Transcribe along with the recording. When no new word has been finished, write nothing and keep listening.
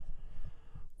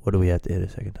What do we have to hit a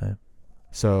second time?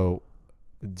 So,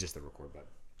 just the record button.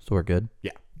 So we're good.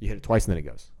 Yeah, you hit it twice and then it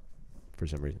goes. For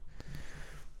some reason.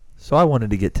 So I wanted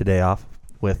to get today off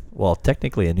with, well,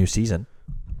 technically a new season.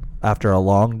 After a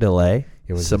long delay,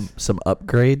 some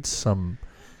upgrades, some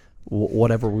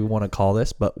whatever we want to call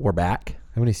this, but we're back.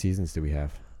 How many seasons do we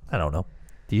have? I don't know.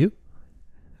 Do you?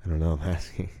 I don't know. I'm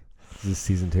asking. Is this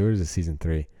season 2 or is this season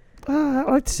 3? I'd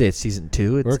like to say it's season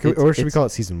 2. Or should we call it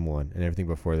season 1 and everything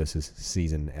before this is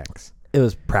season X? It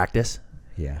was practice.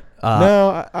 Yeah.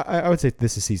 No, I would say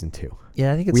this is season 2.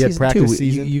 Yeah, I think it's we season had practice 2.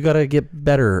 Season. You got to get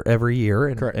better every year,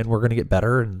 and we're going to get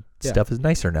better, and Yeah. stuff is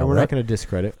nicer now. And we're right? not going to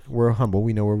discredit. We're humble.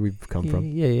 We know where we've come from.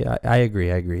 Yeah, I agree.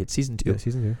 It's season 2. Yeah,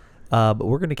 season 2. But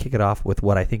we're going to kick it off with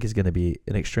what I think is going to be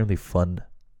an extremely fun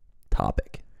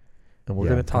topic. And we're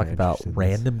going to talk about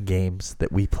random games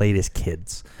that we played as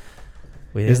kids.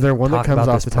 Is there one that comes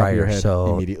off the top of your head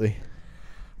immediately?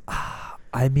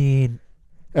 I mean,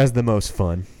 as the most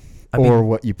fun, or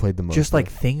what you played the most? Just like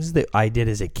things that I did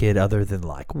as a kid, other than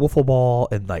like wiffle ball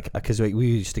and like, because we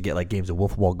used to get like games of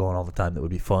wiffle ball going all the time that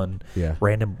would be fun. Yeah.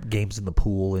 Random games in the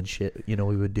pool and shit. We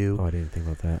would do. Oh, I didn't think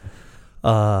about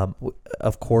that.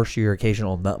 Of course, your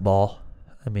occasional nut ball.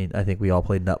 I mean, I think we all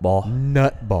played nut ball.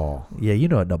 Nut ball. Yeah, you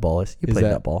know what nut ball is. You played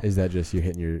nut ball. Is that just you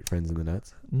hitting your friends in the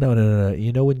nuts? No.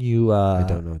 You know when you I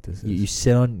don't know what this is. You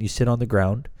sit on the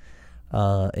ground,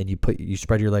 and you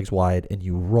spread your legs wide and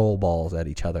you roll balls at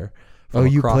each other. Oh,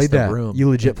 you played that? Room. You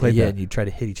legit played that? Yeah, and you try to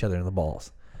hit each other in the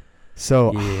balls.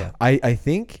 So yeah. I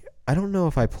think I don't know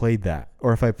if I played that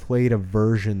or if I played a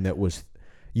version that was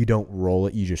you don't roll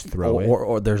it, you just throw it.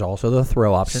 Or there's also the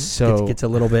throw option. So it gets a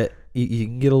little bit. You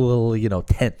can get a little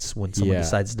tense when someone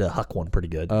decides to huck one pretty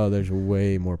good. Oh, there's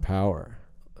way more power.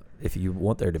 If you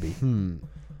want there to be.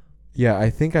 Yeah, I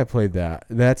think I played that.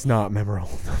 That's not memorable.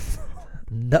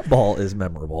 Nutball is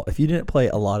memorable. If you didn't play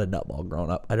a lot of nutball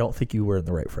growing up, I don't think you were in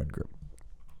the right friend group.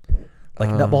 Like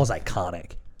nutball's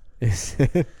iconic. Is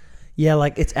it? Yeah,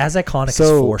 like it's as iconic as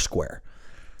Foursquare.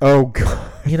 Oh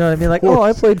god. You know what I mean? Like,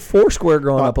 I played Foursquare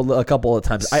growing up a couple of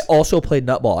times. I also played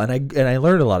nutball, and I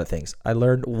learned a lot of things. I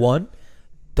learned, one,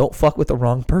 don't fuck with the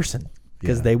wrong person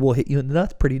because they will hit you in the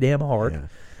nuts pretty damn hard. Yeah.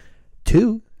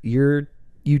 Two,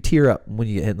 you tear up when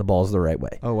you get hitting the balls the right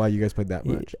way. Oh wow, you guys played that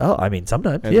much? Oh, I mean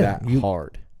sometimes, and yeah. That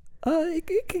hard.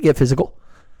 It can get physical.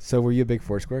 So were you a big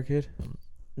Foursquare kid?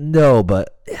 No,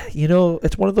 but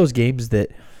it's one of those games that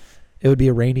it would be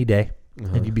a rainy day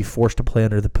and you'd be forced to play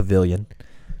under the pavilion.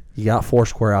 You got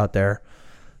Foursquare out there.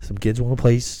 Some kids want to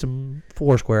play some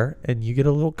Foursquare, and you get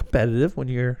a little competitive when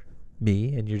you're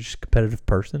me and you're just a competitive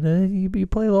person, and you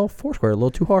play a little Foursquare a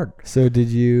little too hard. So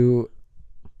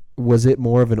was it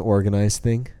more of an organized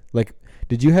thing? Like,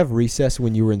 did you have recess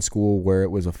when you were in school where it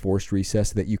was a forced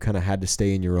recess that you kind of had to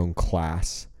stay in your own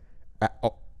class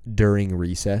during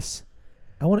recess?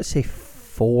 I want to say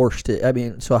forced. I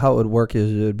mean, so how it would work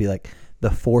is it would be like the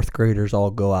fourth graders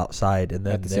all go outside, and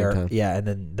then at the same time. Yeah, and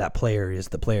then that player is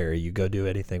the player. You go do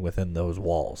anything within those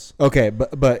walls. Okay,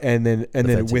 but then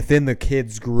within the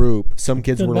kids group, some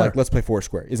kids were like, "Let's play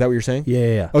Foursquare." Is that what you're saying?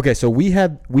 Yeah. Okay, so we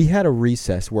had a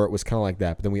recess where it was kind of like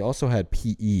that, but then we also had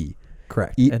PE.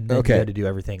 Correct. And then you had to do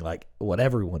everything like what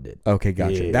everyone did. Okay,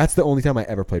 gotcha. Yeah. That's the only time I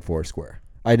ever played Foursquare.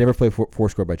 I never played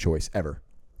Foursquare by choice ever.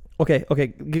 Okay.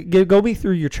 Go me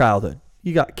through your childhood.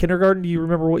 You got kindergarten. Do you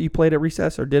remember what you played at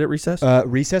recess or did at recess?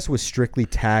 Recess was strictly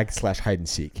tag / hide and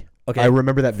seek. Okay. I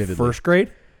remember that vividly. First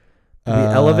grade? Did we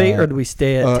elevate or did we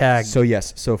stay at tag? So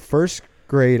yes. So first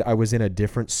grade, I was in a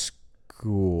different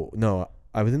school. No,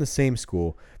 I was in the same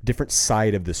school, different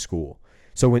side of the school.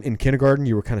 So when in kindergarten,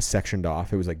 you were kind of sectioned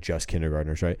off. It was like just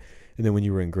kindergartners, right? And then when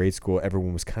you were in grade school,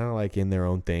 everyone was kind of like in their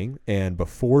own thing. And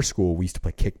before school, we used to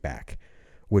play kickback,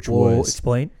 which was...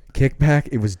 Explain. Kickback,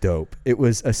 it was dope. It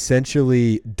was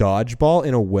essentially dodgeball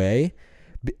in a way,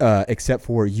 except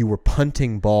for you were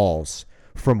punting balls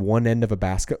from one end of a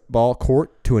basketball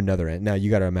court to another end. Now, you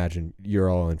got to imagine you're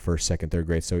all in first, second, third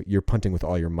grade, so you're punting with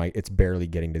all your might. It's barely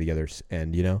getting to the other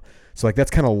end, So, like, that's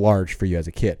kind of large for you as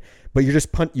a kid. But you're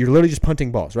literally just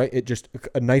punting balls, right? It just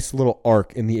a nice little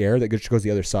arc in the air that just goes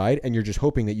the other side, and you're just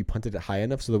hoping that you punted it high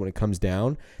enough so that when it comes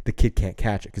down, the kid can't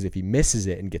catch it. Because if he misses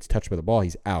it and gets touched by the ball,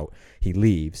 he's out. He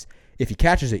leaves. If he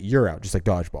catches it, you're out, just like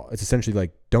dodgeball. It's essentially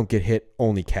like don't get hit,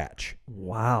 only catch.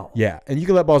 Wow. Yeah, and you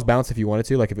can let balls bounce if you wanted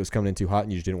to. Like if it was coming in too hot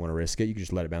and you just didn't want to risk it, you could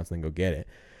just let it bounce and then go get it.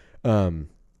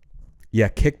 Yeah,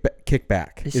 kickback is what we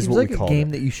call it. It seems like a game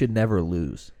that you should never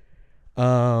lose.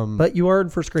 But But you are in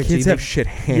first grade. kids so have shit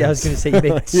hands. Yeah, I was going to say you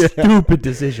make stupid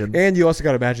decisions. And you also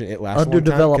got to imagine it lasts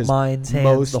Underdeveloped minds,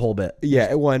 hands, the whole bit.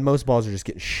 Yeah, and most balls are just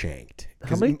getting shanked.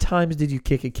 How many times did you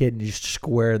kick a kid and just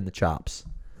square in the chops?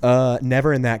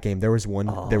 Never in that game. There was one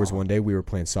Oh. day we were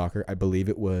playing soccer. I believe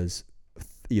it was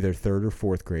either 3rd or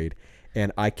 4th grade,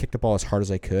 and I kicked the ball as hard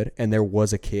as I could, and there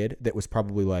was a kid that was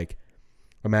probably like,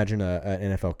 imagine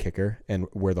an NFL kicker and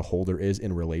where the holder is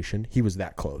in relation. He was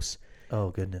that close. Oh,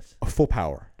 goodness. Full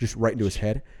power, just right into his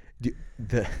head.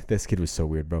 This kid was so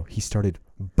weird, bro. He started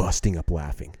busting up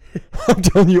laughing. I'm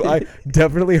telling you, I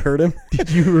definitely heard him. Did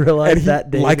you realize And he,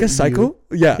 that day? like that a psycho?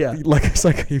 Yeah, Yeah. like a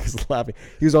psycho. He was laughing.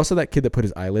 He was also that kid that put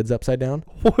his eyelids upside down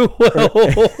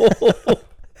Whoa.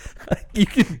 You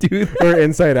can do that. or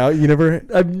inside out. You never.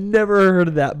 I've never heard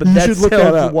of that, but You that should look that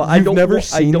sounds up. I You've don't never I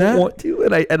seen don't that? want to,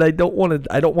 and I don't want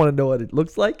to. I don't want to know what it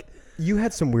looks like. You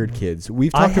had some weird kids.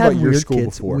 We've I talked had about your weird school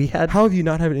kids. before. We had- How have you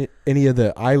not had any of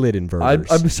the eyelid inverters?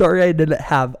 I'm sorry I didn't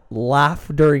have laugh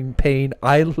during pain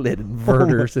eyelid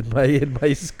inverters in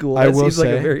my school. I That will seems like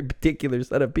a say- very particular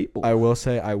set of people. I will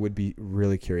say I would be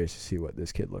really curious to see what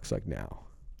this kid looks like now.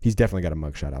 He's definitely got a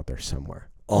mugshot out there somewhere.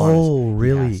 Oh, Honest.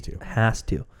 really? He has to. Has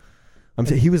to. I'm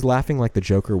saying he was laughing like the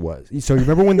Joker was. So you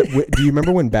remember when? Do you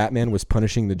remember when Batman was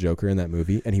punishing the Joker in that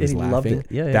movie and he was And he loved laughing? it.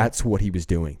 Yeah. That's what he was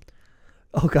doing.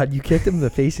 Oh God, you kicked him in the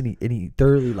face and he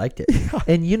thoroughly liked it.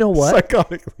 And you know what?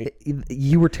 Psychotically.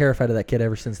 You were terrified of that kid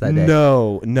ever since that day.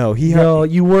 No. No,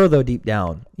 you were though deep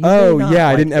down. You Oh may not, yeah, I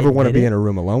like, didn't ever want to admit be it. in a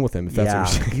room alone with him. If that's Yeah,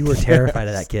 what you're saying. you were terrified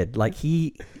of that kid. Like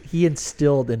he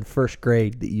instilled in first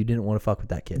grade that you didn't want to fuck with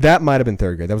that kid. That might have been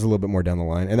 3rd grade. That was a little bit more down the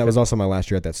line, and that was also my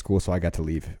last year at that school, so I got to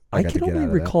leave. I got can to get only out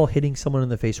of recall hitting someone in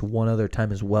the face one other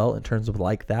time as well in terms of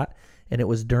like that, and it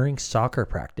was during soccer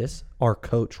practice. Our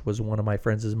coach was one of my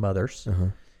friends' mothers, that. Uh-huh.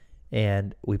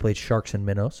 and we played sharks and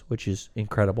minnows, which is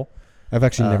incredible. I've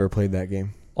actually never played that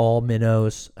game. All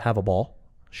minnows have a ball.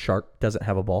 Shark doesn't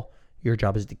have a ball. Your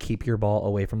job is to keep your ball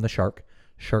away from the shark.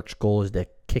 Shark's goal is to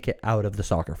kick it out of the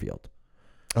soccer field.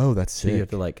 Oh, that's So sick. you have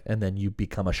to and then you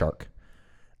become a shark.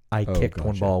 I Oh, kicked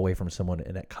one gotcha. ball away from someone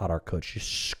and it caught our coach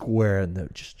just square in the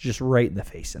just right in the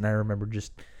face. And I remember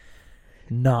just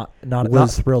not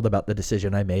thrilled about the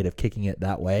decision I made of kicking it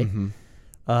that way. Mhm.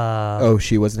 Oh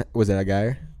She wasn't. Was that a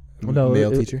guy? no,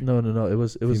 Male it- teacher. No. It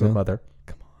was a Female? mother.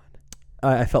 Come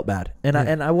on. I felt bad, and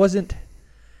Yeah. I wasn't.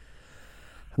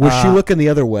 Was she Uh, looking the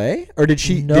other way, or did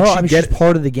she? No, did she I mean get she's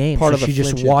part of the game. part So of the she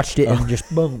just flinching? watched it Oh. and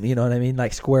just boom. You know what I mean?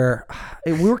 Like square.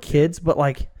 We were kids, but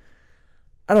like.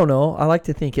 I don't know. I like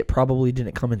to think it probably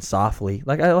didn't come in softly.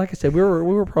 Like I said, we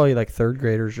were probably like 3rd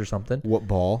graders or something. What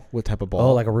ball? What type of ball?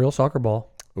 Oh, like a real soccer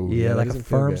ball. Ooh, Yeah, that like a doesn't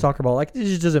feel firm good. soccer ball. Like it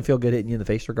just doesn't feel good hitting you in the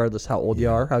face, regardless how old you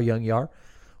are, how young you are.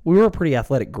 We were a pretty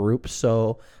athletic group,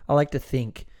 so I like to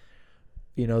think,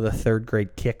 the 3rd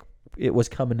grade kick, it was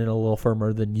coming in a little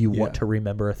firmer than you want Yeah. to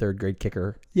remember a 3rd grade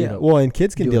kicker. Yeah. Well, and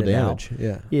kids can deal doing it now. damage.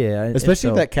 Yeah. Yeah, Especially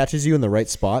if that catches you in the right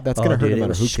spot. That's gonna hurt no it matter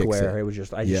was who kicks square. it. It was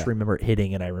just I Yeah. just remember it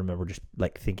hitting, and I remember just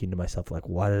like thinking to myself, like,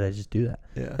 why did I just do that?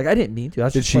 Yeah. Like I didn't mean to. I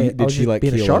was Did just she- playing, did I was she, just like,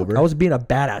 being a keel shark? over? I was being a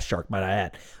badass shark, might I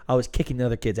add. I was kicking the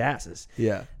other kids' asses,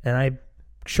 Yeah. and I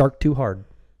sharked too hard.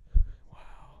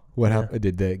 What Yeah. happened?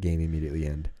 Did the game immediately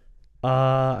end?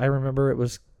 I remember it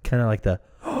was kind of like the,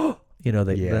 the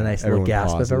nice little everyone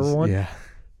gasp pauses. of everyone. Yeah.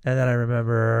 And then I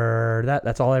remember that.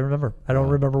 That's all I remember. I don't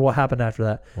Wow. remember what happened after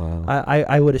that. Wow.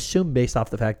 I would assume based off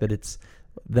the fact that it's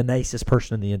the nicest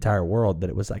person in the entire world that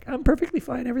it was like, I'm perfectly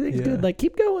fine. Everything's Yeah. good. Like,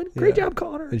 keep going. Great Yeah. job,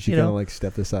 Connor. And she kind of like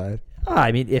stepped aside.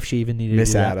 I mean, if she even needed Miss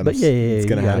to do that. But Addams. yeah, It's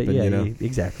gonna you got it. happen, Yeah, you know?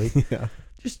 exactly. Yeah.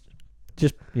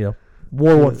 Just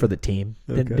wore one for the team.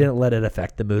 Okay. Didn't let it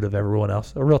affect the mood of everyone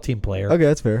else. A real team player. Okay,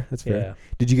 that's fair. That's fair. Yeah.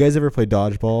 Did you guys ever play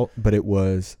dodgeball? But it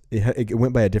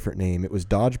went by a different name. It was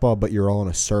dodgeball, but you're all in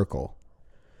a circle.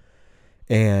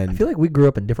 I And feel like we grew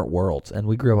up in different worlds, and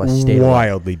we grew up a state away.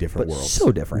 wildly different But worlds.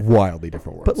 so different. Wildly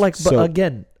different worlds. But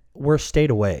again, we're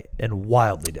stayed away and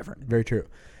wildly different. Very true.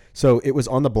 So it was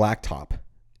on the blacktop,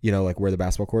 like where the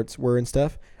basketball courts were and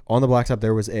stuff. On the blacktop,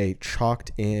 there was a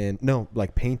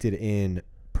painted in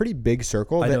pretty big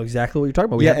circle. I that- know exactly what you're talking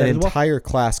about. We Yeah, had that an as well. entire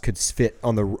class could fit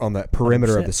on the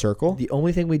perimeter of 100%. the circle. The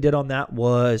only thing we did on that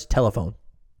was telephone.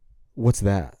 What's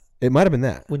that? It might have been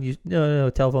that. When you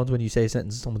telephone's when you say a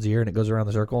sentence in someone's ear and it goes around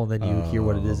the circle and then you hear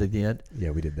what it is at the end,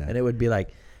 Yeah, we did that. and it would be like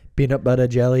peanut butter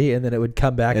jelly, and then it would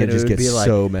come back And and, it just would gets be like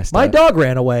so messed my up. dog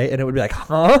ran away, and it would be like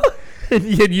huh, and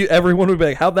everyone would be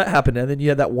like how'd that happen, and then you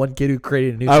had that one kid who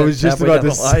created a new. I was sentence just halfway about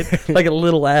down to the line, like a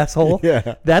little asshole.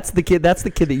 Yeah. That's the kid. That's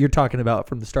the kid that you're talking about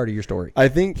from the start of your story. I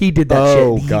think He did that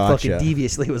Oh, shit. He gotcha. fucking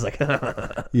deviously was like,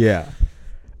 Yeah.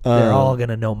 they're all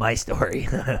gonna know my story.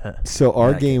 So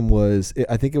our Yeah, I game was,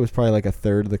 I think it was probably like a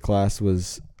third of the class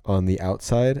was on the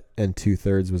outside and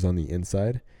 2/3 was on the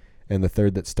inside. And the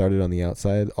third that started on the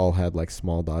outside all had like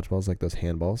small dodgeballs, like those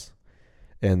handballs.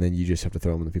 And then you just have to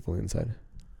throw them at the people on the inside.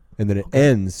 And then it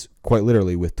ends quite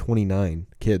literally with 29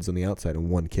 kids on the outside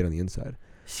and 1 kid on the inside.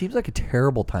 Seems like a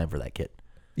terrible time for that kid.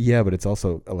 Yeah, but it's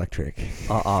also electric.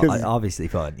 Obviously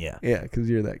fun, yeah. Yeah, because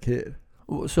you're that kid.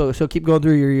 So keep going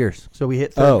through your years. So we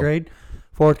hit 3rd grade,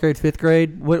 4th grade, 5th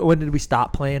grade. When did we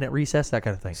stop playing at recess? That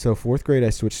kind of thing. So 4th grade, I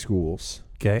switched schools.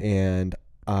 Okay. And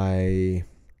 4th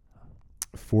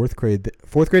grade,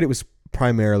 it was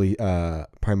primarily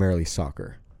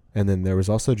soccer. And then there was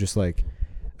also just like...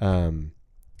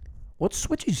 What's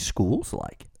switching schools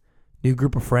like? New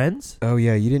group of friends? Oh,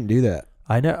 yeah, you didn't do that.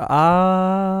 I know.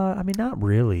 I mean, not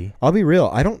really. I'll be real.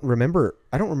 I don't remember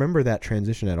that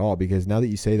transition at all because now that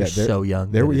you say that, You're so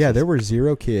young. There were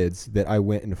 0 kids that I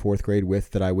went into 4th grade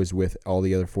with that I was with all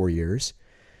the other 4 years.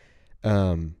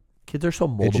 Kids are so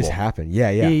moldable. It just happened.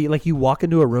 Yeah. Like you walk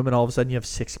into a room and all of a sudden you have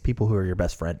 6 people who are your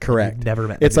best friend. Correct. You've never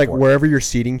met. It's them like before. wherever your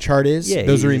seating chart is.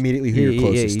 Those are immediately who you're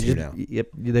closest to now. Yep,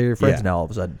 they're your friends now. All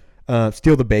of a sudden.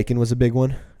 Steal the Bacon was a big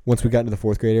one. Once we got into the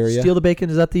 4th grade area. Steal the Bacon,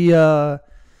 is that the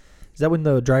is that when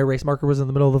the dry erase marker was in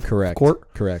the middle of the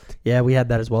court? Correct. Yeah, we had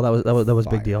that as well. That was a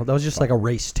big deal. That was just like a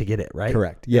race to get it, right?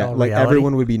 Correct. Yeah, like reality.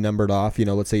 Everyone would be numbered off.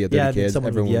 Let's say you had 30 kids.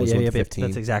 Everyone was 15.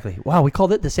 That's exactly. Wow, we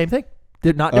called it the same thing.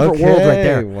 Not different worlds right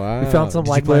there. Wow. We found some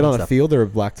Did you play it on a field or a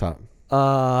blacktop?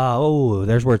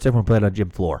 There's where it's different. Played on a gym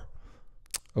floor.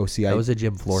 Oh, see, that was a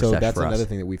gym floor. So that's another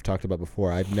thing that we've talked about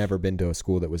before. I've never been to a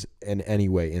school that was in any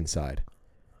way inside.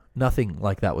 Nothing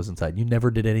like that was inside. You never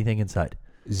did anything inside.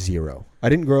 0. I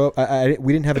didn't grow up.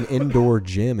 We didn't have an indoor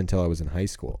gym until I was in high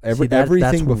school.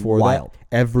 Everything before wild. that,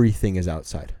 everything is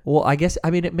outside. Well, I guess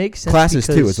it makes sense. Classes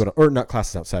too is what, or not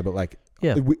classes outside, but like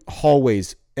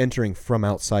hallways entering from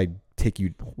outside take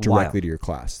you directly to your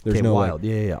class. There's no wild.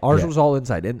 Yeah. Ours was all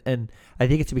inside, and I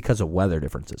think it's because of weather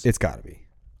differences. It's got to be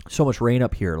so much rain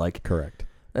up here. Like correct.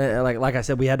 Like I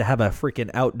said, we had to have a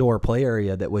freaking outdoor play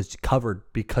area that was covered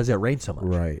because it rained so much.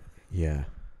 Right. Yeah.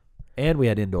 And we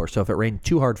had indoor, so if it rained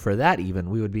too hard for that, even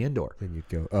we would be indoor. Then you'd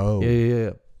go. Oh. Yeah.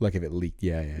 Like if it leaked.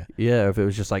 Yeah. Yeah. If it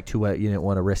was just like too wet, you didn't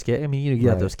want to risk it. I mean, you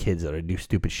got those kids that would do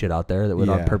stupid shit out there that would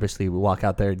purposely walk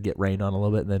out there and get rained on a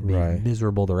little bit and then be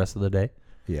miserable the rest of the day.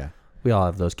 Yeah. We all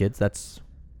have those kids. That's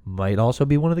might also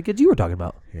be one of the kids you were talking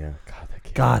about. Yeah. God, that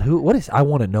kid. God, what is? I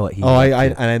want to know it.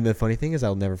 And the funny thing is,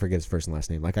 I'll never forget his first and last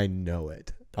name. Like I know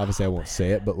it. Obviously, I won't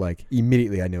say it, but like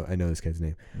immediately, I know this kid's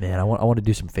name. Man, I want to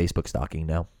do some Facebook stalking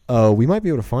now. Oh, we might be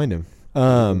able to find him.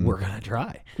 We're gonna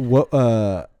try.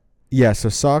 What? Yeah. So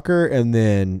soccer, and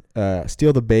then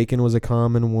steal the bacon was a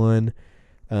common one.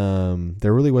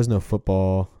 There really was no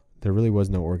football. There really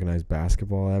was no organized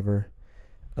basketball ever.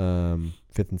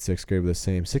 5th and 6th grade were the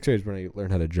same. 6th grade is when I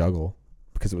learned how to juggle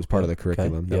because it was part of the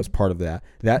curriculum. That was part of that.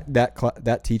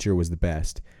 That teacher was the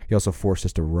best. He also forced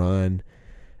us to run.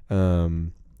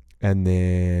 And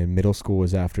then middle school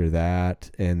was after that,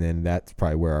 and then that's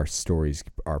probably where our stories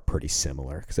are pretty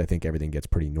similar because I think everything gets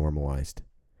pretty normalized.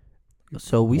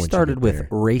 So we started with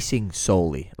racing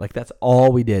solely. Like that's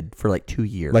all we did for like 2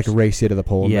 years. Like a race you to the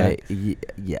pole. Yes.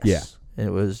 Yeah. And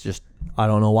it was just, I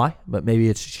don't know why, but maybe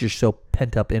it's just so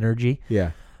pent up energy.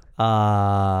 Yeah.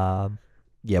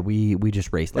 We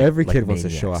just raced. Every kid wants to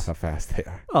show off how fast they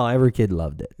are. Oh, every kid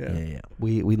loved it. Yeah.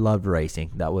 We loved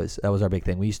racing. That was our big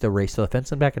thing. We used to race to the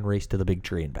fence and back and race to the big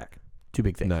tree and back. 2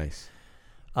 big things. Nice.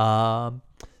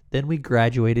 Then we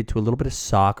graduated to a little bit of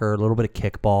soccer, a little bit of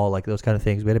kickball, like those kind of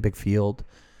things. We had a big field.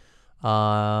 We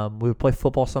would play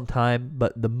football sometime,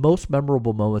 but the most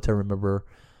memorable moments I remember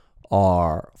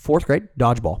are 4th grade,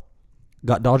 dodgeball.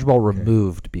 Got dodgeball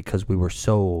removed because we were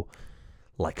so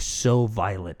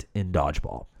violent in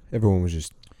dodgeball. Everyone was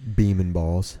just beaming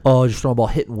balls. Oh, just throwing ball,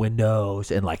 hitting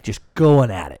windows, and like just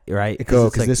going at it, right?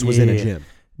 Because this was in a gym.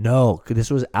 No, this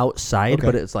was outside,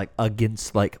 but it's like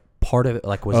against like part of it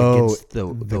like was against the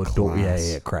door.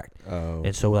 Yeah, correct. Oh.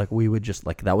 And so like we would just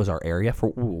like that was our area for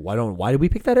why did we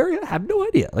pick that area? I have no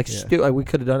idea. Like we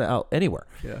could have done it out anywhere.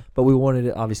 Yeah. But we wanted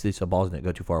it obviously so balls didn't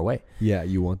go too far away. Yeah,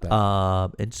 you want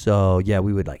that. And so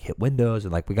we would like hit windows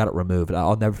and like we got it removed. And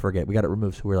I'll never forget. We got it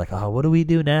removed, so we were like, oh, what do we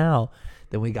do now?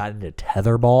 Then we got into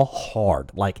tetherball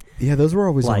hard. Like those were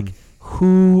always like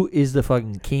who is the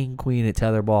fucking king queen at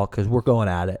tetherball? Because we're going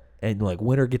at it. And like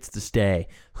winner gets to stay.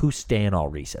 Who's staying all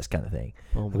recess kind of thing.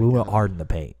 We went hard in the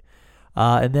paint.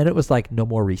 And then it was like no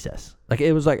more recess. Like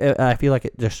it was like I feel like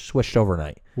it just switched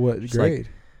overnight. What grade?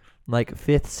 Like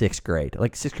 5th, 6th grade.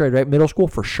 Like 6th grade, right? Middle school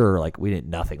for sure. Like we did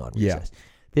nothing on recess.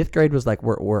 5th grade was like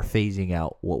we're phasing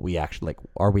out what we actually like.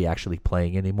 Are we actually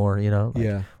playing anymore? You know?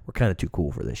 Like, we're kind of too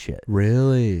cool for this shit.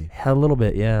 Really? A little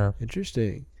bit, yeah.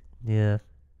 Interesting. Yeah.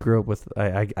 grew up with.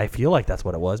 I feel like that's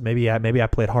what it was. Maybe I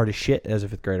played hard as shit as a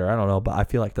fifth grader. I don't know, but I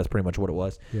feel like that's pretty much what it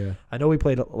was. Yeah. I know we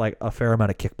played like a fair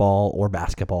amount of kickball or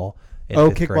basketball. Oh,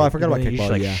 kickball! I forgot about You just kickball.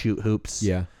 like Yeah. shoot hoops.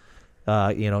 Yeah.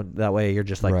 That way you're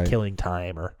just like Right. killing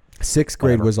time or. Sixth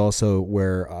grade Whatever. was also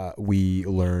where we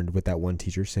learned with that one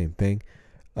teacher, same thing,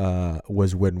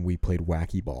 was when we played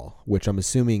wacky ball, which I'm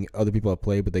assuming other people have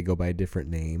played, but they go by a different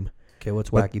name. Okay, what's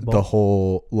But wacky ball? the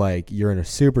whole, like, you're in a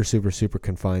super, super, super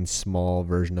confined small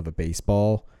version of a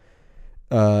baseball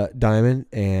diamond,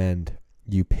 and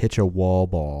you pitch a wall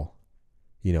ball,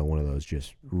 one of those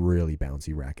just really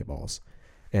bouncy racket balls.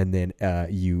 And then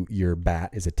your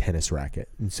bat is a tennis racket.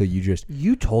 And so you just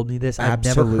You told me this. I've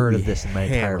never heard of absolutely this in my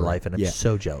entire hammer it. life, and I'm Yeah.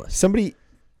 so jealous. somebody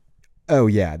oh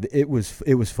yeah, it was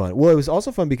fun. Well, it was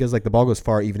also fun because like the ball goes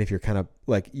far even if you're kind of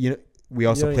like we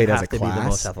also You don't played even as a have to be the most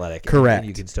class. athletic. Correct. And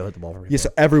you can still hit the ball from your Yeah, so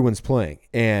everyone's playing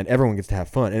and everyone gets to have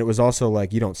fun. And it was also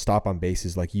like you don't stop on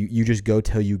bases. Like you just go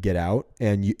till you get out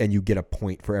and you get a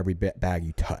point for every bag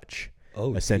you touch.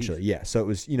 Oh, essentially. Yeah. So it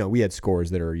was, we had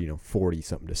scores that are, 40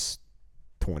 something to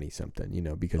 20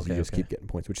 something, because you just keep getting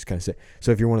points, which is kind of sick.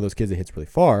 So if you're one of those kids that hits really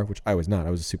far, which I was not, I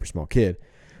was a super small kid,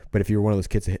 but if you're one of those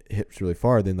kids that hits really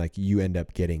far, then like you end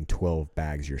up getting 12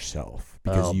 bags yourself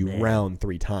because you round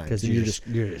 3 times. Because And you're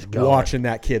just going. watching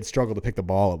that kid struggle to pick the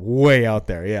ball up way out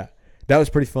there. Yeah. That was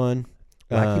pretty fun.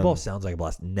 Wacky ball sounds like a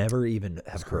blast. Never even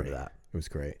have heard of that. It was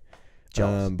great.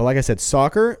 Jealous. But like I said,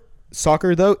 soccer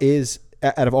though is,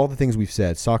 out of all the things we've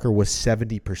said, soccer was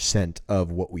 70%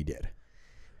 of what we did.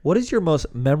 What is your most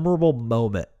memorable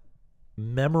moment?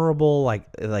 Memorable, like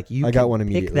you. I got can one pick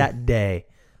immediately. that day.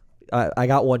 I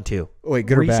got one too. Wait,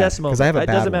 good or bad? Recess moment. Because I have a It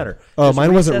bad doesn't one. matter. Oh, Just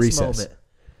mine wasn't recess. moment.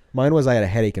 Mine was I had a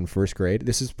headache in first grade.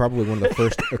 This is probably one of the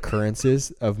first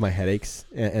occurrences of my headaches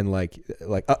and like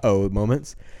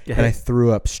moments. Yeah. And I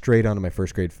threw up straight onto my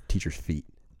first grade teacher's feet.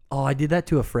 Oh, I did that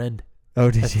to a friend. Oh,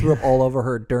 I did threw you? up all over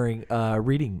her during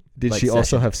reading. Did she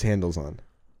also have sandals on?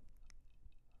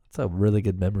 That's a really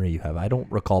good memory you have. I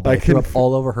don't recall, but I I threw couldn't up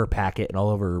all over her packet and all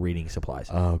over her reading supplies.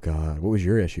 I Oh God, what was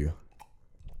your issue?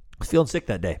 was feeling sick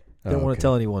that day. Didn't want okay. to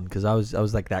tell anyone because I was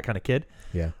like that kind of kid.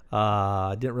 Yeah.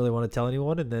 Didn't really want to tell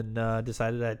anyone, and then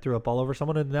decided I threw up all over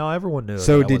someone, and now everyone knew.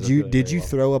 So that I did wasn't you doing did very you well.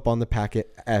 throw up on the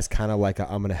packet as kind of like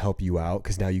I'm gonna help you out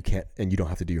because now you can't and you don't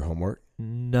have to do your homework?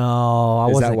 No, I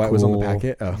Is wasn't. that why it was on the cool.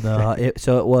 packet? Oh, No,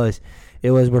 it was.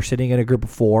 We're sitting in a group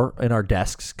of 4 in our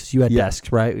desks because you had Yeah.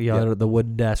 desks, right? You Yeah. had the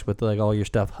wooden desk with like all your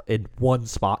stuff in one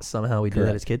spot. Somehow we did that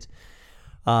Correct. as kids.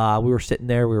 We were sitting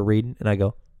there, we were reading, and I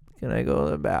go, "Can I go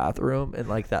to the bathroom?" And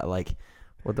like that, like,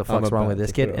 what the fuck's wrong with about this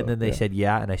to kid? throw And then up, they yeah. said,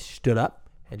 "Yeah," and I stood up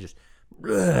and just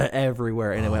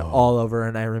everywhere, and it went all over.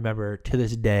 And I remember to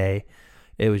this day,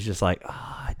 it was just like,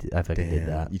 I fucking did Damn,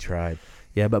 that. you tried.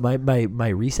 Yeah, but my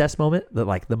recess moment,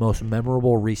 the most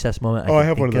memorable recess moment. Oh, I I can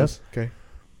have one of think those. Okay.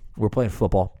 We're playing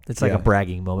football. It's like Yeah. a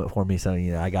bragging moment for me. So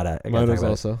I gotta. Mine talk was about it.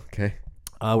 also okay.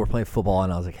 We're playing football,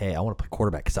 and I was like, "Hey, I want to play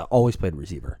quarterback," because I always played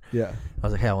receiver. Yeah. I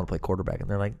was like, "Hey, I want to play quarterback," and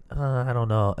they're like, "I don't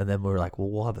know." And then we were like, "Well,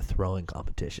 we'll have a throwing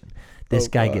competition. This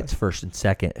guy God. gets first and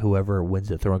second. Whoever wins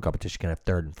the throwing competition can have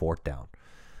third and fourth down."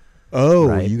 Oh,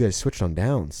 Right. you guys switched on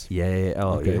downs. Yeah.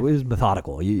 Oh, Okay. yeah, it was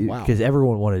methodical. Wow. Because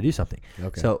everyone wanted to do something.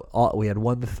 Okay. So we had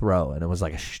one to throw, and it was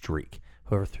like a streak.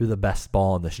 Whoever threw the best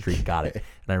ball on the street got it. And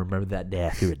I remember that day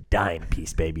I threw a dime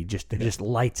piece, baby, just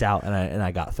lights out, and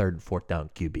I got third and fourth down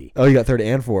QB. Oh, you got third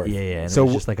and fourth. Yeah, and So it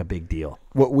was just like a big deal.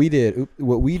 what we did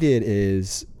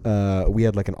is we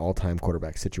had like an all-time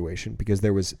quarterback situation because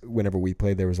there was whenever we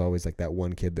played there was always like that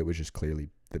one kid that was just clearly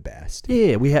the best.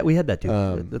 Yeah, we had that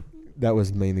too. That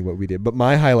was mainly what we did. But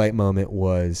my highlight moment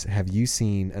was, have you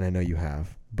seen, and I know you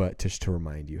have, but just to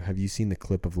remind you, have you seen the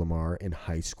clip of Lamar in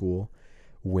high school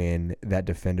when that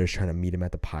defender's trying to meet him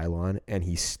at the pylon and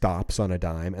he stops on a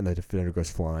dime and the defender goes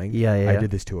flying? Yeah. I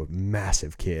did this to a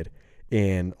massive kid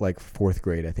in like 4th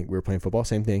grade. I think we were playing football.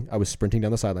 Same thing. I was sprinting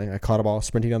down the sideline. I caught a ball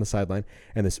sprinting down the sideline,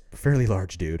 and this fairly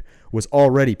large dude was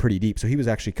already pretty deep. So he was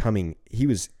actually coming. He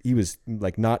was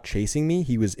like not chasing me.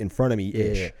 He was in front of me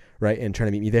ish, Yeah. right, and trying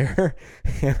to meet me there.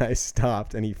 And I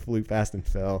stopped, and he flew fast and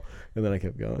fell, and then I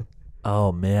kept going.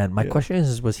 Oh man, my Yeah. question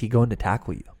is, was he going to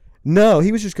tackle you? No,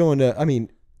 he was just going to. I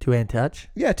mean, 2-hand touch?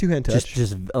 yeah, 2-hand touch.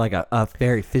 Just like a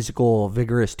very physical,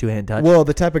 vigorous 2-hand touch. Well,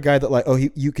 the type of guy that like,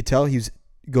 you could tell he was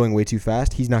going way too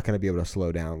fast. He's not going to be able to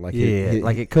slow down. Like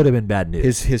like it could have been bad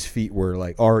news. his feet were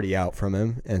like already out from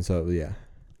him, and so yeah.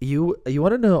 You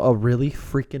want to know a really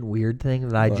freaking weird thing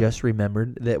that I What? just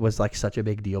remembered that was like such a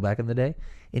big deal back in the day?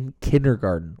 In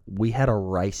kindergarten, we had a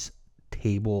rice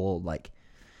table like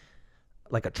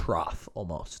a trough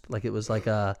almost. Like it was like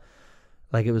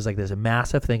this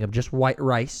massive thing of just white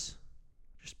rice.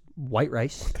 Just white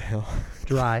rice, the hell?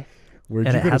 dry, Where'd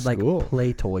and you it go to had like school?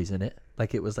 play toys in it.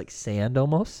 Like it was like sand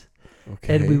almost.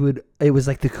 Okay. And it was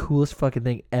like the coolest fucking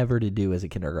thing ever to do as a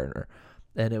kindergartner.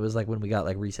 And it was like when we got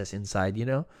like recess inside,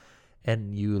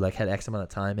 and you like had X amount of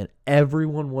time, and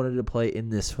everyone wanted to play in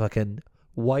this fucking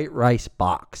white rice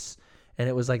box. And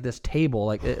it was like this table,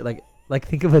 like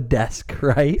think of a desk,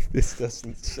 right? This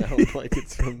doesn't sound like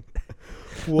it's from.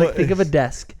 Like think of a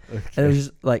desk, Okay. and it was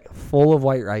just like full of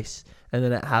white rice, and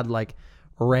then it had like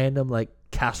random like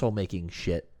castle making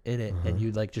shit in it, and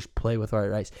you'd like just play with white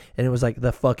rice, and it was like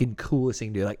the fucking coolest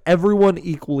thing to do. Like everyone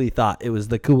equally thought it was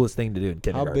the coolest thing to do in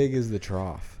kindergarten. How big is the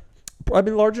trough? I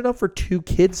mean, large enough for two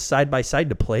kids side by side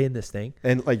to play in this thing.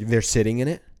 And like they're sitting in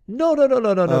it? No.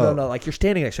 Like you're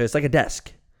standing next to it. It's like a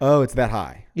desk. Oh, it's that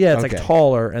high. Yeah, it's Okay. like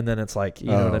taller, and then it's like, you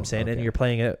know what Oh, I'm saying? And okay. you're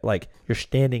playing it like you're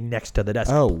standing next to the desk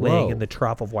Oh, playing whoa. in the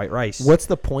trough of white rice. What's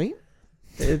the point?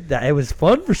 It was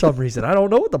fun for some reason. I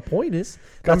don't know what the point is.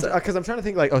 Because I'm trying to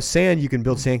think like, sand, you can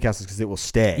build sandcastles because it will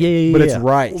stay. Yeah. But it's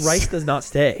rice. Well, rice does not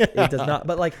stay. It does not.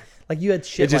 But like you had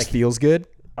shit It just like feels good.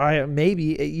 maybe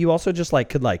you also just like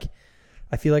could like.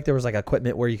 I feel like there was like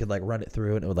equipment where you could like run it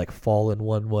through and it would like fall in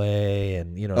one way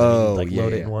and what I mean? Like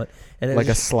load it in one and it like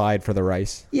was a slide for the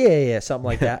rice. yeah something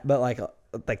like that. But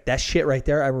like that shit right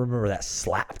there, I remember that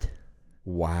slapped.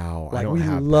 Wow. I Like don't we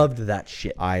have loved that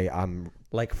shit. I'm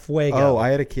Like fuego. Oh, I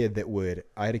had a kid in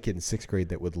 6th grade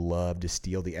that would love to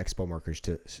steal the expo markers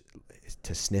to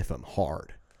sniff them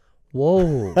hard.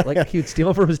 Whoa! Like he would steal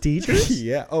them from his teachers.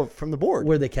 Yeah. Oh, from the board.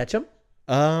 Where they catch him?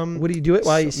 What Would he do it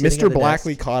while he's sitting Mr. at the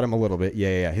Blackley desk? caught him a little bit.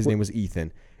 Yeah. His name was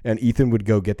Ethan, and Ethan would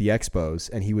go get the expos,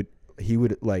 and he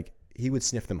would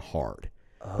sniff them hard,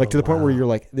 like to the point where you're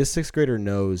like, this 6th grader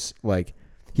knows like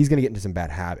he's gonna get into some bad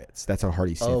habits. That's how hard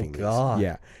he's sniffing these. God.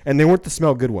 Yeah, and they weren't the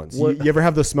smell good ones. You ever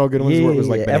have those smell good ones where it was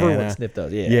like banana? everyone sniffed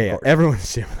those. Yeah, Yeah. Everyone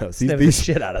sniffed those. Sniffed the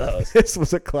shit out of those. This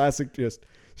was a classic, just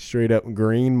straight up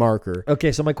green marker.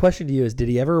 Okay, so my question to you is: did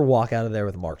he ever walk out of there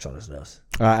with marks on his nose?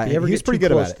 Did he ever He was get pretty too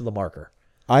good close about it. to the marker?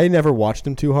 I never watched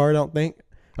him too hard. I don't think.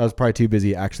 I was probably too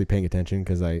busy actually paying attention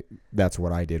because that's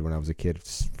what I did when I was a kid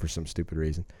for some stupid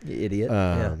reason. You idiot.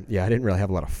 Yeah, I didn't really have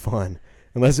a lot of fun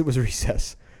unless it was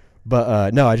recess.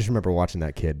 But no, I just remember watching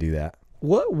that kid do that.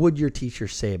 What would your teacher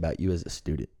say about you as a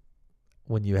student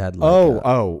when you had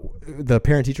like The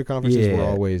parent teacher conferences were Yeah.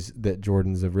 always that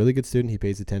Jordan's a really good student, he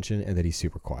pays attention, and that he's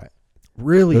super quiet.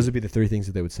 really? Those would be the 3 things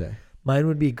that they would say. Mine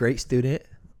would be a great student,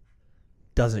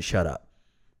 doesn't shut up.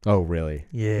 Oh, really?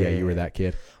 Yeah. Yeah, you were that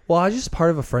kid. Well, I was just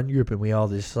part of a friend group and we all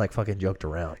just like fucking joked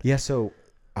around. Yeah, so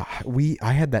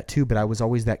I had that too, but I was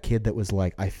always that kid that was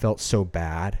like, I felt so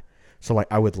bad. So like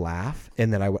I would laugh,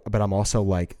 and then but I'm also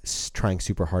like trying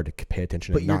super hard to pay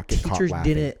attention But and your not get caught teachers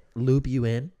laughing. didn't loop you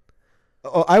in?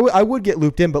 Oh, I would get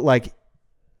looped in, but like,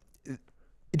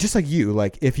 just like you,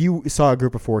 like if you saw a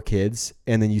group of 4 kids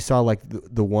and then you saw like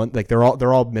the one, like they're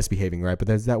all misbehaving, right? But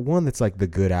there's that one that's like the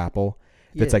good apple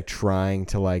that's Yeah. like trying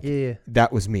to like, Yeah.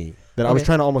 that was me. That I was Okay.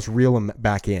 trying to almost reel them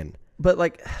back in. But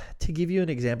like to give you an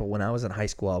example, when I was in high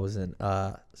school, I was in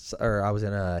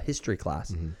a history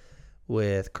class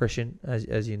with Christian,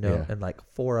 as you know, Yeah. and like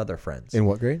 4 other friends. In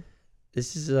what grade?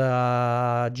 This is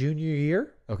junior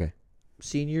year, Okay.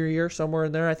 senior year, somewhere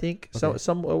in there, I think. Okay.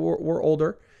 Some we're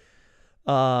older.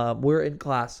 We're in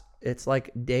class. It's like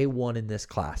day 1 in this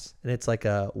class, and it's like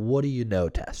a what do you know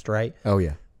test, right? Oh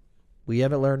yeah. We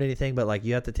haven't learned anything, but like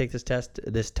you have to take this test.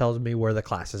 This tells me where the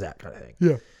class is at, kind of thing.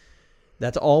 Yeah.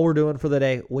 That's all we're doing for the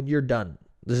day. When you're done,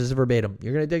 this is verbatim.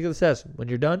 You're going to take the test. When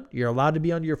you're done, you're allowed to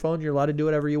be on your phone. You're allowed to do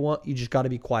whatever you want. You just got to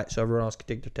be quiet so everyone else can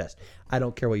take their test. I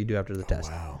don't care what you do after the test.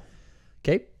 Wow.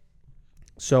 Okay?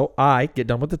 So I get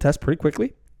done with the test pretty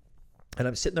quickly, and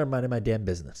I'm sitting there minding my damn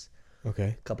business.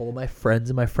 Okay. A couple of my friends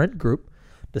in my friend group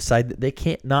decide that they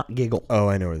can't not giggle. Oh,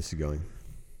 I know where this is going.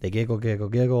 They giggle,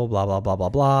 blah, blah, blah, blah,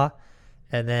 blah.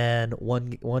 And then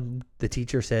the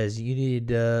teacher says, you need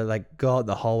to like go out in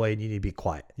the hallway and you need to be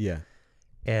quiet. Yeah.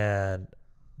 And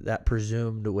that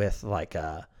presumed with like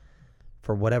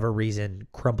for whatever reason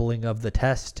crumpling of the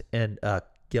test and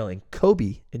yelling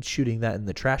Kobe and shooting that in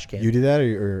the trash can. You did that,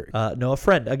 or No, a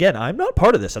friend. Again, I'm not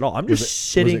part of this at all. I'm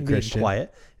just sitting being Christian?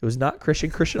 quiet. It was not Christian.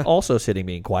 Christian also sitting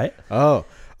being quiet. oh,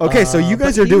 okay. So you but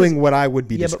guys are he doing what I would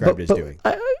be Yeah, described as doing.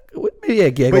 Maybe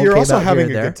a giggle. But you're came also out here having a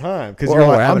and there. good time because Well, you're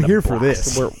we're like, I'm having a here for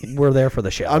blast. this. We're there for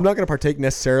the show. I'm not going to partake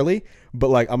necessarily, but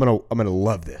like I'm gonna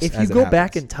love this. If you go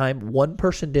back in time, one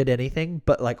person did anything,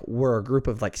 but like we're a group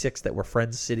of like 6 that were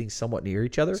friends sitting somewhat near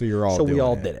each other. so you're all so we doing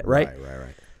all did it, right?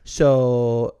 Right.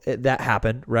 So that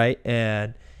happened, right?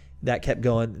 And that kept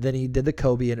going. Then he did the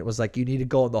Kobe, and it was like, you need to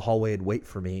go in the hallway and wait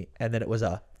for me. And then it was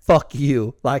a fuck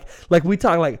you. Like we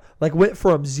talk like went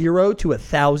from 0 to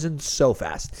 1,000 so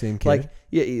fast. Same kid? Like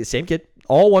yeah, same kid.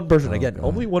 All one person again. God.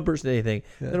 Only one person anything.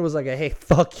 Yeah. Then it was like a hey,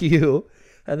 fuck you.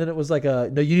 And then it was like no,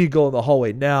 you need to go in the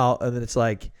hallway now. And then it's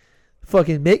like,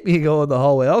 fucking make me go in the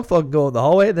hallway. I'll fucking go in the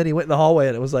hallway. And then he went in the hallway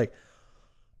and it was like,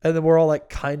 and then we're all like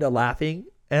kind of laughing.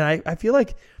 And I feel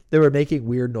like they were making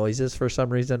weird noises for some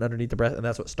reason underneath the breath. And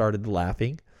that's what started the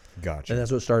laughing. Gotcha. And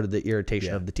that's what started the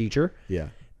irritation of the teacher. Yeah.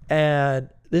 And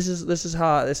this is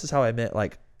how I meant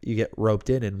like you get roped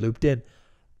in and looped in.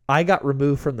 I got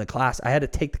removed from the class. I had to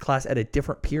take the class at a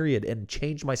different period and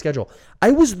change my schedule.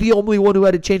 I was the only one who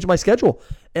had to change my schedule,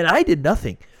 and I did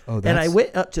nothing. Oh, and I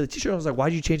went up to the teacher and I was like, "Why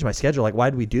did you change my schedule? Like, why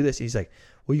did we do this?" And he's like,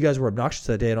 "Well, you guys were obnoxious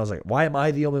that day." And I was like, "Why am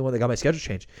I the only one that got my schedule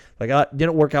changed? Like, it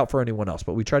didn't work out for anyone else,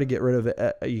 but we tried to get rid of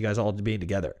it, you guys all being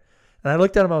together." And I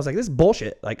looked at him. I was like, "This is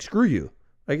bullshit. Like, screw you.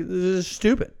 Like, this is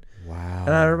stupid." Wow.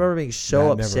 And I remember being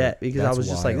so That upset because I that's was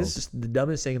just like, wild. "This is the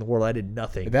dumbest thing in the world. I did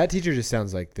nothing." That teacher just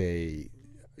sounds like they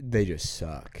just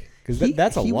suck. Because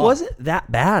that's a lot. He wasn't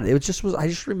that bad. It just was. I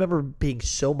just remember being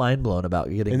so mind blown about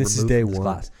getting And this is removed day from this one?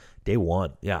 class. Day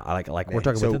one, yeah. Like Man, we're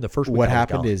talking so within the first week. what I was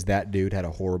happened gone. is that dude had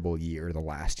a horrible year the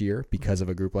last year because of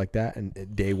a group like that.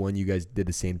 And day one, you guys did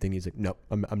the same thing. He's like, "Nope,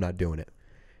 I'm not doing it."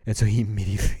 And so he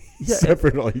immediately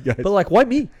separated all you guys. But like, why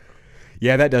me?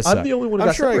 Yeah, that does suck. I'm the only one who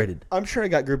got separated. I'm sure I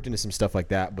got grouped into some stuff like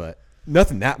that, but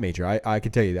nothing that major. I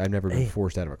can tell you, I've never been Hey.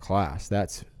 forced out of a class.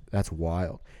 That's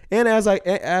wild. And as I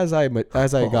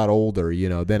got older, you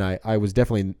know, then I was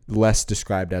definitely less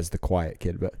described as the quiet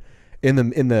kid. But in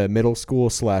the middle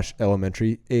school /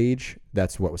 elementary age,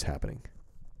 that's what was happening.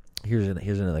 Here's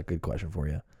another good question for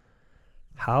you.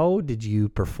 How did you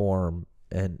perform,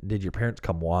 and did your parents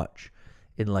come watch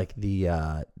in like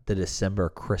the December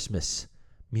Christmas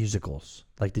musicals?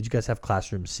 Like, did you guys have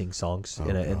classrooms sing songs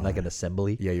in like an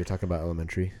assembly? Yeah, you're talking about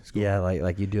elementary school. Yeah,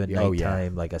 like you do a Oh, yeah.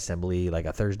 nighttime like assembly, like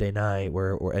a Thursday night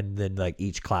where and then like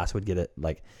each class would get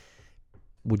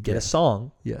a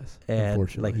song, Yes. and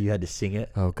Unfortunately. like you had to sing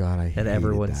it, Oh God, I hated and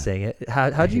everyone that. sang it.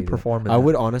 How'd you hated it. perform? In I that?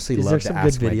 would honestly Is there love to some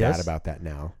ask good my dad videos? about that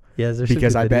now. Yeah, is there some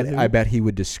Because good videos of I it? bet he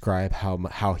would describe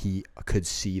how he could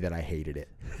see that I hated it,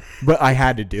 but I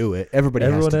had to do it. Everyone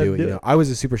has to do it. You know, I was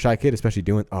a super shy kid, especially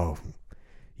doing. Oh,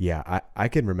 yeah, I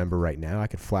can remember right now. I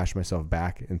could flash myself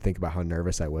back and think about how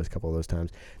nervous I was a couple of those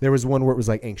times. There was one where it was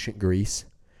like ancient Greece.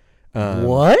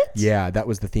 What? Yeah, that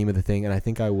was the theme of the thing, and I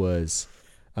think I was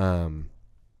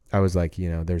like, you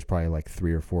know, there's probably like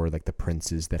 3 or 4 like the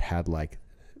princes that had like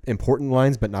important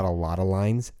lines, but not a lot of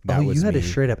lines. That was you had me. to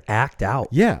straight up act out.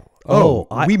 Yeah. Oh,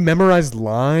 we memorized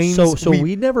lines. So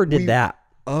we never did that.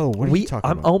 Oh, what are you talking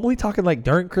I'm about? only talking like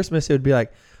during Christmas. It would be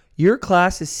like, your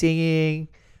class is singing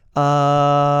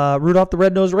Rudolph the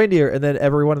Red-Nosed Reindeer, and then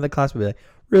everyone in the class would be like,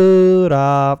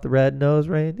 Rudolph the Red-Nosed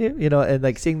Reindeer, you know, and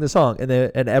like sing the song, and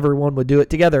everyone would do it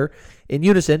together in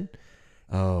unison.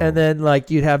 Oh. And then like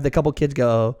you'd have the couple kids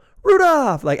go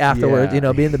Rudolph like afterwards, Yeah, you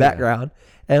know, be in the yeah. background,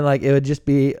 and like it would just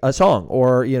be a song,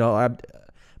 or you know, I'm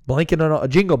blanking on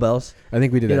Jingle Bells. I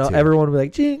think we did You that know, too. everyone would be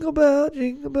like, Jingle Bell,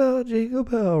 Jingle Bell, Jingle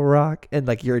Bell Rock. And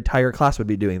like your entire class would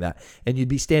be doing that. And you'd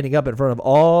be standing up in front of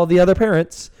all the other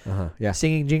parents Yeah.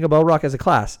 singing Jingle Bell Rock as a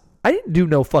class. I didn't do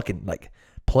no fucking like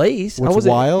plays. I What's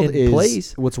wasn't wild in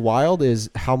plays. is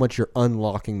how much you're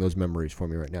unlocking those memories for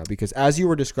me right now. Because as you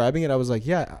were describing it, I was like,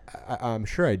 yeah, I'm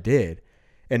sure I did.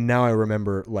 And now I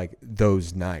remember like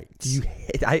those nights.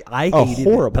 I Oh, hated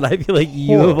horrible. it, but I feel like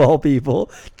you of all people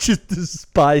just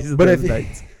despise But those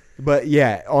nights. But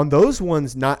yeah, on those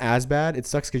ones, not as bad. It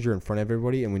sucks because you're in front of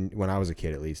everybody. And when I was a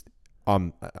kid, at least,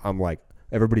 I'm like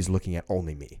everybody's looking at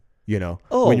only me. You know,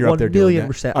 Oh, when you're up there doing that.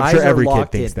 1,000,000%. I'm sure Eyes are every kid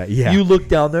locked thinks in. that. Yeah, You look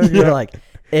down there and you're Yeah. like,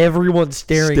 everyone's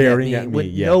staring at me when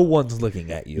yeah. no one's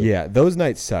looking at you. Yeah, those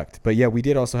nights sucked. But yeah, we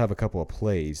did also have a couple of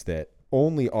plays that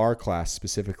only our class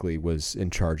specifically was in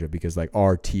charge of, because like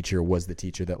our teacher was the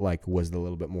teacher that like was the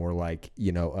little bit more like,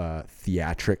 you know,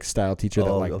 theatric style teacher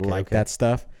that liked that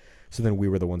stuff. So then we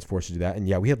were the ones forced to do that. And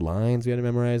yeah, we had lines we had to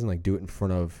memorize and like do it in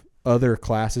front of other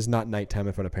classes, not nighttime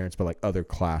in front of parents, but like other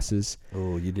classes.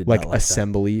 Oh, you did Like not like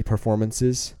assembly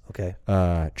performances. that.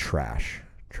 Okay. Trash,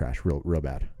 real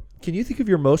bad. Can you think of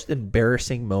your most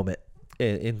embarrassing moment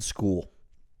in school?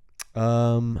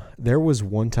 There was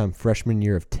one time freshman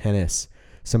year of tennis,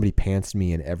 somebody pantsed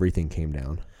me and everything came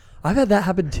down. I've had that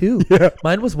happen too. Yeah.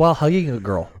 Mine was while hugging a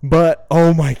girl. But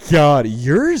oh my God,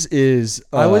 yours is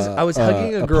I was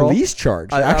hugging a girl. Police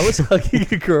charge. I was hugging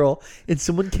a girl, and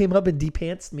someone came up and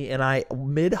de-pantsed me, and I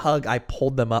mid hug I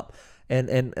pulled them up and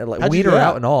like How'd you weaned do her that?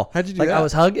 out and all. How'd you do like that? I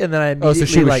was hugging, and then I Oh, immediately so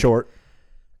she was like, short.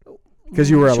 Because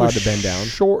you were She allowed was to bend down.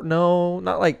 Short, no,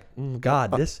 not like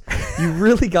God. This you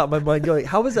really got my mind going.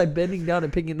 How was I bending down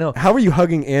and picking? No, How are you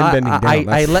hugging and bending down?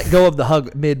 I let go of the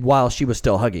hug mid while she was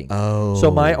still hugging. Oh.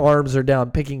 So my arms are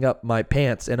down picking up my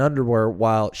pants and underwear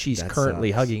while she's That currently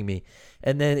sucks. hugging me.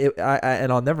 And then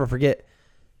and I'll never forget,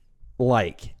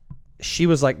 like, she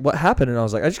was like, "What happened?" And I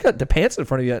was like, "I just got the pants in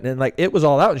front of you." And then, like, it was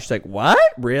all out. And she's like, "What?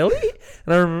 Really?"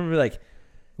 And I remember, like,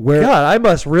 Where? God, I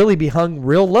must really be hung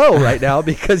real low right now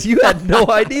because you had no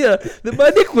idea that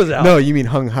my dick was out. No, you mean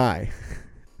hung high.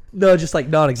 No, just like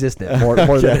non-existent more than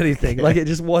Okay. anything. Like it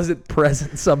just wasn't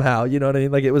present somehow. You know what I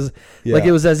mean? Like it was Yeah. like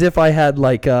it was as if I had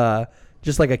like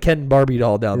just like a Ken Barbie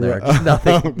doll down there. Just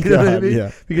nothing. Oh, You know what I God, mean?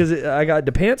 yeah. Because I got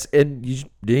the pants and you just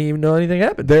didn't even know anything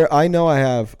happened. There, I know I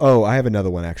have. Oh, I have another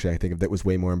one actually. I think of that was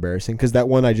way more embarrassing because that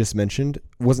one I just mentioned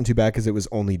wasn't too bad because it was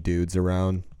only dudes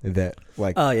around that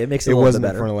like. Oh yeah, it makes it it a little wasn't bit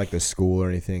in better. front of like the school or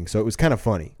anything, so it was kind of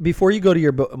funny. Before you go to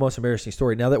your most embarrassing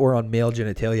story, now that we're on male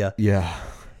genitalia, Yeah.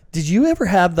 did you ever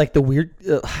have like the weird?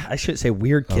 I shouldn't say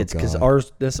weird Oh, kids because God.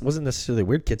 this wasn't necessarily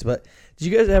weird kids, but did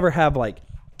you guys ever have like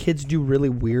kids do really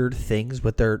weird things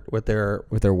with their With their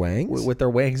wangs. with their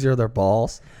wangs or their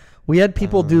balls? We had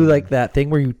people do like that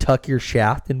thing where you tuck your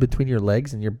shaft in between your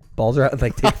legs and your balls are out and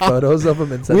like take photos of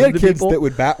them and send we them had to kids people. that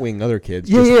would batwing other kids.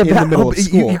 Yeah, just yeah, in the middle of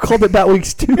school. You called it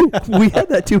Batwings too. We had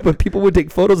that too, but people would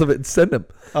take photos of it and send them.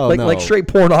 Oh, like no. straight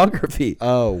pornography.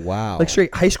 Oh wow. Like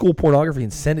straight high school pornography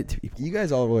and send it to people. You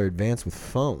guys all were advanced with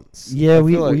phones. Yeah, I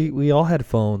we, feel like- we all had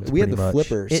phones. We had pretty the much.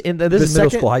 flippers. And this The is middle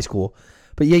second- school, high school.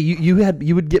 But yeah, you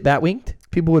would get batwinged.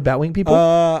 People would batwing people.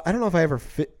 I don't know if I ever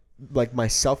fit like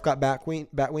myself got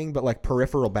batwing, but like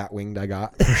peripheral batwinged I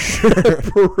got.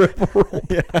 Peripheral.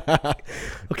 Yeah.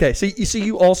 Okay, so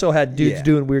you also had dudes Yeah.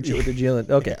 doing weird shit with the Jalen.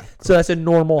 Okay, Yeah, so that's a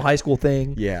normal high school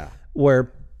thing Yeah.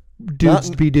 where dudes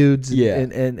Not- be dudes Yeah.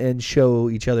 and show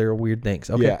each other weird things.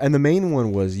 Okay. Yeah, and the main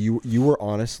one was you were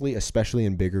honestly, especially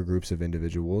in bigger groups of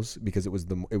individuals, because it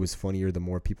was funnier the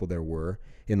more people there were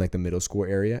in like the middle school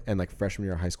area and like freshman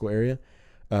year high school area.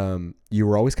 You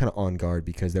were always kind of on guard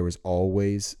because there was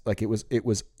always like it was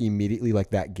immediately like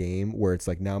that game where it's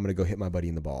like now I'm gonna go hit my buddy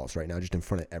in the balls right now just in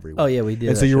front of everyone. Oh yeah, we did.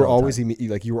 And so that you shit were all the always time.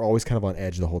 like you were always kind of on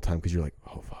edge the whole time because you're like,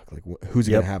 oh fuck, like who's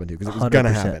it Yep. gonna happen to? Because it was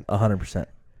gonna happen. 100%.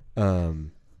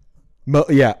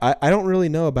 Yeah, I don't really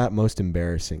know about most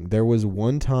embarrassing. There was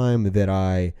one time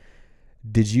that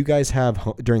did you guys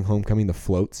have during homecoming the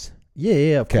floats?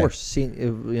 Yeah, of Okay. course.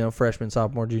 Freshman,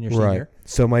 sophomore, junior, senior.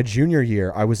 So my junior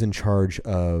year, I was in charge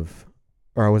of,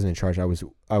 or I wasn't in charge. I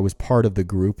was part of the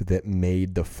group that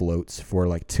made the floats for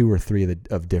like 2 or 3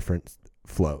 of different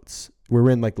floats. We were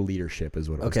in like the leadership is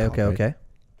what it was called, right? Okay.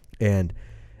 And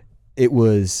it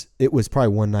was probably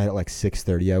one night at like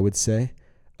 6:30, I would say.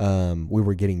 We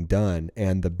were getting done,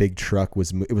 and the big truck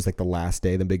it was like the last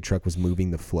day. The big truck was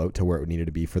moving the float to where it needed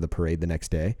to be for the parade the next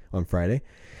day on Friday.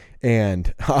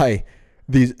 And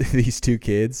these 2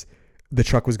 kids, the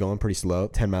truck was going pretty slow,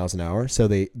 10 miles an hour. So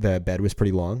the bed was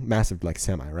pretty long, massive, like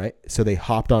semi, right? So they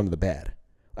hopped onto the bed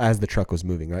as the truck was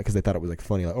moving, right? Because they thought it was like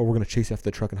funny, like, oh, we're going to chase after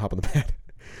the truck and hop on the bed.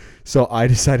 So I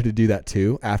decided to do that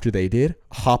too after they did,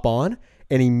 hop on,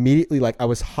 and immediately, like I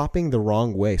was hopping the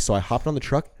wrong way. So I hopped on the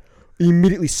truck,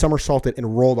 immediately somersaulted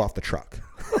and rolled off the truck.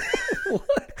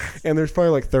 And there's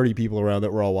probably like 30 people around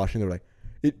that were all watching. They're like,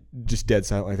 it just dead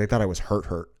silent. Like they thought I was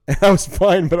hurt. And I was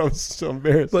fine, but I was so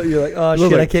embarrassed. But you're like, oh I was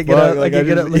shit, I like, can't get fuck, up. like, I can't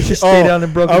get up. Let's just oh, stay down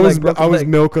and broken I was leg.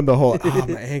 milking the whole,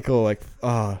 my ankle, like,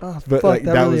 Oh, but fuck, like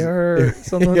that really was, hurt.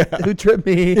 Someone Yeah. who tripped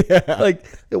me. Yeah. Like,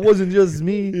 it wasn't just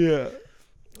me. Yeah.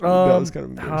 That was kind of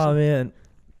embarrassing. Oh, man.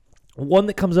 One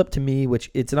that comes up to me, which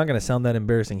it's not going to sound that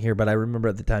embarrassing here, but I remember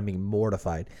at the time being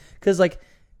mortified. Because, like,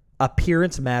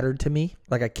 appearance mattered to me.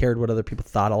 Like, I cared what other people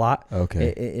thought a lot.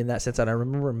 Okay. In that sense. And I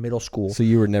remember in middle school. So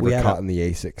you were never we had caught in the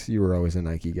Asics. You were always a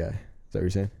Nike guy. Is that what you're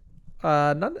saying?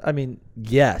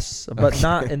 Yes, but Okay.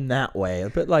 not in that way.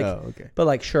 But like, okay. but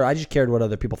like, sure, I just cared what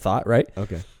other people thought, right?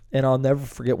 Okay. And I'll never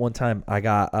forget one time I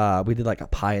got we did like a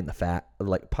pie in the face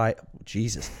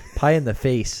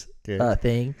Okay.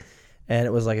 thing, and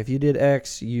it was like if you did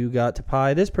X, you got to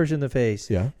pie this person in the face.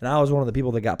 Yeah. And I was one of the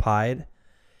people that got pied.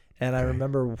 And I Okay.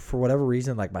 remember for whatever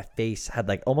reason, like my face had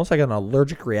like almost like an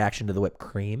allergic reaction to the whipped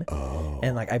cream. Oh.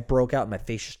 And like I broke out and my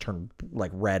face just turned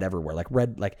like red everywhere. Like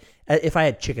red, like if I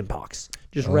had chicken pox,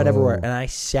 just red everywhere. And I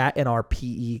sat in our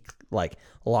PE like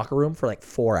locker room for like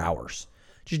 4 hours.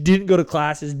 Just didn't go to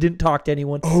classes, didn't talk to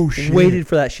anyone. Oh, shit. Waited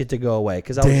for that shit to go away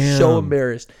because I was so Damn.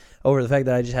 embarrassed over the fact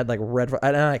that I just had like red.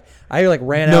 And I like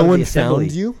ran out No of one the assembly.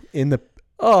 found you in the.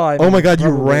 Oh, I Oh mean, my God, you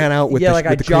probably. ran out with yeah, the- like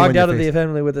with I the cream on jogged your out of the face.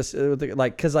 assembly with this,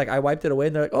 like, cause like I wiped it away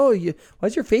and they're like, oh,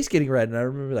 why's your face getting red? And I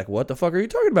remember like, what the fuck are you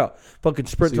talking about? Fucking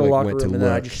sprint So to you, the like, locker went to room and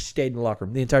then I look. just stayed in the locker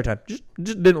room the entire time. Just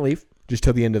didn't leave. Just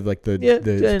till the end of like the Yeah,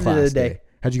 the end of class the day. day.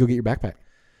 How'd you go get your backpack?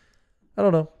 I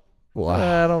don't know.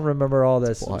 Wow. I don't remember all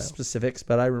the wild. specifics,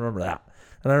 but I remember that.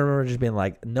 And I remember just being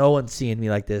like, no one's seeing me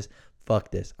like this.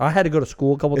 Fuck this. I had to go to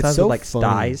school a couple It's times so with like funny.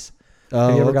 styes.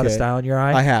 Have you ever got a okay. stye on your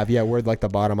eye? I have, yeah, where like the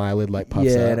bottom eyelid like puffs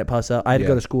yeah, up. and it puffs up. I had to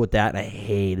go Yeah. to school with that, and I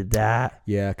hated that.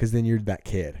 Yeah, because then you're that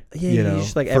kid. Yeah, you know,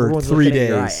 just like for everyone's 3 looking days.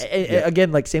 at your eye. Yeah.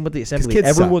 Again, like same with the assembly. kids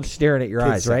Everyone's suck. staring at your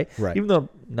Kids eyes, suck. right? Right. Even though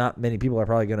not many people are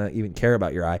probably gonna even care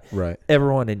about your eye. Right.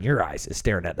 Everyone in your eyes is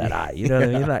staring at that eye. You know what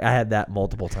I mean? Like I had that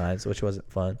multiple times, which wasn't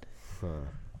fun. Huh.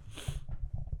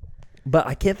 But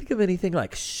I can't think of anything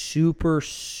like super,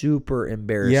 super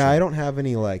embarrassing. Yeah, I don't have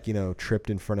any like, tripped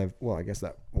in front of, well, I guess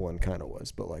that one kind of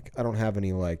was, but like I don't have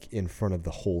any like in front of the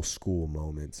whole school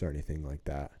moments or anything like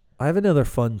that. I have another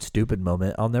fun, stupid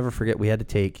moment. I'll never forget. We had to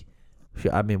take.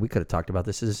 I mean, we could have talked about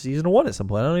this as season 1 at some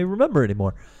point. I don't even remember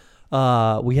anymore.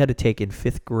 We had to take in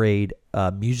 5th grade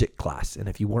music class, and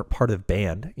if you weren't part of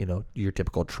band, your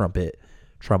typical trumpet,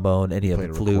 trombone, any of Played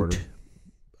it, a flute. recorder.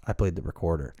 I played the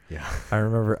recorder. Yeah. I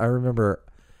remember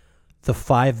the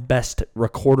 5 best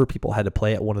recorder people had to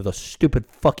play at one of those stupid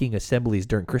fucking assemblies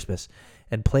during Christmas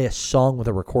and play a song with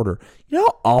a recorder. You know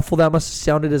how awful that must have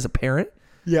sounded as a parent?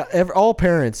 Yeah, all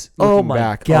parents Oh looking my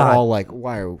back God. are all like,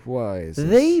 why is this?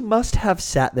 They must have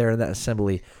sat there in that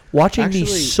assembly watching me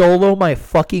Actually- solo my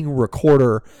fucking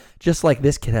recorder just like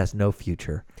this kid has no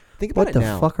future. Think about What it the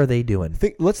now. fuck are they doing?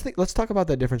 Let's talk about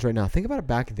that difference right now. Think about it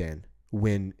back then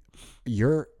when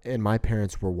your and my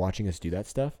parents were watching us do that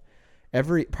stuff.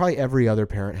 Probably every other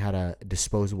parent had a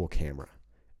disposable camera.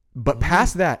 But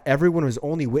past that, everyone was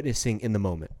only witnessing in the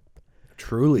moment.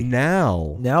 Truly.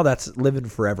 Now, That's living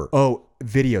forever.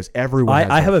 videos. Everyone.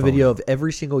 I has have their a video phone. of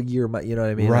every single year. You know what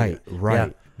I mean? Right. Yeah.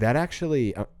 That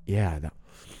actually,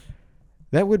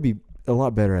 that would be a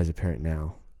lot better as a parent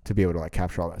now to be able to like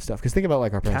capture all that stuff. Because think about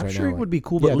like our parents Capturing right now. would be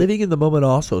cool, but yeah, living in the moment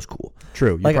also is cool.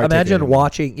 True. You Like probably take it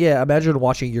imagine in.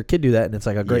 watching your kid do that, and it's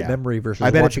like a great Yeah. memory versus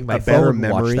I bet watching it's my a better phone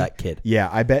watch memory. that kid. Yeah,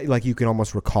 I bet like you can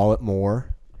almost recall it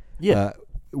more. Yeah.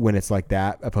 When it's like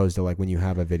that, opposed to like when you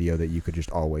have a video that you could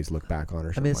just always look back on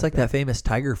or something. I mean, it's like that famous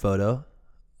Tiger photo.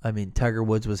 I mean, Tiger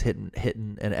Woods was hitting,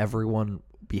 and everyone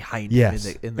behind Yes.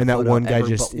 him in the And that photo, one guy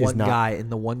just but is one not- guy, and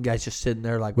the one guy's just sitting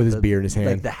there like With his the- beer in his like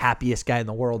hand. the happiest guy in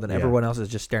the world, and Yeah. everyone else is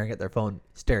just staring at their phone,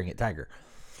 staring at Tiger.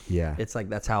 Yeah. It's like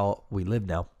that's how we live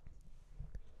now.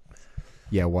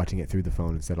 Yeah, watching it through the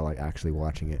phone instead of like actually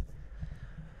watching it.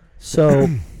 So,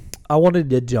 I wanted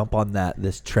to jump on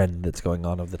this trend that's going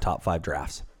on of the top 5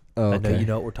 drafts. Oh, I know okay. you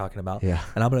know what we're talking about. Yeah.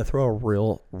 And I'm going to throw a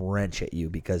real wrench at you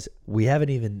because we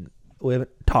haven't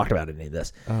talked about any of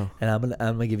this. Oh. And I'm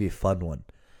gonna give you a fun one.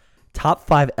 Top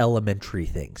 5 elementary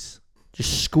things.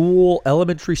 Just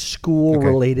elementary school Okay.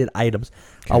 related items.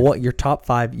 I Okay. want your top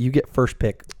 5. You get first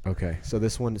pick. Okay, so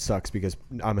this one sucks because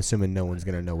I'm assuming no one's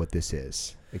gonna know what this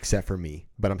is except for me,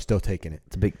 but I'm still taking it.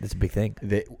 It's a big thing.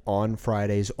 That on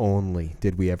Fridays only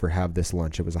did we ever have this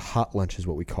lunch. It was a hot lunch, is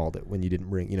what we called it. When you didn't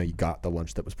bring, you got the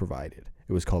lunch that was provided.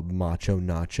 It was called Macho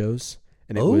Nachos,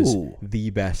 and it was Oh. the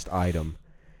best item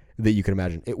that you can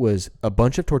imagine. It was a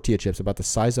bunch of tortilla chips about the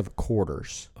size of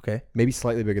quarters, Okay. maybe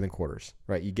slightly bigger than quarters.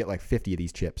 Right? You get like 50 of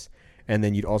these chips, and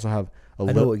then you'd also have a I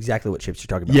little. know exactly what chips you're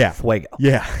talking about. Yeah. Fuego.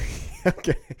 Yeah.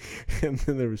 Okay. And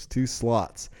then there was 2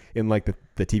 slots in like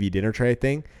the TV dinner tray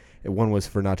thing. One was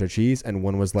for nacho cheese, and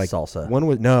one was like Salsa.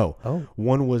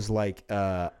 One was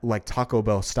like Taco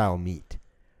Bell style meat,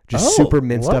 just super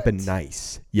minced up and what?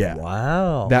 nice. Yeah.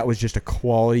 Wow. That was just a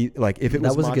quality. Like if it That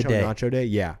was was a good Macho day. Nacho Day,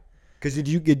 yeah. Because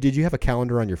did you have a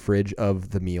calendar on your fridge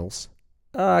of the meals?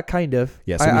 Kind of.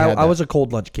 Yeah, so we had I that. was a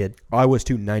cold lunch kid. I was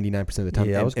too 99% of the time,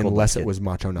 Yeah, I was cold unless lunch it kid. was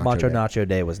Macho Nacho Macho Day. Nacho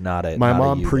Day was not it. My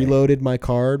mom preloaded my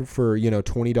card for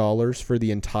 $20 for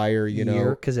the entire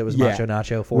year because it was Yeah. Macho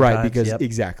Nacho 4 right times. because Yep.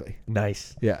 exactly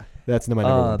Nice. yeah that's my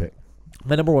number one pick.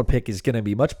 My number 1 pick is going to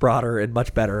be much broader and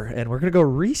much better, and we're going to go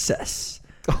recess.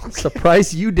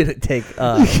 Surprised you didn't take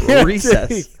can't recess.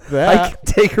 take that. I can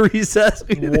take recess.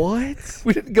 What?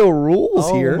 We didn't go rules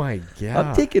Oh here. my god!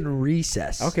 I'm taking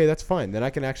recess. Okay, that's fine. Then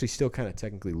I can actually still kind of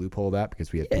technically loophole that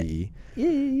because we had PE.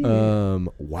 Yeah.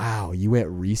 Wow, you went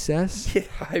recess? Yeah,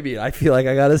 I mean, I feel like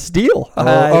I got a steal.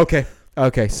 Oh,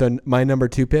 okay. So my number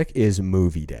 2 pick is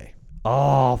movie day.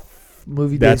 Oh,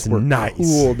 movie That's days were nice.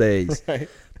 cool days. Right.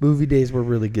 Movie days were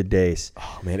really good days.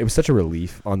 Oh man, it was such a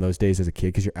relief on those days as a kid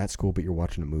because you're at school but you're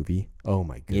watching a movie. Oh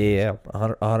my goodness. Yeah,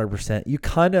 100%. You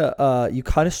kind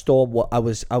of stole what I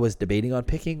was debating on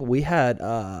picking. We had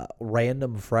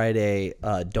random Friday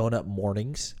donut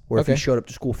mornings where if you showed up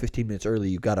to school 15 minutes early,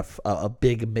 you got a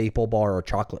big maple bar or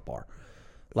chocolate bar.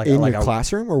 Like in your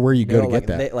classroom or where you go to get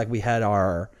that? Like we had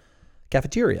our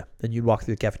cafeteria, and you'd walk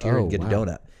through the cafeteria and get a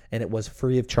donut, and it was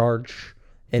free of charge.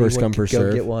 First come, first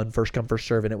serve. Get one, first come, first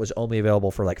serve, and it was only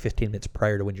available for like 15 minutes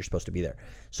prior to when you're supposed to be there.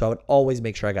 So I would always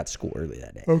make sure I got to school early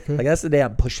that day. Okay. Like that's the day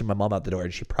I'm pushing my mom out the door,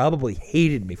 and she probably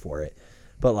hated me for it.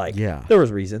 But like, yeah, there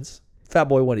was reasons. Fat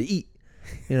boy wanted to eat.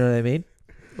 You know what I mean?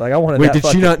 Like I wanted. Wait, did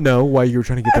she not know why you were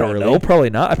trying to get there early? No, probably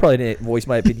not. I probably didn't voice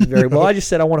my opinion very well. I just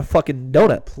said I want a fucking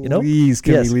donut. Please,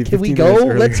 you know? can we leave? Can we go?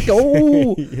 Let's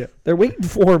go. Yeah. They're waiting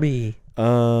for me.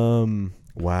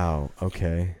 Wow.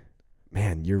 Okay.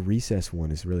 Man, your recess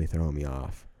one is really throwing me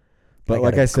off. But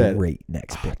like I said, great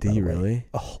next pick. Do you really?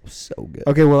 Oh, so good.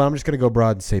 Okay, well, I'm just gonna go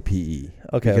broad and say PE.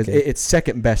 Okay, because it's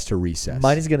second best to recess.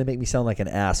 Mine is gonna make me sound like an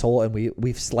asshole, and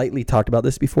we've slightly talked about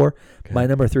this before. Okay. My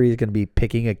number 3 is gonna be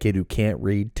picking a kid who can't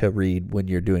read to read when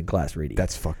you're doing class reading.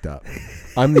 That's fucked up.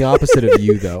 I'm the opposite of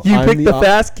you, though. You pick the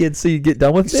fast kids so you get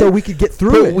done with it, so we could get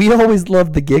through it. We always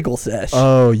loved the giggle sesh.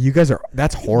 Oh, you guys are.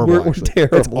 That's horrible. We're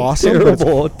terrible. It's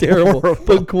awesome. Terrible.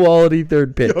 But quality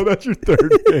third pick. Yo, that's your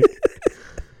third pick.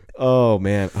 Oh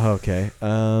man. Okay.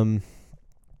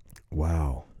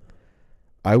 Wow.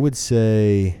 I would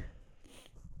say.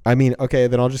 I mean, okay.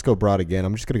 Then I'll just go broad again.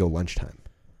 I'm just gonna go lunchtime.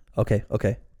 Okay.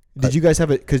 Did you guys have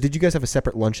did you guys have a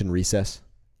separate lunch and recess?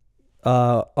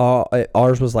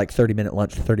 Ours was like 30-minute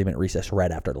lunch, 30-minute recess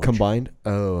right after lunch. Combined?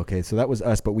 Oh, okay. So that was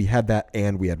us, but we had that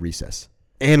and we had recess.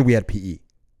 And we had PE.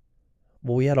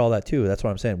 Well, we had all that too. That's what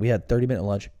I'm saying. We had 30-minute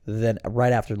lunch. Then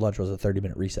right after lunch was a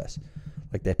 30-minute recess.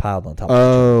 Like they piled on top of each other.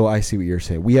 Oh, I see what you're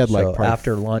saying. We had so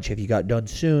after lunch, if you got done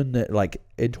soon, like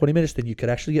in 20 minutes, then you could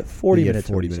actually get 40 minutes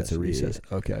of recess.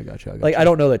 Yeah. Okay, I got you. Like I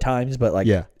don't know the times, but like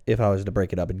yeah. If I was to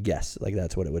break it up and guess, like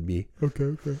that's what it would be.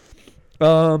 Okay.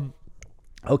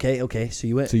 Okay. So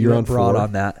you went. So you're on broad 4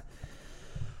 on that.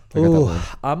 Ooh,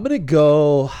 I'm gonna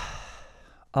go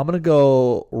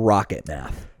rocket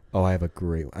math. Oh, I have a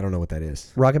great. I don't know what that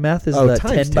is. Rocket math is the 10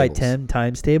 tables. by 10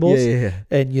 times tables. Yeah.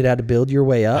 And you'd have to build your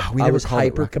way up. I was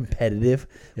hyper competitive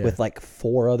with like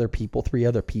 3 other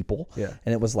people. Yeah.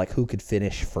 And it was like who could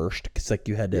finish first because like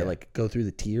you had to like go through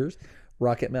the tiers.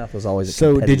 Rocket math was always a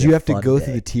so did you have to go day.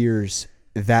 through the tiers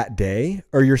that day,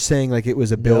 or you're saying like it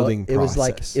was a building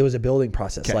process? It was a building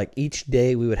process. Okay. Like each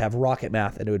day we would have rocket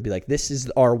math, and it would be like this is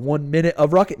our 1 minute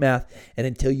of rocket math, and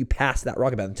until you pass that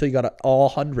rocket math, until you got all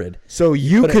 100. So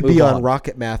you could be on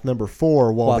rocket math number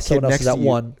 4 while the kid next to you.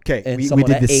 1. Okay, and we someone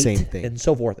did at the 8 same thing, and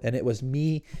so forth. And it was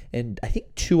me and I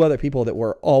think 2 other people that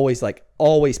were always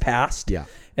passed. Yeah.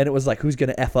 And it was like who's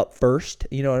gonna F up first?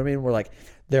 You know what I mean? We're like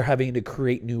they're having to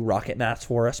create new rocket maths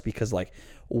for us because like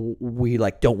we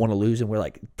like don't want to lose, and we're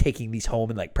like taking these home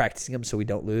and like practicing them so we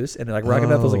don't lose. And like rocket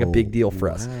math was like a big deal for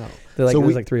us. They're like, there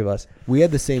was like 3 of us. We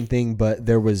had the same thing, but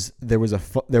there was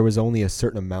only a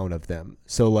certain amount of them.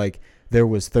 So like there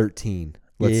was 13,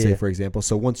 let's say for example.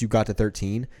 So once you got to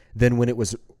 13, then when it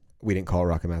was, we didn't call it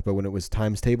rocket math, but when it was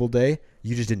times table day,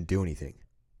 you just didn't do anything.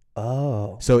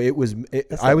 Oh. So I was in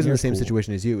the same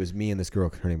situation as you. It was me and this girl.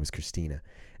 Her name was Christina.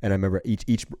 And I remember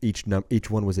each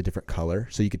one was a different color,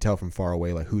 so you could tell from far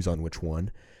away like who's on which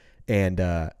one, and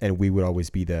we would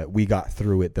always be we got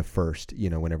through it the first,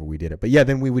 whenever we did it. But yeah,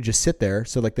 then we would just sit there.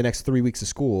 So like the next 3 weeks of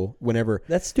school, whenever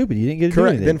that's stupid. You didn't get to correct. Do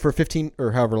anything. Then for 15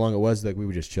 or however long it was, like we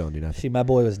would just chill and do nothing. See, my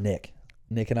boy was Nick.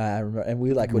 Nick and I remember, and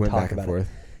we would talk back and about forth.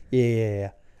 it.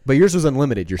 Yeah. But yours was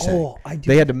unlimited. You're saying? Oh, I do.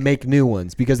 They had to make new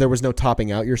ones because there was no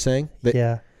topping out. You're saying?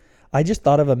 Yeah. I just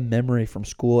thought of a memory from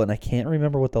school, and I can't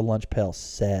remember what the lunch pail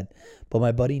said, but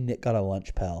my buddy Nick got a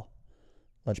lunch pail,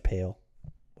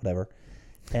 whatever.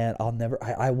 And I'll never.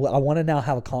 I want to now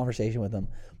have a conversation with him,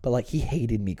 but like he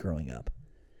hated me growing up.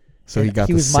 So he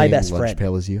was the same lunch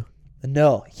pail as you?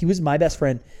 No, he was my best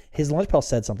friend. His lunch pail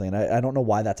said something, and I don't know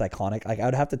why that's iconic. Like I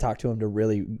would have to talk to him to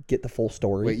really get the full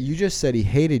story. Wait, you just said he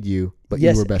hated you, but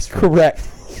you were best friends. Correct.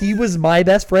 He was my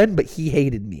best friend, but he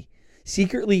hated me.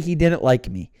 Secretly, he didn't like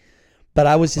me. But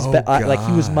I was his he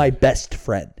was my best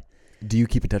friend. Do you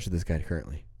keep in touch with this guy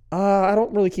currently? I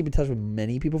don't really keep in touch with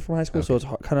many people from high school, so it's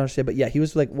kind of hard to say. But yeah, he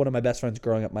was like one of my best friends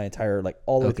growing up my entire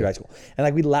all the way through high school. And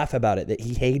like we laugh about it that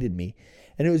he hated me,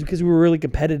 and it was because we were really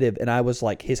competitive, and I was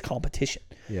like his competition.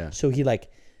 Yeah. So he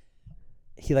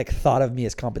he like thought of me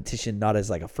as competition, not as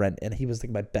like a friend. And he was like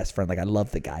my best friend. Like I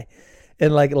love the guy.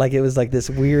 And like it was like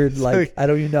this weird, like I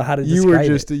don't even know how to describe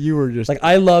it. You were just like,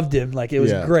 I loved him. Like it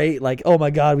was Yeah. great. Like, oh my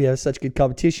God, we have such good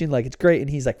competition. Like it's great. And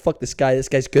he's like, fuck this guy. This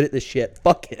guy's good at this shit.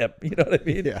 Fuck him. You know what I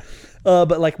mean? Yeah.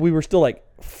 But like we were still like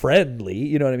friendly.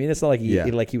 You know what I mean? It's not like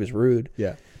he was rude.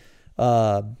 Yeah.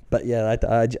 But yeah,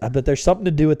 but there's something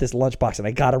to do with this lunchbox, and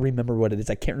I gotta remember what it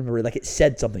is. I can't remember. Like it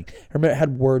said something. I remember it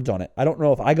had words on it. I don't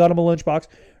know if I got him a lunchbox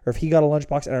or if he got a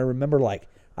lunchbox, and I remember like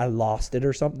I lost it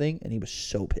or something, and he was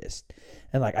so pissed.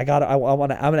 And like I'm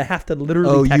gonna have to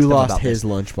literally. Text you him lost about his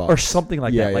this. lunchbox Or something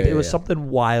like that. Like it was yeah.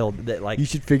 something wild that like You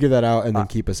should figure that out and then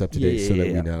keep us up to date so that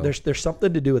we know. There's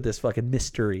something to do with this fucking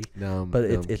mystery. No, but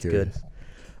I'm it's curious.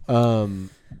 good.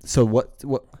 So what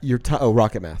your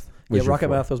Rocket Math? Yeah, Rocket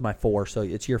Math was my 4, so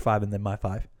it's your 5 and then my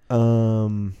 5.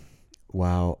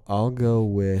 Wow. I'll go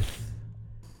with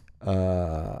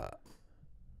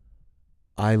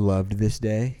I loved this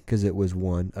day because it was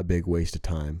a big waste of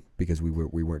time because we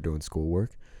weren't doing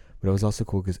schoolwork, but it was also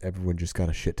cool because everyone just got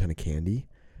a shit ton of candy.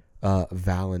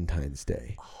 Valentine's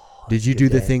Day. Did you do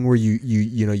the thing where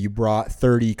you brought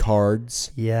 30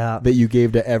 cards? Yeah. That you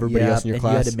gave to everybody else in your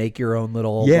class? You had to make your own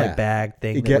little like, bag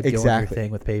thing that would go on your thing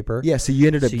with paper. Yeah, so you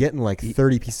ended up getting like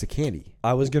 30 pieces of candy.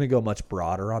 I was gonna go much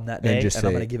broader on that day, and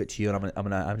I'm gonna give it to you, and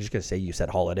I'm just gonna say you said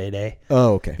holiday day.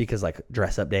 Oh, okay. Because like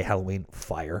dress up day, Halloween,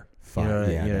 fire. You know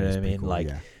what I mean? Cool, like,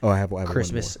 I have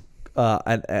Christmas. But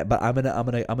I'm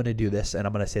gonna do this, and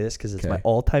I'm gonna say this because it's my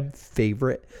all-time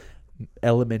favorite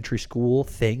elementary school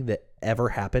thing that ever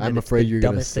happened. I'm and afraid it's the you're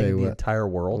gonna dumbest say thing in what? the entire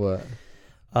world.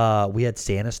 What? We had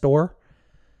Santa Store,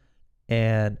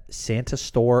 and Santa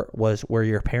Store was where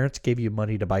your parents gave you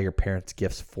money to buy your parents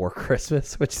gifts for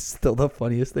Christmas, which is still the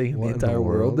funniest thing in the entire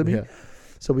world to me. Yeah.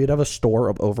 So we'd have a store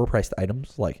of overpriced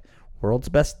items like world's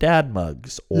best dad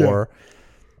mugs or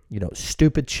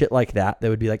stupid shit like that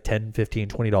would be like $10, $15,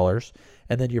 $20.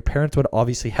 And then your parents would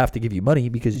obviously have to give you money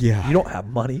because you don't have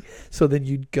money. So then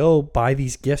you'd go buy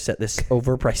these gifts at this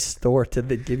overpriced store to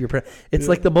then give your parents. It's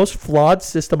like the most flawed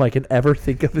system I can ever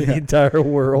think of in the entire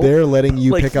world. They're letting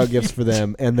you pick out gifts for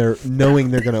them, and they're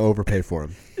knowing they're going to overpay for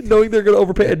them. Knowing they're going to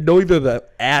overpay and knowing they're the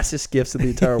assest gifts in the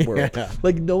entire world.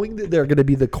 Like knowing that they're going to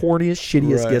be the corniest,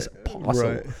 shittiest gifts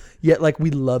possible. Right. Yet, like, we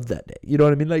loved that day. You know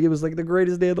what I mean? Like, it was like the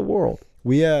greatest day of the world.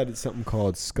 We had something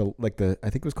called I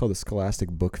think it was called the Scholastic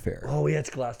Book Fair. Oh, we had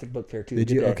Scholastic Book Fair too. Did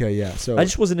you? Okay, yeah. So I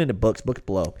just wasn't into books. Books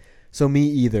blow. So me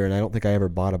either, and I don't think I ever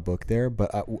bought a book there.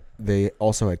 But they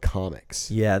also had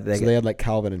comics. Yeah, they had like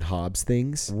Calvin and Hobbes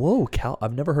things. Whoa,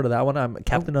 I've never heard of that one. I'm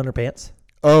Captain Underpants.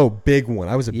 Oh, big one.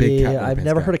 I was a big Captain Underpants I've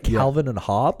never guy. heard of Calvin and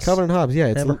Hobbes. Calvin and Hobbes. Yeah,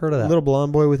 it's never heard of that. Little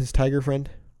blonde boy with his tiger friend.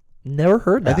 Never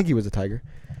heard that. I think he was a tiger.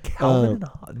 Calvin and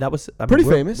Hobbes. That was pretty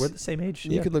famous. We're the same age.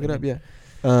 You could look it up. Yeah.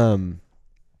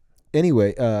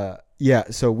 Anyway, yeah.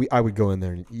 So I would go in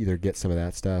there and either get some of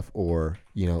that stuff or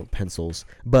pencils.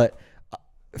 But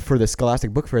for the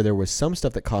Scholastic Book Fair, there was some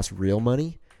stuff that cost real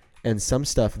money, and some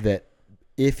stuff that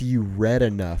if you read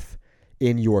enough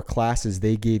in your classes,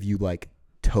 they gave you like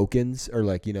tokens or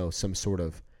like some sort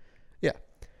of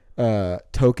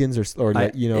tokens or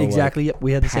exactly. Like yep,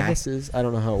 we had the passes. same I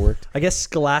don't know how it worked. I guess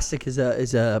Scholastic is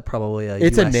probably a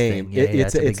it's US a name. Thing.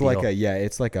 Yeah,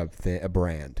 it's like a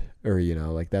brand or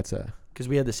like that's a because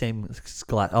we had the same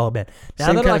Scholastic. Oh man, now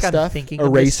same that kind like of stuff. I'm thinking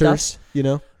erasers, of this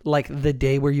stuff, like the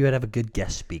day where you had to have a good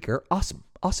guest speaker. Awesome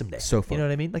day. So fun. You know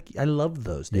what I mean? Like I love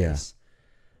those days.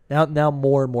 Yeah. Now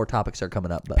more and more topics are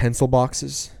coming up. But pencil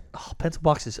boxes. Oh, pencil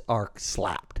boxes are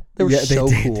slapped. They were so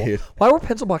cool. Dude. Why were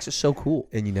pencil boxes so cool?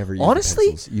 And you never used honestly,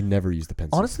 the pencils. You never used the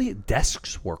pencils. Honestly,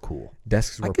 desks were cool.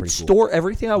 Desks were I pretty could cool. store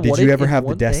everything I wanted. Did you ever in have the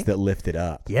one desk thing. that lifted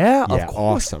up? Yeah, of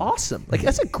course. Awesome. Like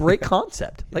that's a great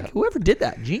concept. Yeah. Like whoever did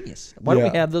that, genius. Why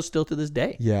don't we have those still to this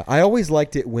day? Yeah, I always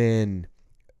liked it when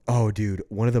dude,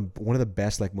 one of the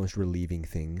best, like most relieving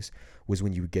things was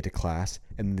when you would get to class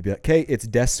and they'd be like, "Okay, it's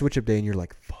desk switch up day," and you're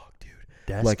like, "Fuck."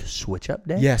 Desk like switch up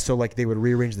day? Yeah, so like they would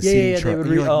rearrange the seating chart. They would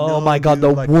and you're like, oh my god,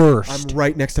 dude, the worst. I'm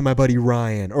right next to my buddy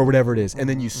Ryan or whatever it is. And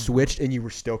then you switched and you were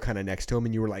still kind of next to him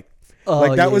and you were like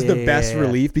that was the best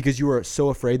relief because you were so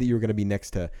afraid that you were going to be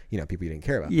next to, people you didn't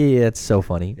care about. Yeah, it's so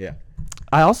funny. Yeah.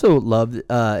 I also loved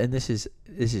and this is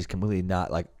completely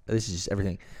not like this is just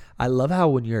everything. I love how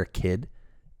when you're a kid,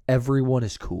 everyone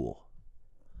is cool.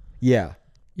 Yeah.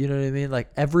 You know what I mean?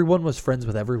 Like everyone was friends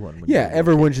with everyone. Yeah,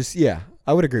 everyone just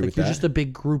I would agree with that. You're just a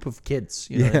big group of kids.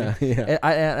 You know what I mean? Yeah.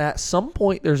 At some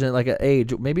point, there's like an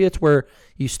age. Maybe it's where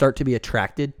you start to be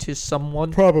attracted to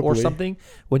someone or something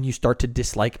when you start to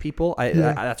dislike people.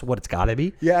 That's what it's got to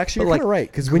be. Yeah, actually, but you're kind of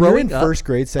right. Because when you're in first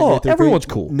grade, second grade, third everyone's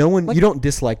grade, cool. No one, you don't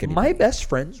dislike anyone. My best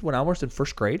friends when I was in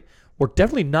first grade were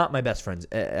definitely not my best friends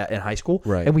in high school.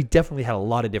 Right. And we definitely had a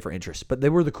lot of different interests, but they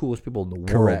were the coolest people in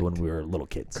the Correct. world when we were little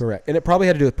kids. Correct. And it probably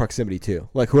had to do with proximity too.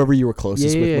 Like whoever you were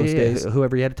closest with most days.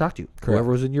 Whoever you had to talk to. Correct.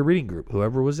 Whoever was in your reading group.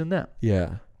 Whoever was in that.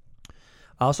 Yeah.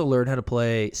 I also learned how to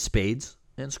play spades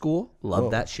in school. Loved Oh.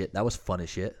 that shit. That was fun as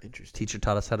shit. Interesting. Teacher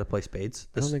taught us how to play spades.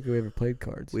 I don't think we ever played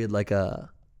cards. We had like a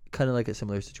kind of like a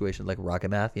similar situation like rocket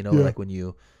math, Yeah. like when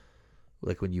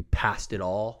you passed it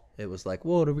all, it was like,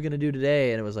 what are we gonna do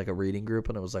today? And it was like a reading group,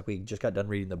 and it was like we just got done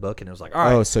reading the book, and it was like, all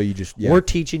right, Oh, so you just we're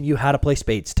teaching you how to play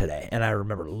spades today. And I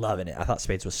remember loving it. I thought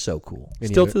spades was so cool. Any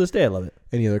Still other- to this day, I love it.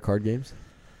 Any other card games?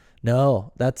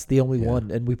 No, that's the only Yeah.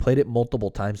 one, and we played it multiple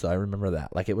times. So I remember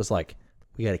that. Like it was like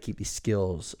we got to keep these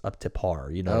skills up to par.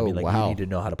 You know what I Oh, mean? Like wow. you need to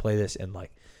know how to play this, and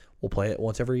like we'll play it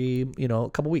once every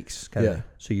couple weeks, kind of. Yeah.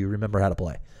 So you remember how to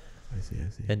play. I see.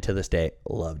 And to this day,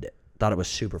 loved it. Thought it was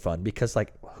super fun because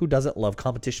like who doesn't love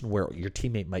competition where your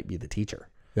teammate might be the teacher?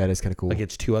 That is kind of cool. Like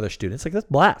it's two other students. Like that's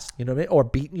blast. You know what I mean? Or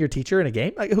beating your teacher in a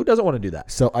game. Like who doesn't want to do that?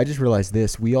 So I just realized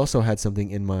this. We also had something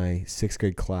in my 6th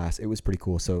grade class. It was pretty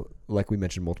cool. So like we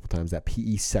mentioned multiple times, that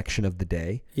PE section of the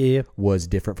day Yeah. was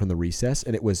different from the recess,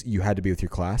 and it was you had to be with your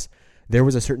class. There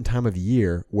was a certain time of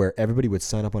year where everybody would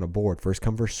sign up on a board, first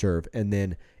come, first serve, and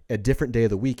then a different day of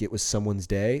the week, it was someone's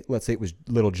day. Let's say it was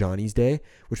little Johnny's day,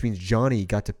 which means Johnny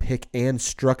got to pick and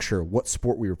structure what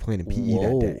sport we were playing in PE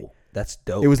that day. That's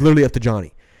dope. It was literally up to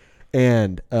Johnny.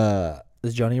 And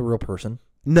Is Johnny a real person?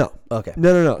 no. Okay.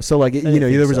 No. So like, I didn't there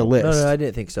think was a so. list. No, I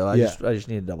didn't think so. I Yeah. just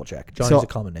need to double check. Johnny's So- a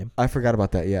common name. I forgot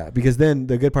about that, yeah. Because then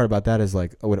the good part about that is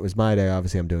like when it was my day,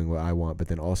 obviously I'm doing what I want, but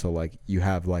then also like you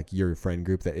have like your friend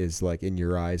group that is like in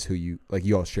your eyes who you like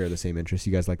you all share the same interests.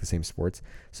 You guys like the same sports.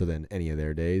 So then any of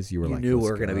their days you were You like knew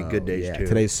let's were gonna be go. good days, Yeah, too.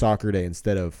 Today's soccer day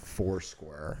instead of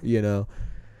Foursquare,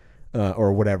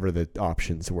 or whatever the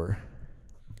options were.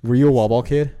 Were you a wall ball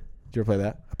kid? Did you ever play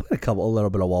that? I played a little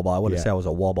bit of wall ball. I wouldn't Yeah. say I was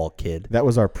a wall ball kid. That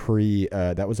was our pre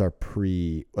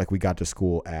like we got to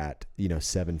school at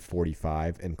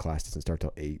 7:45 and class doesn't start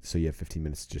till 8, so you have 15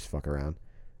 minutes to just fuck around.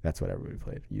 That's what everybody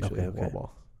played usually. Okay. Wall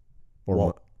ball or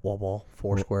Wall ball,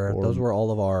 Foursquare. or- Those were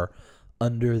all of our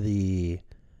under the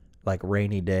like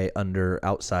rainy day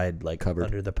outside like Covered.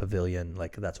 under the pavilion.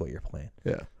 Like that's what you're playing.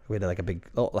 yeah. We had like a big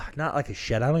not like a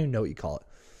shed. I don't even know what you call it.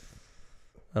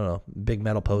 I don't know. Big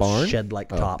metal post Barn? shed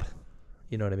like Oh. top.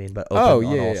 You know what I mean? But open Oh,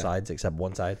 on yeah, all yeah. sides except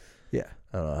one side. Yeah,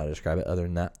 I don't know how to describe it other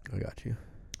than that. I got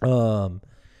you.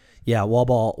 Yeah, wall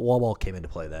ball came into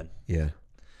play then. Yeah.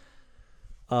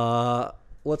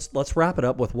 Let's wrap it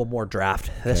up with one more draft.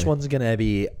 This Okay. one's gonna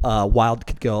be wild.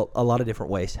 Could go a lot of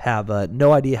different ways. Have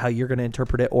no idea how you're gonna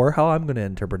interpret it or how I'm gonna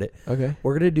interpret it. Okay.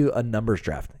 We're gonna do a numbers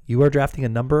draft. You are drafting a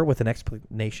number with an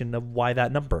explanation of why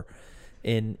that number,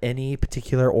 in any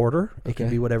particular order. It can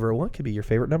Okay. be whatever it wants. It could be your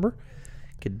favorite number.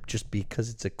 It could just be because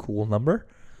it's a cool number.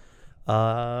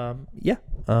 I'm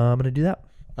gonna do that.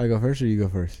 I go first or you go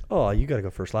first? Oh, you gotta go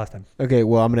first last time. Okay,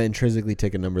 well, I'm going to intrinsically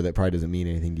take a number that probably doesn't mean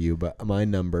anything to you, but my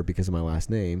number, because of my last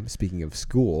name, speaking of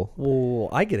school. Well,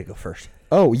 I get to go first.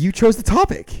 Oh, you chose the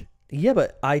topic. Yeah,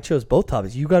 but I chose both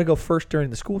topics. You got to go first during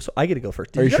the school, so I get to go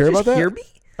first. Did Are you guys sure just about that? Hear me?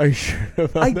 Are you sure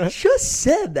about I that? just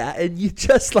said that, and you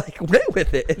just like went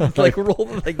with it and like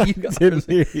rolled like you guys. Didn't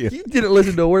hear you. You didn't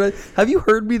listen to a word. Have you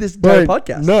heard me this entire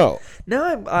podcast? No. Now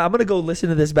I'm gonna go listen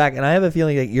to this back, and I have a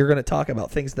feeling that you're gonna talk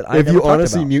about things that I If never you talked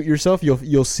honestly about. mute yourself,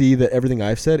 you'll see that everything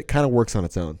I've said, it kind of works on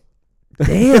its own.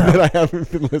 Damn. that I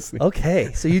haven't been listening.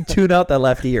 Okay, so you tune out that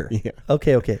left ear. Yeah.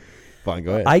 Okay. Fine,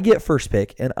 go ahead. I get first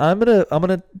pick, and I'm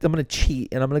gonna cheat,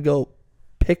 and I'm gonna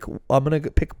pick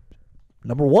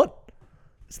number one.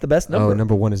 It's the best number. Oh,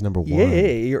 number one is number one. Yeah,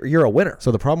 you're a winner.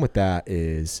 So the problem with that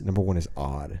is number one is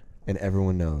odd, and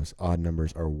everyone knows odd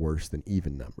numbers are worse than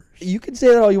even numbers. You can say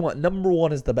that all you want. Number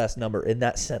one is the best number in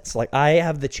that sense. Like I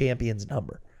have the champion's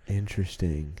number.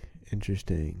 Interesting.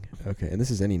 Okay, and this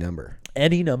is any number.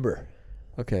 Any number.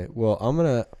 Okay, well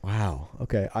wow.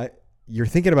 Okay, you're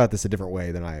thinking about this a different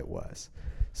way than I was,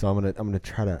 so I'm gonna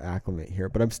try to acclimate here.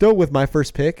 But I'm still with my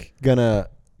first pick. Gonna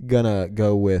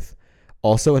go with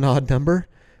also an odd number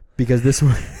because this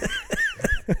one.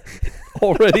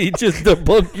 Already just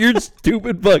debunked your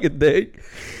stupid fucking thing.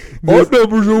 Odd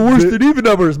numbers are worse than even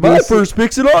numbers. My first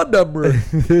pick's an odd number.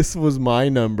 This was my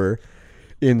number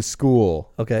in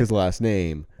school. Okay. His last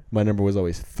name. My number was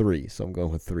always 3, so I'm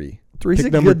going with 3. Three's Pick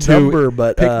a number good 2, number,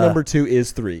 but pick number 2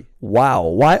 is 3. wow.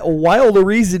 Why all the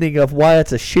reasoning of why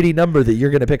it's a shitty number that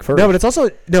you're gonna pick first? No, but it's also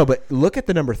but look at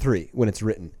the number 3 when it's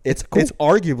written. It's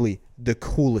arguably the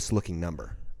coolest looking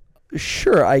number.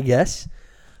 Sure, I guess.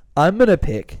 I'm gonna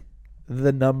pick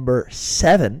the number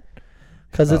 7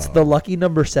 because it's the lucky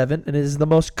number 7 and it is the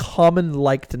most common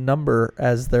liked number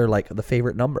as their like the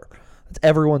favorite number. It's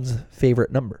everyone's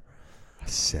favorite number.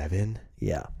 7?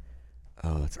 Yeah.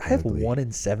 Oh, that's I have ugly. 1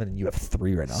 and 7, and you have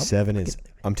 3 right now. 7 is,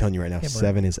 I'm telling you right now, Hammer.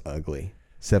 7 is ugly.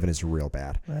 7 is real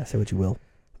bad. Say what you will.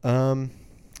 I'm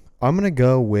going to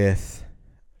go with,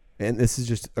 and this is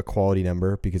just a quality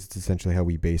number because it's essentially how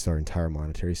we base our entire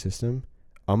monetary system.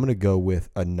 I'm going to go with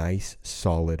a nice,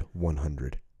 solid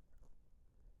 100.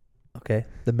 Okay.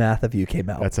 The math of you came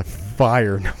out. That's a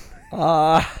fire number.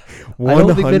 I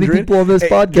don't think many people on this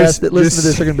podcast that listen to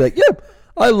this are going to be like, yeah,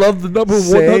 I love the number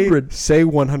 100. Say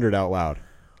 100 out loud.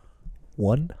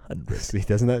 100. See,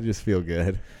 doesn't that just feel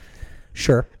good?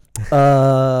 Sure.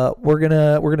 We're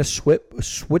gonna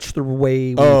switch the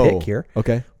way we pick here.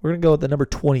 Okay. We're gonna go with the number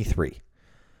 23.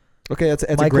 Okay, that's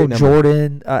a Michael great number.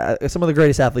 Jordan, some of the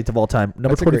greatest athletes of all time. Number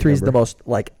That's a great 23 is the number. most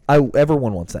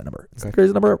everyone wants that number. It's the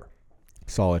greatest number ever.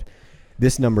 Solid.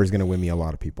 This number is going to win me a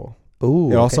lot of people.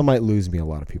 Ooh. It also might lose me a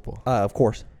lot of people. of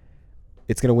course.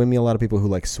 It's going to win me a lot of people who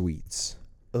like sweets.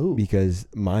 Ooh. Because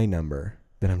my number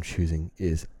that I'm choosing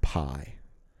is pi.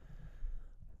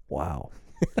 Wow.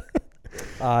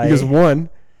 Because one,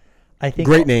 I think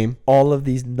great name. all of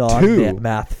these Two.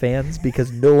 non-math fans,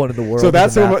 because no one in the world. So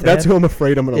is a math that's fan, who I'm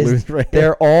afraid I'm going to is lose right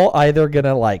they're all either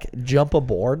gonna like jump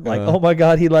aboard, like, Uh. oh my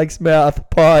god, he likes math,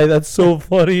 pi, that's so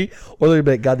funny, or they're gonna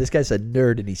be like, God, this guy's a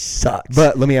nerd and he sucks.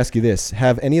 But let me ask you this.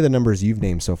 Have any of the numbers you've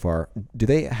named so far, do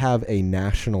they have a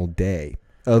national day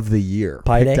of the year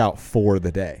Pi picked day? out for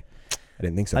the day? I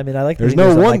didn't think so. I mean, I like There's that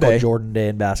no a one Michael day. Jordan day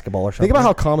in basketball or something. Think about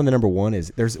how common the number one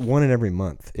is. There's one in every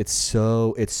month. It's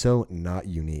so not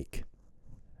unique.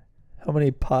 how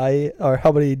many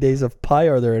days of pi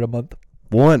are there in a month?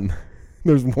 One.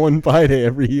 There's one Pi Day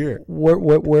every year.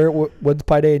 When's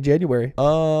Pi Day in January?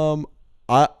 No.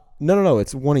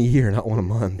 It's one a year, not one a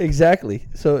month. Exactly.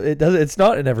 So it's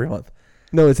not in every month.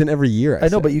 No, it's in every year. I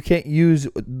know, but you can't use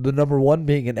the number one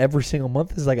being in every single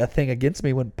month as like a thing against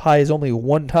me when pi is only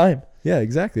one time. Yeah,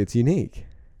 exactly. It's unique.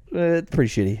 It's pretty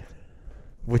shitty.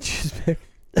 Which is big.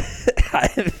 I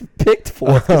picked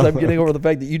 4 because I'm getting over the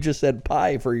fact that you just said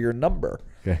pi for your number.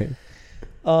 Okay.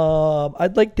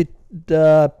 I'd like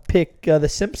to pick The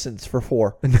Simpsons for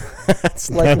 4. That's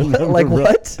Like not a number, like bro.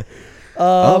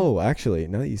 what? Actually,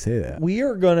 now that you say that. We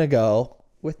are gonna go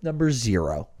with number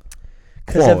 0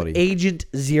 because of Quality. Agent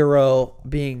Zero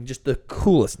being just the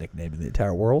coolest nickname in the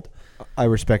entire world. I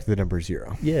respect the number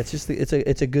 0. Yeah, it's just it's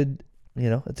a good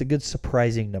it's a good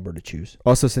surprising number to choose.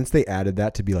 Also, since they added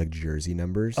that to be like jersey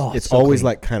numbers, Oh, it's so always clean.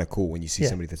 like kind of cool when you see Yeah.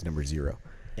 somebody that's number 0.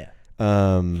 Yeah,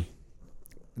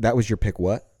 That was your pick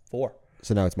what? 4.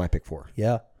 So now it's my pick 4.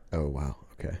 Yeah. Oh, wow.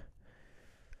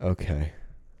 Okay.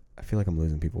 I feel like I'm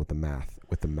losing people with the math.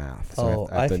 So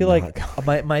I have to feel not like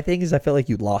go. my thing is I feel like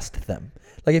you lost them.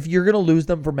 Like if you're gonna lose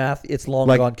them for math, it's long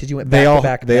Like, gone because you went they back all to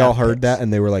back. they all math heard picks. that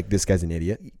and they were like, "This guy's an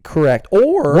idiot." Correct.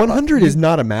 Or 100 is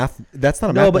not a math. That's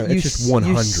not a no, math. but number. you It's just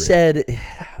 100. You said.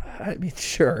 I mean,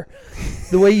 sure.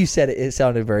 The way you said it, it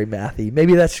sounded very mathy.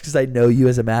 Maybe that's because I know you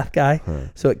as a math guy,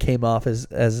 so it came off as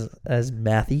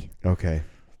mathy. Okay.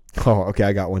 Oh, okay.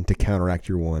 I got one to counteract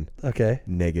your one. Okay.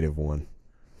 -1.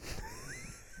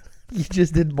 You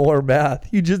just did more math.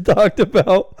 You just talked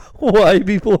about why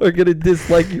people are going to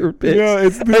dislike your picks. Yeah,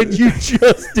 and you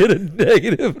just did a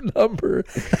negative number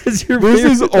as your This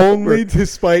is favorite only number. to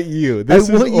spite you. I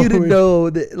want you to know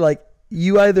that, like,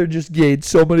 you either just gained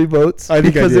so many votes I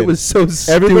think I because did. it was so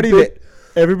stupid.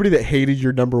 Everybody that hated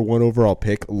your number 1 overall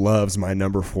pick loves my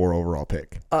number 4 overall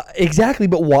pick. Exactly,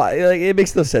 but why? Like, it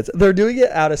makes no sense. They're doing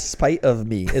it out of spite of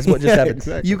me, is what just Yeah, happened.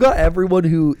 exactly. You got everyone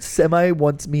who semi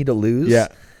wants me to lose. Yeah.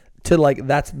 To like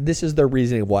this is their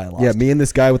reasoning of why I lost. Yeah, me and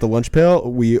this guy with the lunch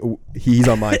pail, he's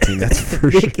on my team. That's for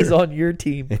Nick sure. is on your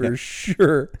team for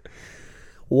sure.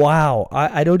 Wow,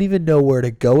 I don't even know where to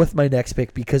go with my next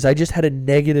pick because I just had a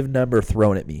negative number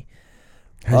thrown at me.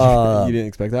 You didn't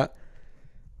expect that?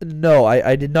 No,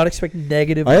 I did not expect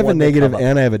negative. I have a one to negative come up.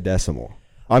 and I have a decimal.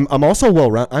 I'm also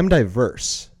well-rounded. I'm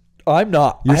diverse. I'm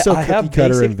not. You're so I have cookie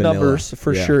cutter basic and vanilla. numbers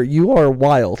for Yeah. sure. You are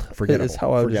wild. Forgettable. Is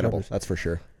how I would Forgettable. describe it. That's for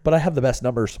sure. But I have the best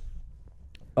numbers.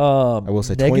 I will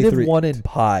say negative 23 1 in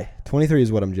pi. 23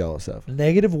 is what I'm jealous of.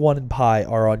 Negative 1 in pi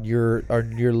are on your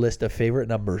list of favorite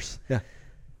numbers. Yeah.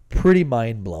 Pretty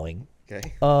mind blowing.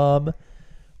 Okay.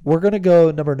 We're gonna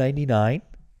go number 99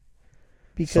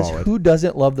 because Solid. who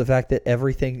doesn't love the fact that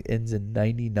everything ends in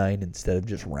 99 instead of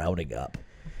just rounding up?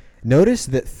 Notice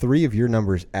that 3 of your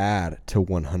numbers add to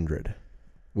 100,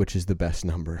 which is the best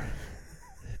number.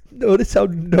 Notice how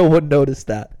no one noticed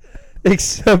that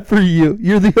except for you.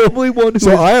 You're the only one who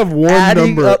So is I have one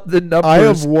adding number. up the numbers I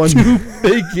have one. to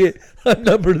make it a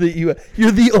number that you.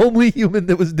 You're the only human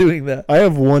that was doing that. I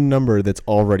have one number that's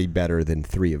already better than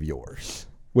 3 of yours.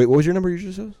 Wait, what was your number you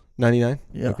just said? 99?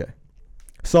 Yeah. Okay.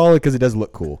 Solid because it does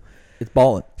look cool. It's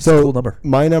balling. It's So a cool number.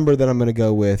 my number that I'm going to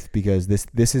go with, because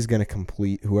this is going to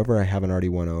complete whoever I haven't already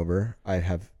won over. I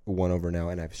have won over now,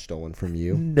 and I've stolen from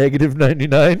you. Negative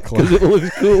 99 because it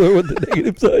looks cooler with the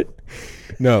negative side.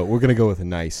 No, we're going to go with a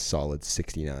nice solid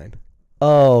 69.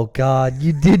 Oh God,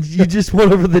 you just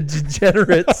went over the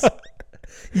degenerates.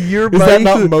 Your Is buddy,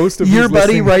 that not most of your who's buddy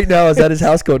listening? right now is at his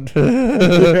house going,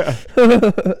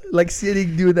 like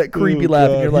sitting doing that creepy laugh,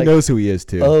 and you're like, he knows who he is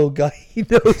too. oh God, he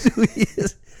knows who he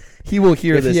is. He will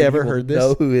hear If this. he and ever will heard this,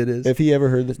 know who it is. If he ever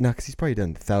heard this, no, because he's probably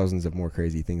done thousands of more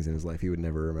crazy things in his life. He would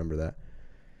never remember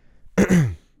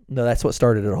that. No, that's what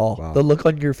started it all. Wow. The look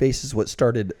on your face is what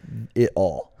started it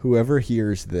all. Whoever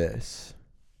hears this,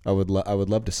 I would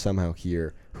love to somehow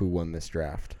hear who won this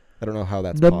draft. I don't know how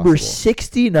that's Number possible.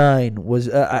 69 was.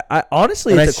 I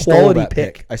honestly, And it's I a stole quality that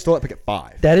pick. I stole that pick at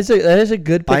 5. That is a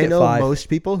good pick I at know 5. most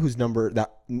people whose number that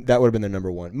would have been their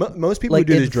number one. Most people Like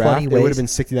who do in this draft, funny it would ways. have been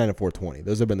 69 and 420.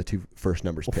 Those have been the two first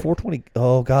numbers Well, picked. 420.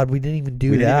 Oh God, we didn't even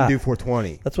do We that. didn't even do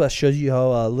 420. That's what shows you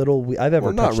how little I've ever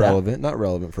Well, not touched that. relevant. Not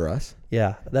relevant for us.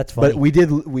 Yeah, that's funny. But we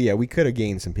did. We could have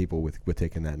gained some people with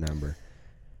taking that number.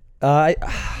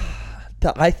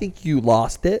 I think you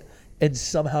lost it and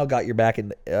somehow got your back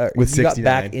in. With you got 69.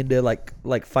 back into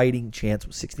like fighting chance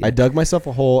with 69. I dug myself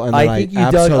a hole, and then I think you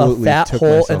dug absolutely a fat took hole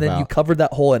myself and then out. you covered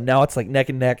that hole and now it's like neck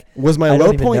and neck. Was my I don't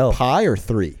low even point know. pi or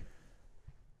 3?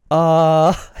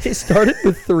 It started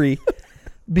with 3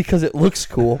 because it looks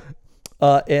cool,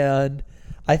 and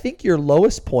I think your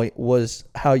lowest point was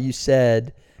how you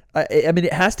said. I mean,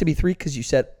 it has to be 3 because you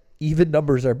said even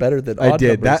numbers are better than I odd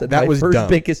did. numbers. That- and that my was first dumb.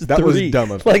 pick is That was 3.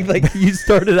 dumb of like you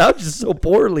started out just so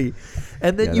poorly,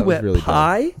 and then Yeah, you that was went really dumb.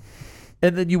 pi,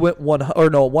 and then you went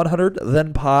 100,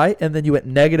 then pi, and then you went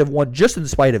 -1 just in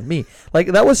spite of me. Like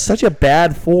that was such a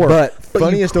bad 4. But you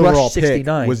funniest crushed overall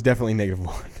 69. pick was definitely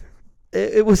 -1.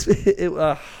 It was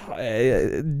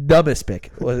dumbest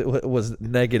pick was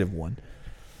 -1.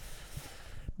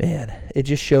 Man, it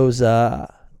just shows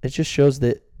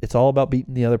that it's all about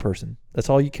beating the other person. That's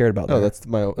all you cared about. No, there. that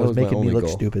was Always my making only me look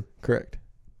goal. stupid. Correct.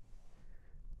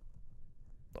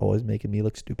 Always making me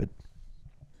look stupid.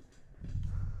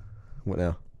 What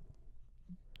now?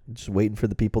 Just waiting for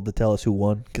the people to tell us who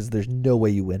won because there's no way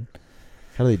you win.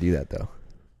 How do they do that though?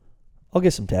 I'll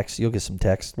get some text. You'll get some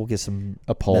text. We'll get some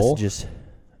A poll? messages.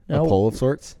 A poll of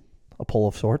sorts? A poll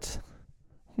of sorts.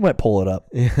 We might pull it up.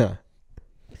 Yeah.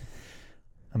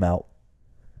 I'm out.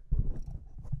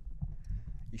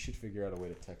 You should figure out a way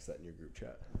to text that in your group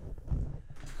chat.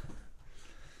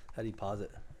 How do you pause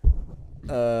it?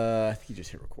 I think you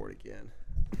just hit record again.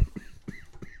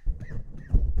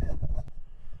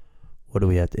 What do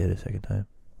we have to hit a second time?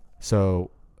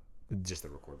 So, just the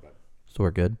record button. So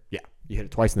we're good. Yeah. You hit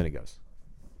it twice and then it goes.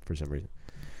 For some reason.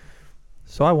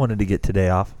 So I wanted to get today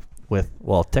off with,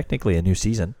 well, technically a new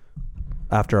season.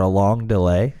 After a long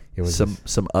delay, It was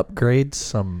some upgrades,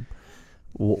 some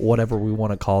whatever we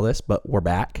want to call this, but we're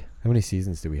back. How many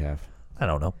seasons do we have? I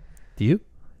don't know. Do you?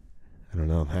 I don't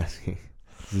know. I'm asking.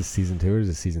 Is this season 2 or is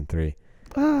this season 3?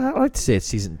 I like to say it's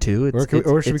season 2.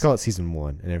 Or should we call it season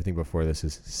 1 and everything before this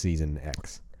is season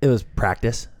X? It was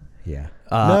practice. Yeah.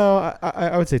 No,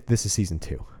 I would say this is season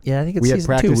 2. Yeah, I think it's We had season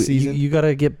practice 2. season. You got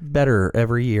to get better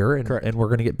every year, and Correct. we're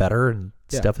going to get better, and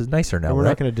Yeah. stuff is nicer now. And we're right?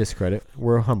 not going to discredit.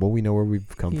 We're humble. We know where we've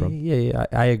come from. Yeah,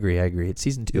 I agree. It's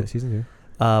season 2. Yeah, season 2.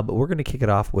 But we're going to kick it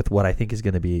off with what I think is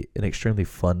going to be an extremely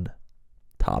fun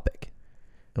topic.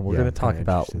 And we're Yeah, going to I'm talk kinda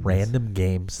about interested in this. random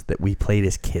games that we played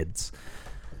as kids.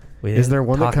 We Is didn't there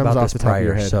one that talk comes about off this the top of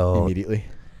your prior, head so, immediately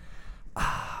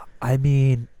I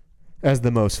mean, as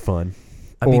the most fun?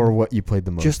 I mean, Or what you played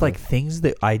the most? just like of? things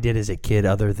that I did as a kid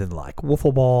other than like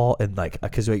wiffle ball and like,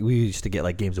 because we used to get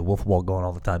like games of wiffle ball going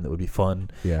all the time that would be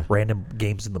fun. Yeah. Random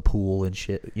games in the pool and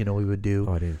shit, we would do.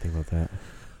 Oh, I didn't think about that.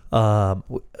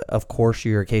 Of course,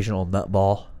 your occasional nut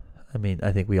ball. I mean,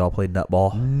 I think we all played nut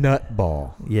ball.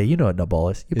 Nutball. Yeah, you know what nut ball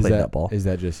is. You Is played that, nut ball. is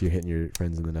that just you hitting your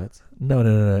friends in the nuts?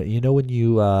 No. You know when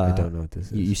you I don't know what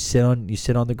this is. you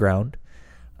sit on the ground,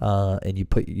 and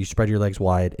you spread your legs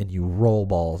wide and you roll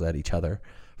balls at each other.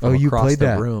 From you across played the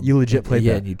that. room. You legit played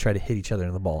yeah, that. and you try to hit each other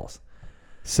in the balls.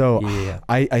 So Yeah.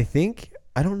 I think,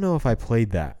 I don't know if I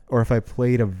played that or if I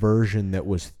played a version that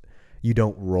was, you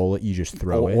don't roll it, you just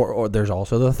throw it. Or there's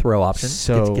also the throw option.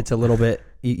 So- it gets a little bit.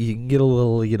 You can get a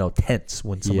little tense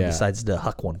when someone Yeah. decides to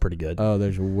huck one pretty good. Oh,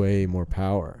 there's way more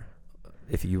power.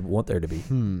 If you want there to be.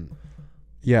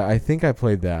 Yeah, I think I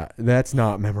played that. That's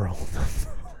not memorable.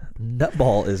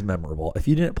 Nutball is memorable. If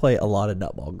you didn't play a lot of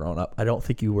nutball growing up, I don't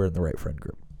think you were in the right friend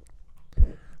group.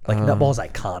 Like nutball is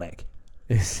iconic.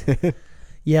 Is it?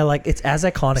 Yeah, like it's as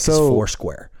iconic as So-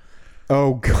 Foursquare.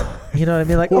 Oh god. You know what I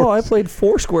mean? Like, oh, I played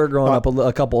Foursquare growing up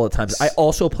a couple of times. I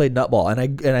also played nutball,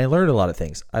 and I learned a lot of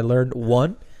things. I learned,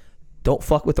 one, don't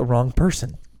fuck with the wrong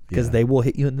person because they will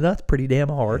hit you in the nuts pretty damn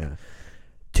hard. Yeah.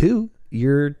 Two,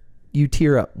 you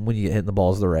tear up when you get hitting the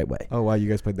balls the right way. Oh wow, you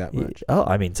guys played that much? Oh,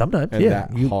 I mean, sometimes, And yeah.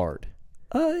 that hard.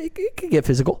 It can get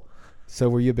physical. So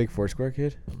were you a big Foursquare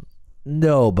kid?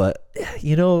 No, but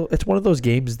it's one of those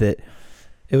games that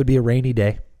it would be a rainy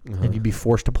day and you'd be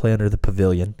forced to play under the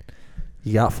pavilion.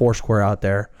 You got Foursquare out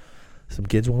there. Some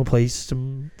kids want to play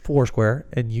some Foursquare,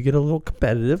 and you get a little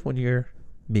competitive when you're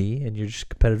me and you're just a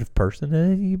competitive person,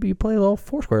 and you play a little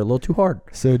Foursquare a little too hard.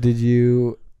 So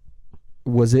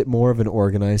was it more of an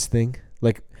organized thing?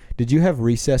 Like, did you have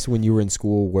recess when you were in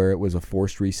school where it was a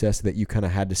forced recess that you kind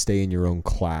of had to stay in your own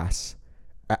class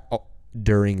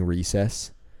during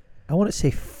recess? I want to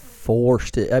say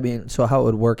forced. I mean, so how it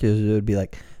would work is it would be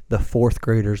like the fourth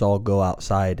graders all go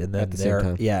outside, and then At the same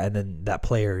time. and then that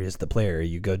player is the player.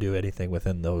 You go do anything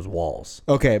within those walls.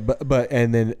 Okay, but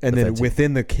and then Defensive.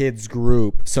 within the kids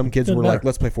group, some kids Doesn't were like, matter.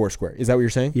 "Let's play Foursquare." Is that what you're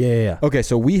saying? Yeah. Okay,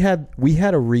 so we had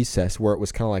a recess where it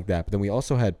was kind of like that, but then we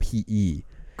also had PE.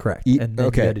 Correct. E- And then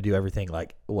okay. you had to do everything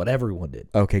like what everyone did.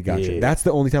 Okay, gotcha. Yeah. That's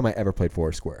the only time I ever played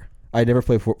Foursquare. I never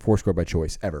played Foursquare by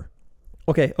choice ever.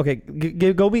 Okay.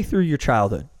 Go me through your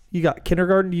childhood. You got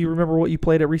kindergarten. Do you remember what you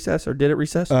played at recess or did at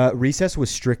recess? Recess was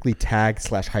strictly tag /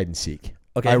 hide and seek.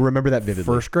 Okay. I remember that vividly.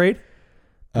 First grade?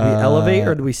 Did we elevate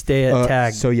or did we stay at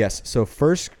tag? So yes. So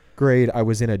first grade, I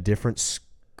was in a different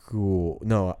school.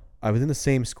 No, I was in the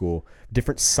same school,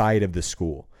 different side of the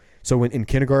school. So when in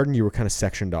kindergarten, you were kind of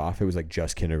sectioned off. It was like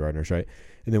just kindergartners, right?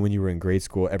 And then when you were in grade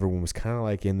school, everyone was kind of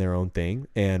like in their own thing.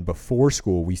 And before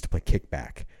school, we used to play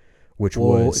kickback, which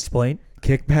Whoa, was explain.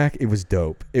 kickback. It was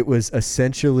dope. It was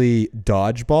essentially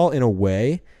dodgeball in a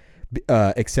way,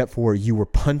 except for you were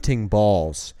punting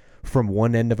balls from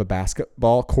one end of a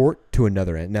basketball court to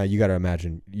another end. Now you got to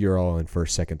imagine you're all in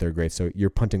first, second, third grade, so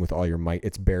you're punting with all your might.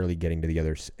 It's barely getting to the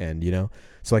other end, you know.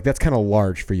 So like that's kind of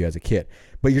large for you as a kid.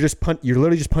 But you're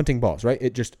literally just punting balls, right?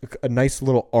 It just a nice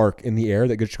little arc in the air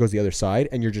that just goes the other side,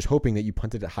 and you're just hoping that you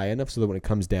punted it high enough so that when it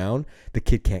comes down, the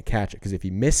kid can't catch it. Because if he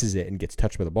misses it and gets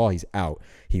touched by the ball, he's out.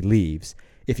 He leaves.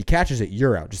 If he catches it,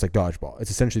 you're out, just like dodgeball.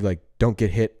 It's essentially like don't get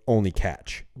hit, only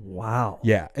catch. Wow.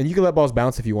 Yeah, and you could let balls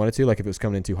bounce if you wanted to. Like if it was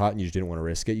coming in too hot and you just didn't want to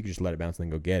risk it, you could just let it bounce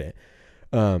and then go get it.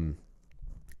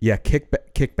 Yeah,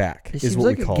 kickback It is seems what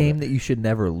like we a call game it. that you should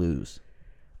never lose.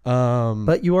 But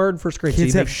But you are in first grade.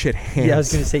 kids so you have shit hands. Yeah, I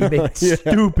was going to say you make Yeah.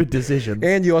 stupid decisions.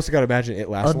 And you also got to imagine it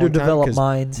lasts a long time Underdeveloped 'cause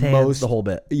minds, hands, the whole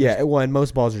bit. Yeah, well, and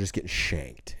most balls are just getting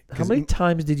shanked. How many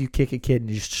times did you kick a kid and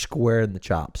just square in the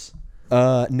chops?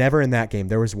 Never in that game.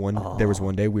 There was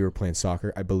one day we were playing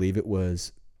soccer. I believe it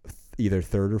was either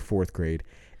third or fourth grade,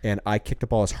 and I kicked the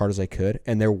ball as hard as I could.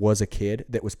 And there was a kid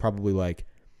that was probably like,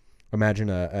 imagine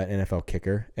an NFL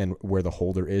kicker and where the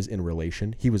holder is in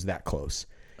relation. He was that close.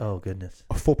 Oh, goodness.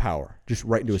 Full power, just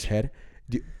right into his head.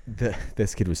 Dude,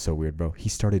 this kid was so weird, bro. He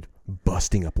started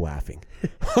busting up laughing.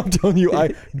 I'm telling you,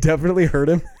 I definitely heard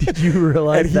him. Did you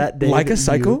realize that day? Like that a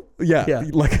psycho? Yeah.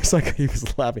 Like a psycho. He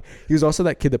was laughing. He was also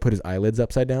that kid that put his eyelids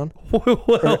upside down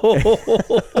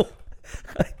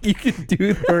You can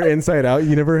do that. or inside out.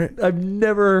 You never. I've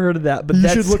never heard of that, but You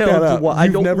that should look that sounds up. I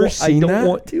You've don't never want, seen I don't that?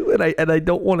 want to, and I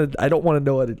don't want to. I don't want to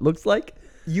know what it looks like.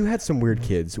 You had some weird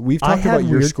kids. We've I talked had about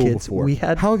your weird school kids. before. We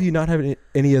had- How have you not had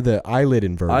any of the eyelid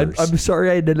inverters? I'm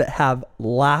sorry I didn't have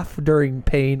laugh during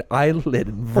pain eyelid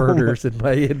inverters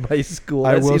in my school.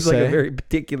 I That will seems like a say- very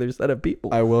particular set of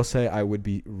people. I will say I would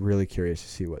be really curious to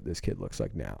see what this kid looks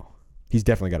like now. He's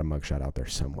definitely got a mugshot out there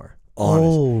somewhere. Honest.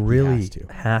 Oh, He really?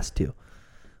 has to. to.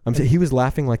 I'm saying he was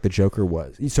laughing like the Joker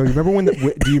was. So you remember when?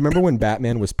 Do you remember when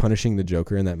Batman was punishing the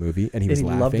Joker in that movie and he was he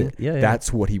laughing? loved it. Yeah.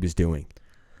 That's what he was doing.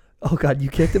 Oh God, you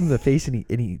kicked him in the face and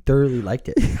he thoroughly liked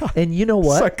it. And you know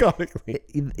what? Psychotically.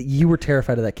 You were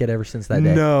terrified of that kid ever since that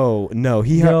day. No. No,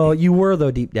 you were though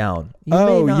deep down. You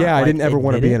may not, I like, didn't ever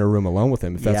want to admit be it. in a room alone with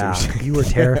him. If that's what you're saying. You were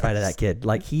terrified of that kid.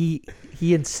 Like he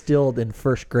instilled in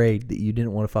first grade that you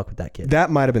didn't want to fuck with that kid.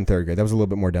 That might have been third grade. That was a little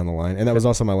bit more down the line, and that was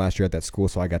also my last year at that school,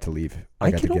 so I got to leave.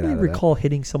 I got can to get only out of that. recall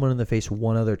hitting someone in the face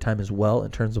one other time as well in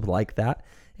terms of like that,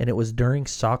 and it was during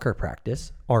soccer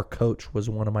practice. Our coach was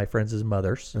one of my friends'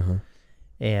 mothers,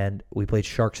 and we played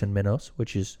sharks and minnows,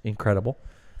 which is incredible.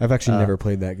 I've actually never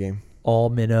played that game. All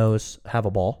minnows have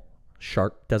a ball.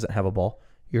 Shark doesn't have a ball.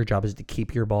 Your job is to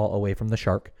keep your ball away from the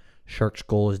shark. Shark's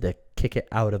goal is to kick it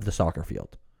out of the soccer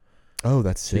field. Oh,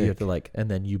 that's So you have sick. to and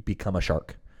then you become a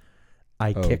shark.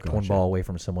 I kicked one gotcha. ball away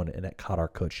from someone and it caught our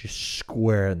coach just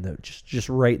square in the just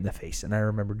right in the face. And I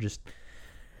remember just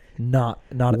not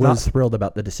thrilled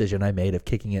about the decision I made of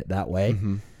kicking it that way.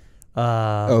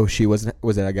 She wasn't.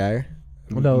 Was that a guy?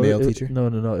 No, Male teacher? No.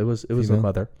 It was a Female?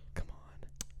 mother. Come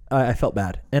on. I felt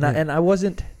bad, and Yeah. I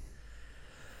wasn't.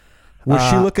 Was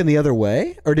she looking the other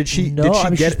way, or did she? No, did she I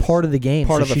mean, get she's part of the game.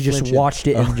 part So of the she just flinching? watched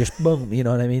it Oh. and just boom. You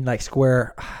know what I mean? Like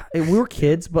square. We were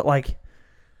kids, but like,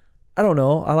 I don't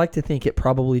know. I like to think it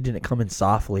probably didn't come in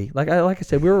softly. Like I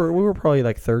said, we were probably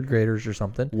like third graders or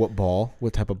something. What ball?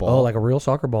 What type of ball? Oh, like a real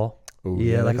soccer ball. Ooh,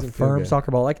 Yeah, that like a doesn't feel firm good.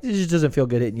 soccer ball. Like it just doesn't feel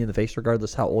good hitting you in the face,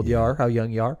 regardless how old you are, how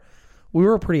young you are. We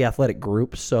were a pretty athletic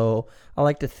group, so I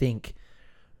like to think,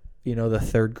 the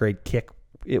third grade kick,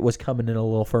 it was coming in a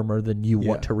little firmer than you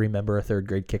want Yeah. to remember a third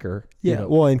grade kicker. Yeah.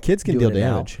 Well, and kids can deal doing it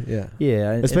now. damage. Yeah.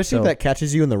 Yeah, Especially if that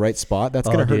catches you in the right spot. That's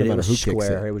gonna hurt no it matter was who square. kicks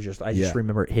it. It was just I Yeah. just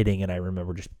remember it hitting, and I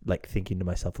remember just like thinking to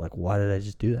myself, like, why did I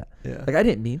just do that? Yeah. Like I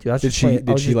didn't mean to. I was Did just she- playing, did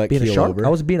I was she, just like, being a keel shark. over? I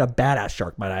was being a badass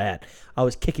shark, might I add. I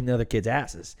was kicking the other kids'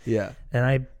 asses, Yeah. and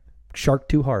I sharked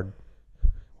too hard.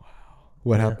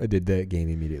 What Yeah. happened? Did the game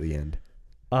immediately end?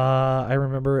 I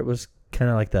remember it was kind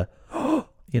of like the,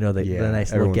 the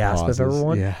nice little everyone gasp pauses. of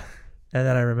everyone. Yeah. And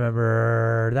then I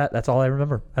remember that. That's all I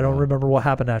remember. I don't remember what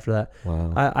happened after that.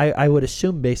 Wow. I would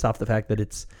assume, based off the fact that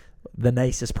it's the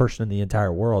nicest person in the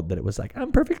entire world, that it was like,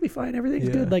 I'm perfectly fine. Everything's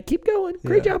Yeah. good. Like, keep going.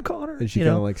 Great Yeah. job, Connor. And she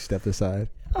kind of like stepped aside.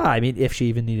 I mean, if she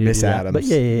even needed Miss to do that. Adams. But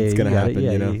yeah, It's gonna you got it. happen,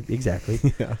 Yeah, you know? yeah, exactly.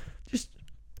 Yeah.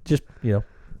 Just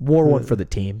wore one for the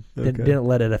team. Okay. Didn't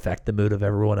let it affect the mood of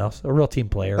everyone else. A real team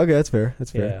player. Okay, that's fair.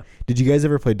 That's fair. Yeah. Did you guys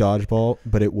ever play dodgeball?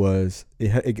 But it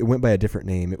went by a different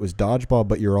name. It was dodgeball,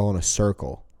 but you're all in a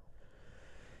circle.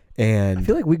 And I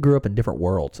feel like we grew up in different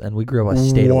worlds, and we grew up a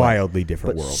state away. wildly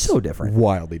different But worlds. so different.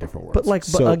 Wildly different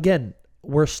worlds. But again,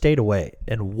 we're a state away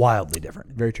and wildly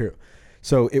different. Very true.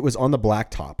 So it was on the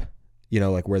blacktop,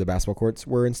 like where the basketball courts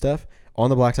were and stuff. On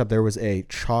the blacktop, there was a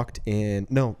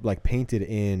painted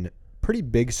in pretty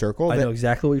big circle. I know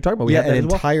exactly what you're talking about. We Yeah, had that an as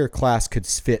well. entire class could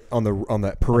fit on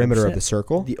the perimeter of the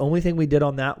circle. The only thing we did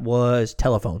on that was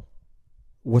telephone.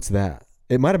 What's that?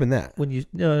 It might have been that. When you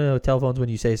telephone's when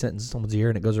you say a sentence in someone's ear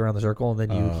and it goes around the circle and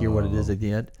then you hear what it is at the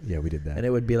end. Yeah, we did that. And it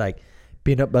would be like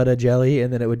peanut butter jelly,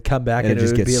 and then it would come back and, it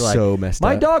just would be gets like, so messed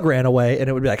my up. dog ran away, and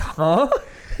it would be like, huh?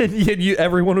 And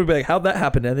everyone would be like, how'd that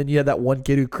happen? And then you had that one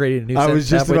kid who created a new I sentence was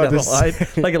just halfway about down to the line,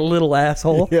 say. like a little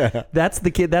asshole. Yeah. That's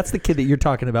the kid that you're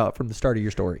talking about from the start of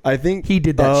your story. I think He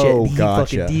did that shit. Oh, And he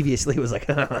gotcha. fucking deviously was like,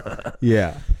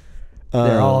 Yeah.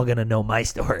 they're all gonna know my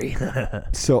story.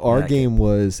 So our Yeah, I game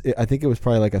was, I think it was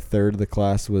probably like a third of the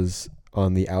class was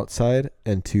on the outside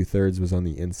and 2/3 was on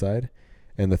the inside.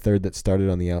 And the third that started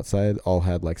on the outside all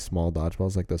had like small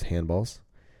dodgeballs, like those handballs.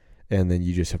 And then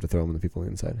you just have to throw them at the people on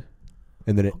the inside.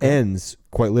 And then it ends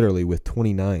quite literally with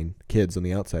 29 kids on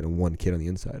the outside and 1 kid on the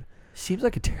inside. Seems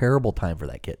like a terrible time for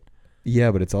that kid.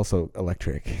 Yeah, but it's also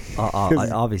electric.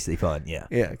 Obviously fun, yeah.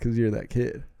 Yeah, because you're that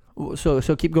kid. So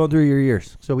keep going through your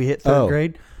years. So we hit third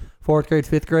grade, fourth grade,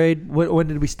 fifth grade. When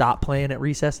did we stop playing at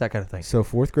recess? That kind of thing. So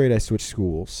 4th grade, I switched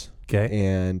schools. Okay.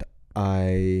 And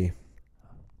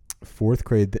fourth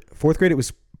grade, it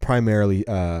was primarily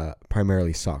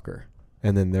soccer.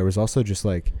 And then there was also just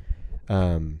like,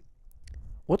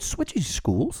 What's switching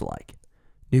schools like?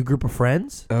 New group of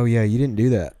friends? oh yeah, you didn't do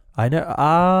that. I know.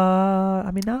 I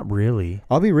mean, not really.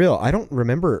 I'll be real. I don't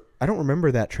remember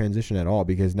that transition at all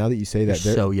because now that you say that,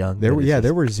 You're so young. there that were it's just-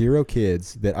 there were 0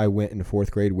 kids that I went into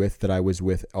 4th grade with that I was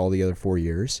with all the other 4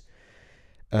 years.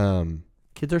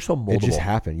 Kids are so moldable. It just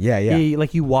happened. Yeah.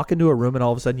 Like you walk into a room and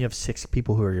all of a sudden you have 6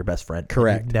 people who are your best friend.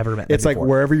 Correct. You've never met them It's like before.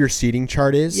 wherever your seating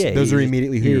chart is, those you are just-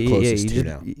 immediately who you're closest to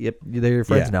now. Yep, they're your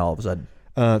friends Yeah. now all of a sudden.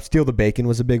 Steal the Bacon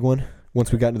was a big one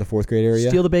once we got into the 4th grade area.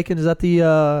 Steal the Bacon, is that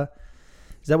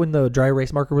is that when the dry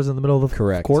erase marker was in the middle of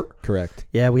the court? Correct.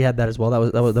 Yeah, we had that as well. That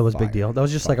was a big Fire. deal. That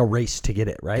was just like a race to get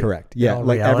it, right? Correct. In Yeah, all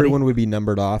like reality. everyone would be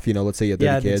numbered off. Let's say you had 30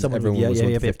 and then kids. someone would- Everyone was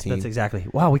with 15. That's exactly.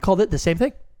 Wow, we called it the same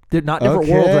thing. Not different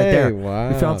worlds right there. Wow.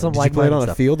 We found some Did you play it like-minded on a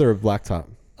stuff. field or a blacktop?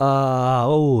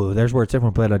 There's where it's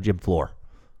different. Played on a gym floor.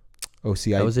 Oh,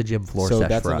 see, That was a gym floor so sesh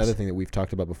that's for another us. thing that we've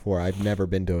talked about before. I've never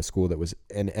been to a school that was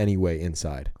in any way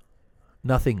inside.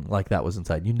 Nothing like that was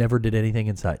inside. You never did anything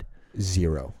inside.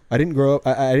 0. I didn't grow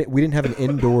up. We didn't have an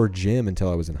indoor gym until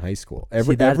I was in high school. See,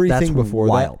 Everything that's before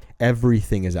wild. that,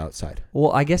 everything is outside.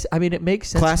 Well, it makes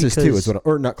sense. Classes because, too is what,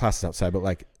 or not classes outside, but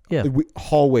like Yeah.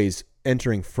 hallways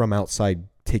entering from outside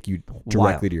take you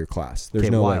directly to your class. There's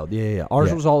no like, wild. Yeah. Ours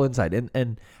Yeah. was all inside,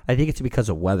 and I think it's because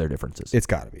of weather differences. it's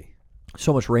got to be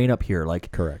So much rain up here,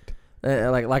 like correct.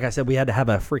 like I said, we had to have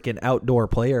a freaking outdoor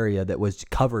play area that was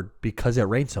covered because it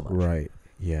rained so much. Right.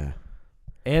 Yeah.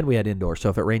 And we had indoor, so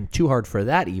if it rained too hard for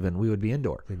that, even we would be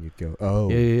indoor. Then you'd go. Oh.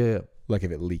 Yeah. Like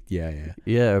if it leaked, yeah.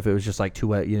 Yeah, if it was just like too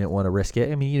wet, you didn't want to risk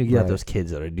it. I mean, you have Right. those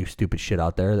kids that do stupid shit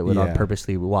out there that would Yeah.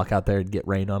 purposely walk out there and get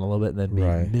rained on a little bit and then be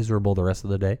Right. miserable the rest of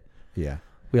the day. Yeah.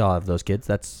 We all have those kids.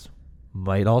 That's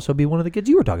might also be one of the kids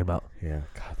you were talking about. Yeah.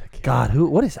 God, that kid. God,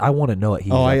 what is? I want to know what he.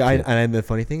 Oh, was up I to. and the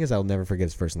funny thing is, I'll never forget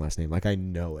his first and last name. Like I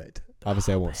know it.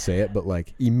 Obviously, I won't say it, but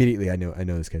like immediately, I know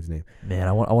this kid's name. Man,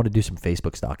 I want to do some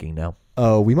Facebook stalking now.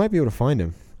 Oh, we might be able to find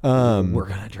him. We're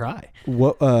gonna try.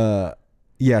 What?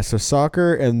 Yeah. So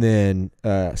soccer, and then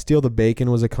steal the bacon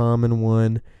was a common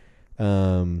one.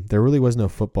 There really was no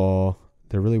football.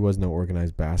 There really was no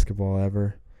organized basketball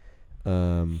ever.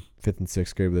 5th and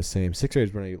 6th grade were the same. 6th grade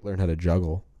is when I learned how to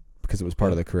juggle because it was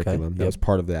part of the curriculum. That was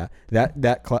part of that.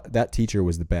 That teacher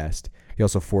was the best. He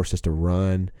also forced us to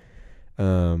run.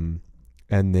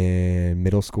 And then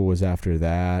middle school was after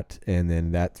that, and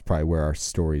then that's probably where our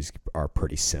stories are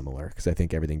pretty similar because I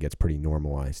think everything gets pretty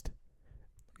normalized.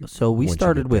 So we Once you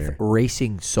started get with there.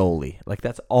 racing solely. Like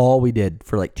that's all we did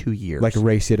for like 2 years. Like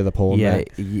race you to the pole. Yeah.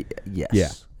 And back. Yes.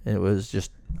 Yeah. And it was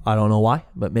just I don't know why,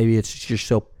 but maybe it's just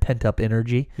so pent up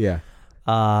energy. Yeah.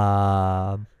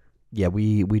 Yeah,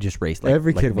 we just raced. Like,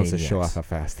 Every like kid wants to show maniacs. off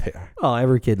how fast they are. Oh,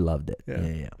 every kid loved it. Yeah.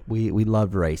 Yeah. We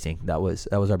loved racing. That was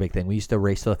our big thing. We used to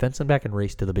race to the fence and back and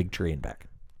race to the big tree and back.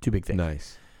 Two big things.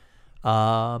 Nice.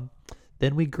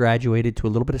 Then we graduated to a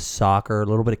little bit of soccer, a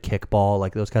little bit of kickball,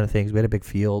 like those kind of things. We had a big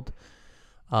field.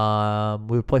 We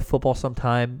would play football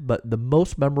sometime, but the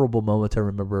most memorable moments I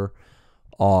remember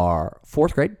are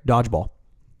 4th grade, dodgeball.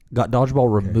 Got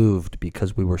dodgeball removed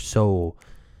because we were so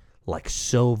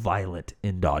violent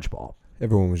in dodgeball.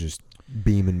 Everyone was just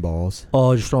beaming balls.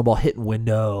 Oh, just throwing ball, hitting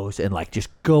windows, and like just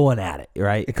going at it,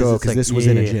 right? Because this was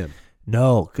in a gym.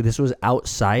 No, 'cause this was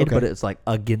outside, Okay. but it's like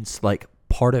against like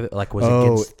part of it like was Oh,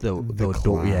 against the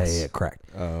door. Yeah, class. yeah, correct.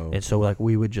 Oh. And so like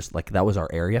we would just like that was our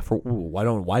area for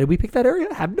why did we pick that area?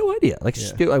 I have no idea. Like,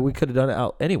 like we could have done it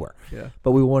out anywhere. Yeah.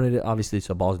 But we wanted it obviously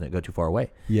so balls didn't go too far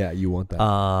away. Yeah, you want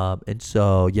that. And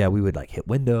so yeah, we would like hit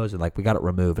windows and like we got it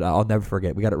removed. And I'll never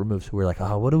forget. We got it removed, so we were like,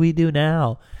 oh, what do we do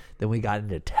now? Then we got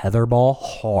into tetherball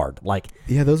hard. Like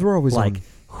yeah, those were always like on.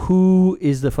 who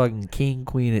is the fucking king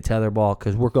queen at tetherball?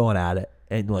 Because we're going at it,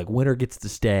 and like winner gets to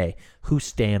stay. Who's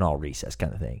staying all recess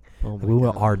kind of thing. Oh Like, my we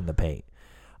went God. hard in the paint.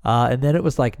 And then it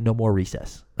was like no more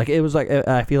recess. Like it was like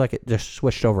I feel like it just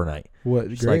switched overnight. What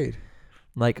Just grade?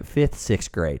 Like 5th,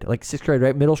 6th grade. Like 6th grade,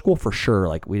 right? Middle school for sure.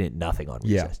 Like we did nothing on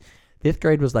Yeah. recess. 5th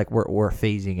grade was like we're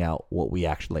phasing out what we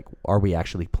actually like. Are we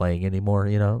actually playing anymore?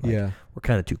 You know? Like, Yeah. We're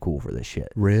kind of too cool for this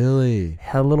shit. Really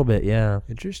A little bit, yeah.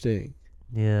 interesting.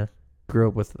 Yeah. Grew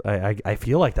up with I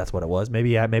feel like that's what it was.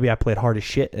 Maybe I played hard as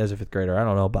shit as a 5th grader. I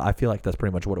don't know, but I feel like that's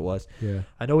pretty much what it was. Yeah.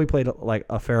 I know we played like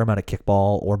a fair amount of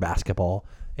kickball or basketball.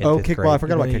 In Oh, 5th kickball. grade. I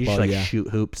forgot about You just kickball, like yeah. shoot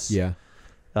hoops. Yeah.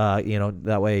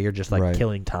 That way you're just like Right.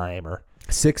 killing time or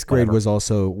 6th grade Whatever. was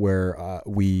also where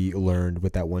we learned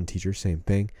with that one teacher, same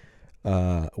thing,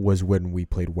 was when we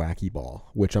played wacky ball,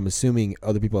 which I'm assuming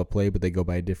other people have played, but they go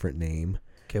by a different name.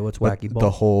 okay. What's But wacky ball? the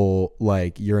whole,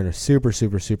 like, you're in a super,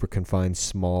 super, super confined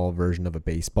small version of a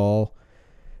baseball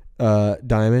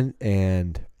diamond,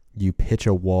 and you pitch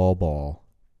a wall ball,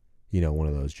 one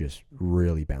of those just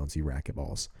really bouncy racket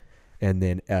balls. And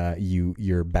then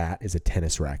your bat is a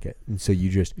tennis racket. And so you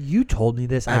just You told me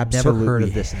this. I've never heard of absolutely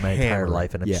this in my entire hammer it.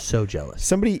 life, and I'm Yeah. so jealous.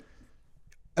 somebody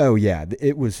oh yeah,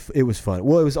 it was fun.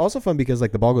 Well, it was also fun because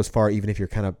like the ball goes far even if you're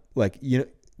kind of like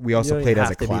we also You don't played have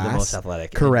as a to be the most class.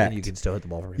 athletic. Correct. And you can still hit the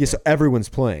ball from Yeah, so everyone's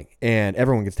playing and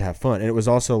everyone gets to have fun. And it was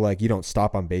also like you don't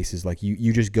stop on bases. Like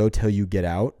you just go till you get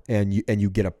out and you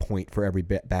get a point for every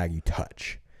bag you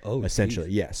touch. Oh, essentially.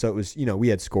 geez. Yeah. So it was, we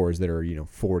had scores that are,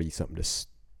 40 something to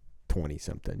 20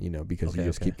 something, because you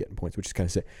just keep getting points, which is kind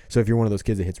of sick. So if you're one of those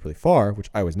kids that hits really far, which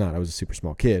I was not, I was a super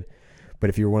small kid, but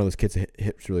if you're one of those kids that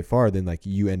hits really far, then like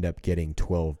you end up getting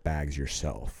 12 bags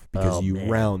yourself because you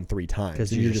round 3 times.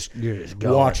 Because And you're just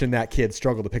going. watching that kid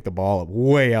struggle to pick the ball up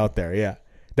way out there. Yeah.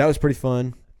 That was pretty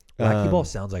fun. Wacky ball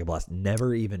sounds like a blast.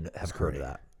 Never even have heard of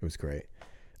that. It was great.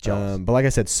 Jealous. But like I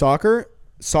said, soccer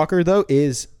though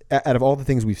is, out of all the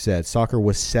things we've said, soccer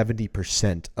was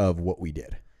 70% of what we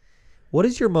did. What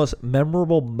is your most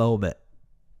memorable moment?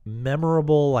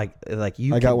 Memorable, like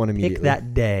you. I got can one pick immediately.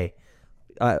 that day.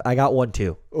 I got one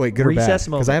too. Wait, good or bad? Recess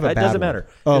moment. Because I have a It bad doesn't one. matter.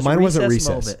 Oh, Just mine wasn't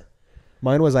recess. moment.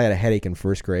 Mine was I had a headache in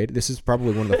first grade. This is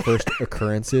probably one of the first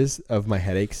occurrences of my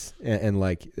headaches and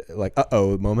like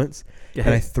moments. Yeah.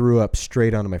 And I threw up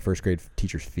straight onto my first grade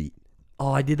teacher's feet.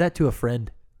 Oh, I did that to a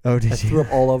friend. Oh, I did threw you?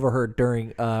 up all over her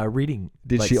during reading.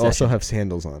 Did she also have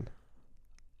sandals on?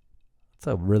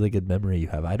 That's a really good memory you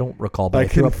have. I don't recall, but I I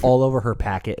threw up couldn't all over her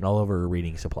packet and all over her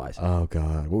reading supplies. I Oh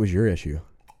God, what was your issue?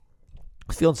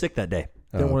 was feeling sick that day.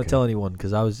 Didn't want okay. to tell anyone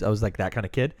because I was like that kind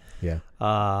of kid. Yeah.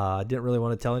 Didn't really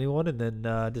want to tell anyone, and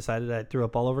then decided I threw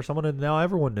up all over someone, and now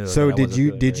everyone knew. So that I did wasn't you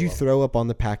doing did very you well. throw up on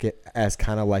the packet as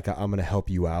kind of like I'm gonna help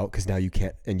you out because now you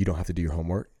can't and you don't have to do your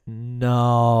homework?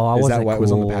 No, I Is wasn't. that why it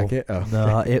was on the cool. packet? Oh,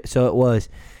 No,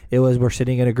 it was. We're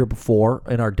sitting in a group of 4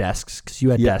 in our desks because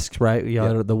you had Yeah. desks, right? You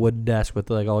had Yeah. the wooden desk with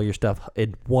like all your stuff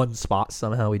in one spot.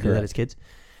 Somehow we did that Correct. as kids.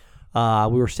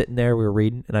 We were sitting there, we were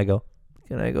reading, and I go,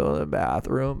 "Can I go to the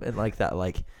bathroom?" And like that,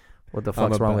 like, what the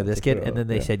fuck's wrong with about this to kid? throw And then up,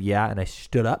 they yeah. said, "Yeah," and I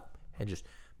stood up and just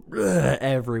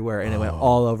everywhere, and it went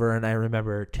all over. And I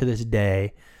remember to this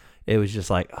day, it was just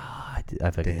like, I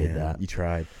fucking did Damn, that. you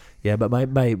tried. Yeah, but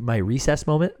my recess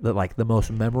moment, the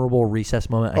most memorable recess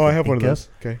moment. I can think of,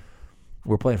 Okay.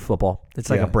 we're playing football. It's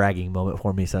like Yeah. a bragging moment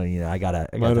for me. So I gotta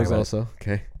Mine talk was about it. also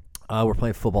okay. We're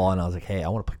playing football, and I was like, "Hey, I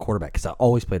want to play quarterback," because I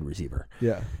always played receiver.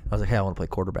 Yeah. I was like, "Hey, I want to play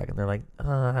quarterback," and they're like,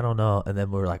 "I don't know." And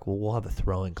then we were like, "Well, we'll have a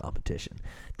throwing competition.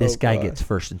 This guy God. gets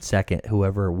first and second.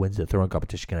 Whoever wins the throwing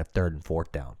competition can have third and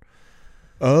fourth down."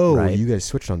 Oh, Right. you guys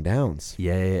switched on downs.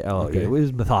 Yeah. Oh, Okay. it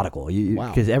was methodical. Wow.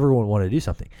 Because everyone wanted to do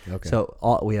something. Okay. So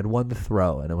we had one to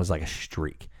throw, and it was like a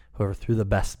streak. Whoever threw the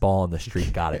best ball on the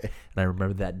streak got it. And I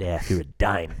remember that day I threw a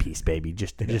dime piece, baby,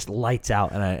 just lights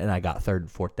out, and I got third and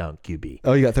fourth down QB.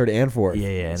 Oh, you got third and fourth. Yeah,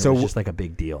 and So it was just like a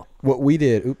big deal. what we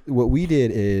did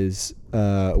is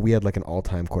we had like an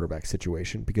all-time quarterback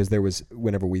situation because there was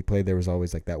whenever we played there was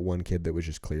always like that one kid that was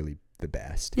just clearly the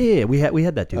best. Yeah, we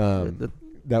had that too.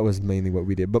 That was mainly what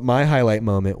we did. But my highlight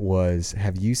moment was,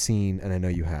 have you seen, and I know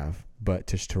you have, but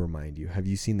just to remind you, have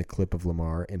you seen the clip of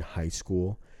Lamar in high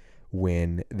school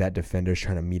when that defender's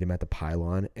trying to meet him at the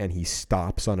pylon and he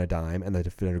stops on a dime and the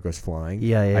defender goes flying?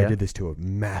 Yeah. I did this to a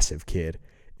massive kid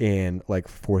in like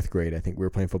 4th grade. I think we were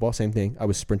playing football. Same thing. I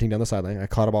was sprinting down the sideline. I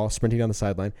caught a ball sprinting down the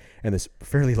sideline, and this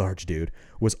fairly large dude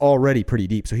was already pretty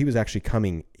deep. So he was actually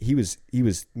coming. He was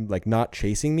like not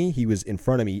chasing me. He was in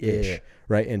front of me ish, Yeah.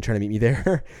 right, and trying to meet me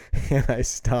there. And I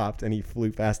stopped, and he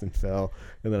flew fast and fell,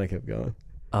 and then I kept going.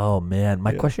 Oh man,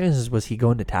 my question is, was he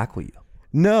going to tackle you?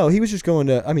 No, he was just going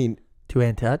to. I mean,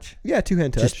 2-hand touch? yeah,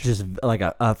 2-hand touch. Just like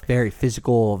a very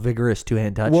physical, vigorous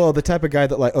 2-hand touch. Well, the type of guy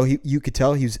that like, you could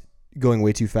tell he was going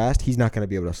way too fast. He's not going to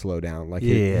be able to slow down. Like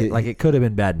like it could have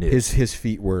been bad news. his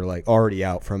feet were like already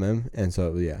out from him, and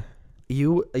so yeah.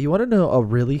 You want to know a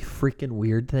really freaking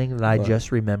weird thing that I What?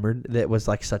 just remembered that was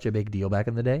like such a big deal back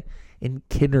in the day? In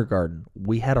kindergarten,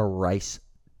 we had a rice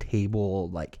table,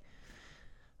 like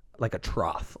a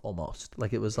trough almost.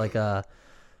 Like it was like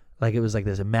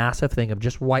this massive thing of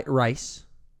just white rice,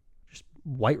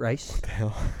 The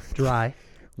hell? dry,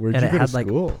 Where'd and you it go had to like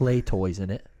school? play toys in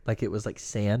it. Like it was like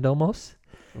sand almost.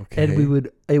 Okay. And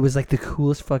it was like the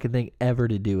coolest fucking thing ever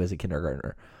to do as a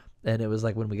kindergartner. And it was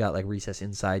like when we got like recess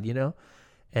inside,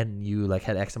 and you like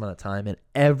had X amount of time, and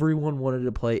everyone wanted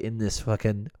to play in this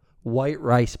fucking white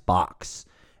rice box.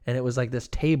 And it was like this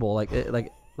table, like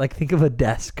think of a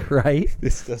desk, right?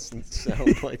 This doesn't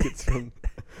sound like it's from.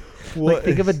 Like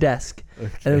think of a desk,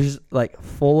 and it was just like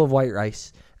full of white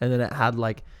rice, and then it had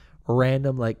like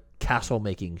random like castle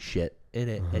making shit in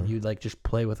it, and you'd like just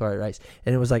play with white rice,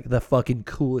 and it was like the fucking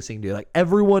coolest thing to do. Like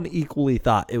everyone equally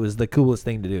thought it was the coolest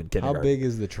thing to do in kindergarten. How big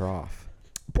is the trough?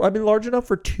 I mean, large enough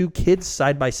for 2 kids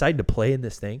side by side to play in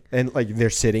this thing. And like they're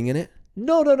sitting in it.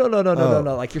 No.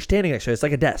 Oh. Like you're standing next to it. It's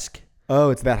like a desk. Oh,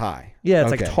 it's that high. Yeah,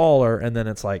 it's Okay. like taller, and then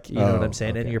it's like, you know what Oh, I'm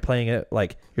saying? And okay. you're playing it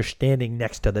like you're standing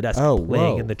next to the desk, Oh,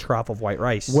 playing whoa. in the trough of white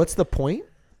rice. What's the point?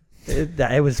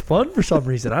 It was fun for some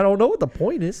reason. I don't know what the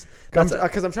point is. Because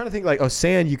I'm trying to think like,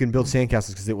 sand, you can build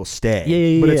sandcastles because it will stay.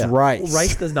 Yeah. But it's rice. Well,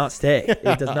 rice does not stay. It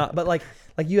does not. But like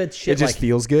you had shit It just like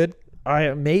feels good.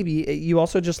 maybe you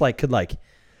also just like could like.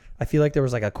 I feel like there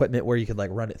was like equipment where you could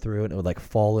like run it through and it would like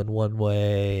fall in one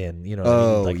way, and you know what I mean?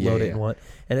 Oh, Like yeah, load it yeah. in one,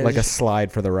 and it Like a was just,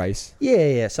 slide for the rice.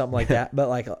 yeah, something like that. But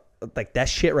like that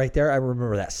shit right there, I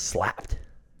remember that slapped.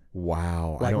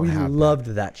 Wow. I Like don't we have loved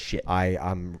that shit.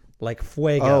 I'm Like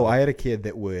fuego. Oh, I had a kid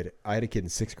in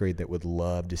 6th grade that would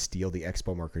love to steal the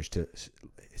expo markers to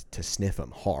sniff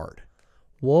them hard.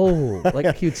 Whoa!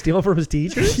 Like he would steal them from his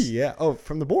teachers. Yeah. Oh,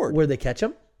 from the board. Where they catch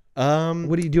him? What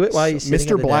What do you do it while you sitting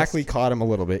Mr. at the Blackley desk? caught him a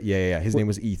little bit. Yeah. His name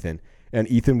was Ethan, and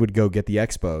Ethan would go get the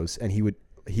expos, and he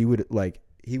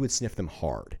would sniff them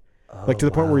hard, like to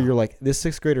the point where you're like, this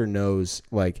 6th grader knows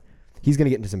like he's gonna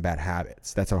get into some bad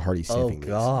habits. That's how hard he's sniffing these.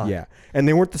 God. Yeah, and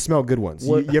they weren't the smell good ones.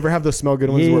 You, What- you ever have those smell good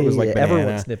ones where it was like banana?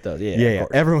 everyone sniffed those. Yeah, Yeah, of yeah.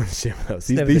 course. Everyone sniffed those.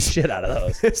 Sniffed the shit out of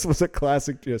those. This was a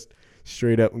classic, just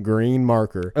straight up green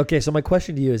marker. Okay, so my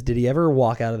question to you is: did he ever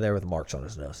walk out of there with marks on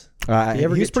his nose? Did he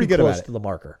ever He was get pretty too good close about it. to the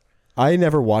marker? I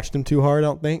never watched him too hard, I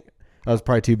don't think. I was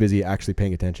probably too busy actually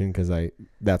paying attention because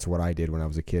that's what I did when I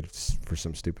was a kid for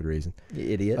some stupid reason. You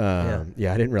idiot.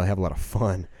 Yeah, I didn't really have a lot of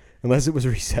fun unless it was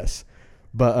recess.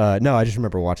 But no, I just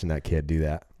remember watching that kid do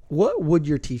that. What would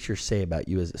your teacher say about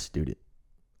you as a student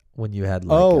when you had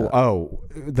like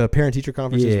the parent-teacher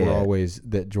conferences were Yeah. always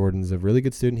that Jordan's a really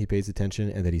good student, he pays attention,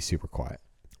 and that he's super quiet.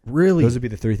 really? Those would be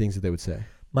the 3 things that they would say.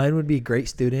 Mine would be great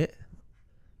student,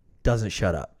 doesn't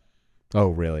shut up. Oh,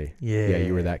 really? Yeah. Yeah,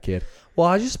 you were that kid. Well,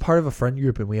 I was just part of a friend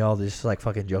group and we all just like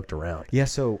fucking joked around. Yeah,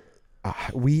 so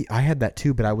I had that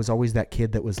too, but I was always that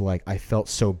kid that was like, I felt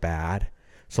so bad.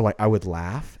 So like I would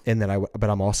laugh, and then but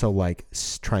I'm also like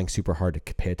trying super hard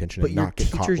to pay attention But and your not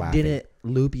get caught teachers laughing. didn't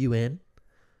loop you in?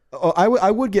 Oh, I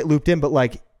would get looped in, but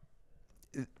like,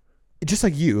 just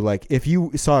like you, like if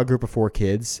you saw a group of 4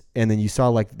 kids and then you saw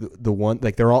like the one,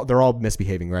 like they're all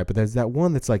misbehaving, right? But there's that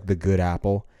one that's like the good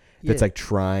apple that's Yeah. like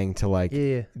trying to like,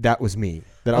 Yeah. that was me.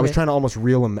 That I was Okay. trying to almost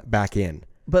reel them back in.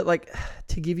 But like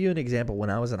to give you an example, when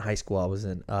I was in high school, I was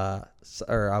in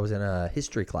a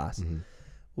history class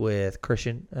with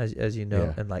Christian, as you know,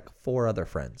 Yeah. and like 4 other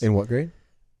friends. In what grade?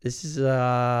 This is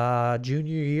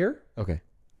junior year, Okay.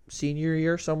 senior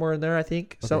year, somewhere in there, I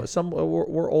think. Okay. Some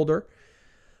we're older.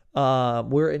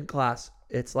 We're in class.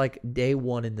 It's like day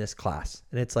 1 in this class,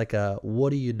 and it's like a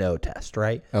what do you know test,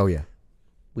 right? Oh yeah.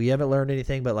 We haven't learned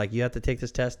anything, but like you have to take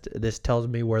this test. This tells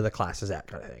me where the class is at,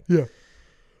 kind of thing. Yeah.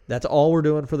 That's all we're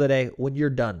doing for the day. When you're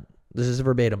done, this is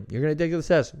verbatim. You're going to take the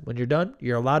test. When you're done,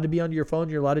 you're allowed to be on your phone.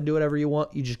 You're allowed to do whatever you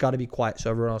want. You just got to be quiet so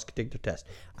everyone else can take their test.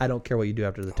 I don't care what you do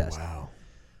after the test. Wow.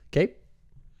 Okay?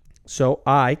 So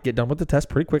I get done with the test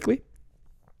pretty quickly,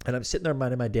 and I'm sitting there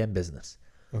minding my damn business.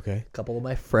 Okay. A couple of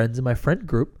my friends in my friend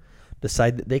group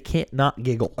decide that they can't not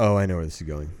giggle. Oh, I know where this is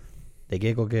going. They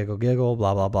giggle,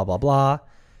 blah, blah, blah, blah, blah.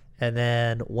 And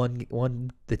then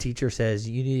the teacher says,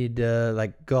 you need to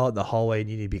like go out in the hallway and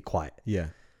you need to be quiet. Yeah.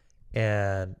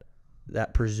 And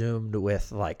that presumed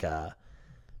with like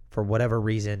for whatever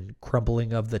reason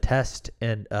crumpling of the test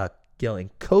and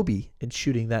yelling Kobe and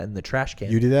shooting that in the trash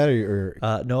can. You did that,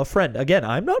 or No, a friend. Again,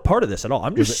 I'm not part of this at all.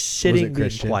 I'm just sitting being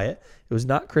Christian? quiet. It was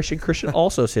not Christian. Christian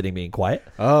also sitting being quiet.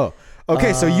 oh,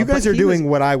 okay. So you guys but are he doing was-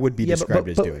 what I would be Yeah, described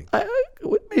as doing.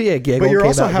 Maybe a giggle. But you're came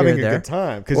also out here having and a there. good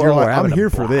time because Well, you're like, we're I'm having a here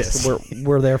for blast. this.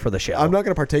 We're there for the show. I'm not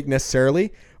going to partake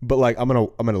necessarily, but like I'm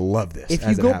gonna love this. If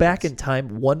you go back in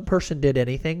time, one person did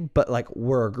anything, but like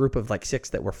we're a group of like 6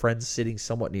 that were friends sitting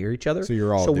somewhat near each other. so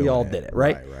you're all so we doing all did it,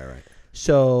 right? Right.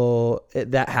 So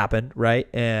that happened, right?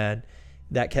 And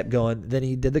that kept going. Then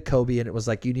he did the Kobe, and it was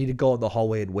like, you need to go in the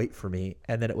hallway and wait for me.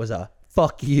 And then it was a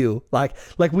fuck you. Like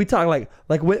we talk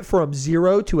like went from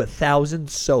 0 to 1,000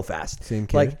 so fast. Same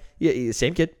kid? Like yeah,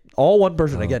 same kid. All one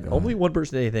person again. God. Only one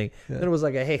person did anything. Then it was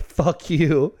like a hey, fuck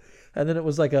you. And then it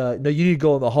was like a no, you need to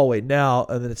go in the hallway now.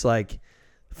 And then it's like,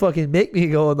 fucking make me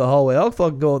go in the hallway. I'll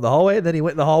fucking go in the hallway. And then he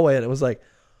went in the hallway, and it was like,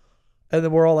 and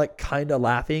then we're all like kind of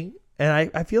laughing.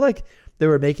 And I feel like they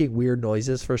were making weird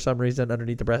noises for some reason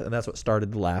underneath the breath, and that's what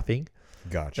started the laughing,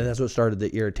 Gotcha. and that's what started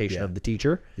the irritation Yeah. of the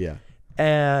teacher. Yeah.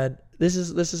 And this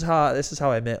is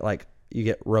how I meant like you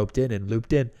get roped in and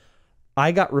looped in.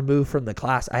 I got removed from the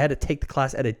class. I had to take the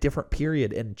class at a different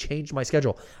period and change my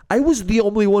schedule. I was the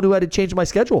only one who had to change my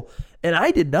schedule, and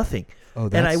I did nothing. Oh,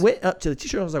 And I that's- went up to the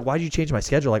teacher and I was like, "Why did you change my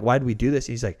schedule? Like, why did we do this?"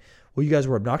 And he's like, "Well, you guys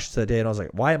were obnoxious that day." And I was like,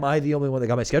 "Why am I the only one that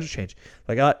got my schedule changed?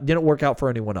 Like, it didn't work out for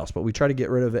anyone else, but we tried to get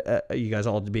rid of it, you guys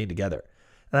all being together."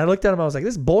 And I looked at him. I was like,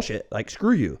 "This is bullshit. Like,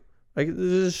 screw you. Like, this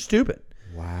is stupid."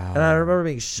 Wow. And I remember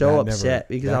being so That never- upset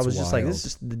because I that's was just like, wild. "This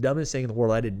is the dumbest thing in the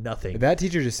world. I did nothing." That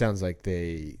teacher just sounds like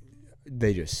they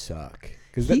just suck.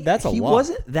 Because that's a he lot.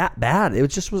 wasn't that bad. It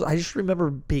just was. I just remember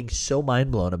being so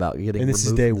mind blown about getting And this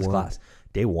is removed day from this one? class.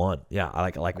 Day 1, yeah.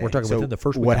 Like we're talking So within the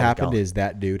first week. what I was happened gone. is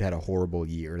that dude had a horrible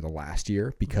year the last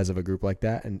year because of a group like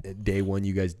that. And at day 1,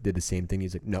 you guys did the same thing.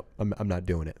 He's like, nope, I'm not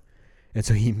doing it. And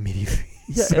so he immediately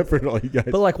separated all you guys.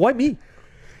 But like, why me?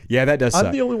 Yeah, that does suck.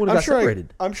 I'm the only one who got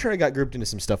separated. I'm sure I got grouped into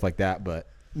some stuff like that, but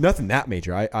nothing that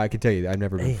major. I can tell you I've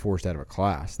never been forced out of a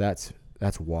class. That's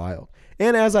wild.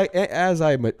 And as I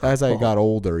got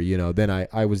older, then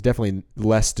I was definitely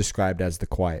less described as the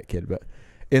quiet kid, but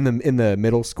in the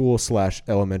middle school /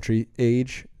 elementary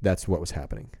age, that's what was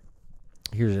happening.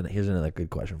 Here's another good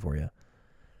question for you.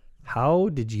 How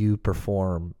did you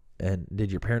perform, and did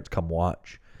your parents come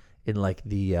watch in like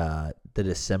the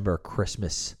December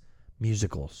Christmas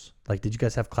musicals? Like, did you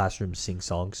guys have classrooms sing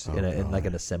songs in like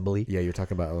an assembly? Yeah, you're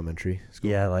talking about elementary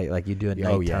school. Yeah, like you do a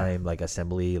Oh, yeah. nighttime like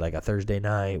assembly, like a Thursday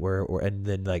night where and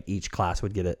then like each class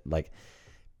would get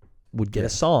a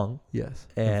song, Yes.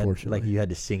 and Unfortunately. like you had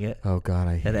to sing it, Oh God,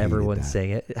 I and hated everyone that.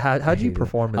 sang it. How'd you hated it.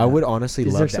 perform? In I that? would honestly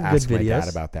Is there love to some ask good my dad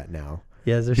videos? about that now.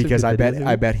 Yeah, there's some because good videos of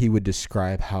I it. bet he would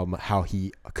describe how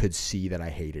he could see that I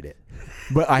hated it,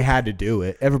 but I had to do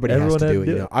it. Everybody Everyone has to had do to it.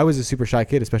 do You it. know, I was a super shy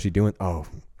kid, especially doing. Oh,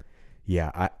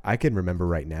 yeah, I can remember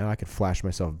right now. I could flash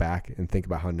myself back and think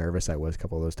about how nervous I was a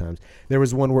couple of those times. There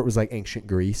was one where it was like ancient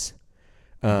Greece.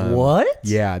 What?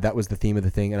 Yeah, that was the theme of the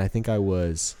thing, and I think I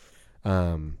was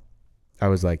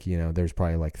like, there's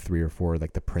probably like 3 or 4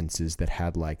 like the princes that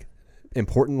had like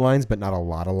important lines, but not a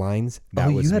lot of lines. That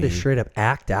Oh, was you had me. to straight up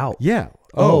act out. Yeah.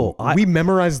 Oh, We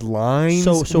memorized lines.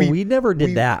 So we never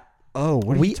did that. Oh,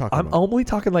 what are you talking I'm about? only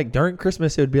talking like during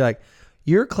Christmas. It would be like,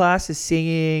 your class is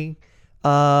singing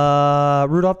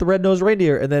Rudolph the Red-Nosed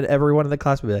Reindeer, and then everyone in the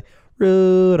class would be like,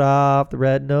 Rudolph the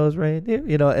Red-Nosed Reindeer,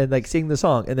 and like sing the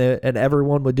song, and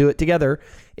everyone would do it together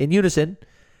in unison.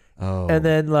 Oh. And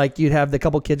then like you'd have the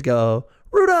couple kids go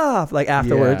Rudolph like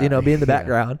afterwards, Yeah, be in the yeah.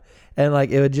 background, and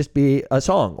like it would just be a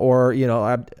song, or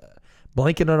I'm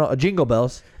blanking on Jingle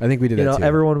Bells. I think we did that too.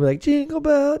 Everyone would be like Jingle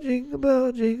Bell, Jingle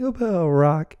Bell, Jingle Bell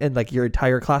Rock, and like your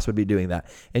entire class would be doing that,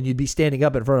 and you'd be standing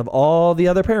up in front of all the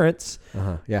other parents,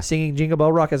 Yeah. singing Jingle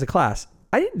Bell Rock as a class.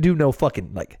 I didn't do no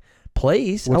fucking like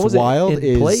plays. I What's wasn't wild in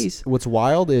is plays.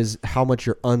 how much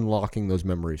you're unlocking those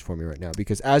memories for me right now.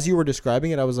 Because as you were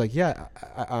describing it, I was like, yeah,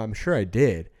 I'm sure I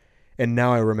did, and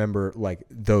now I remember like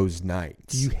those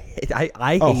nights. I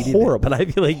hated horrible. it, but I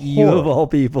feel like you of all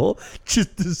people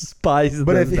just despise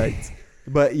But those nights.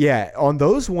 But yeah, on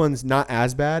those ones, not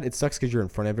as bad. It sucks because you're in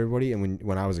front of everybody, and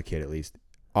when I was a kid, at least,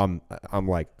 I'm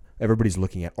like everybody's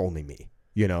looking at only me.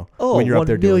 Oh, when you're up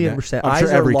there doing that. 1,000,000%. I'm Eyes sure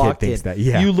are every kid locked thinks in. that.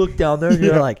 Yeah, You look down there and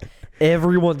you're like,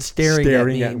 everyone's staring at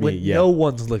me when yeah. no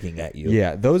one's looking at you.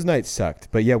 Yeah, those nights sucked.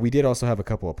 But yeah, we did also have a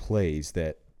couple of plays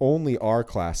that only our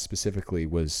class specifically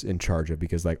was in charge of,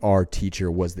 because like our teacher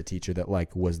was the teacher that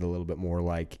like was the little bit more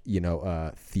like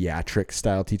theatric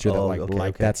style teacher that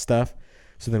liked that stuff.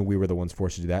 So then we were the ones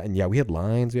forced to do that. And yeah, we had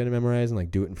lines we had to memorize and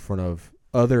like do it in front of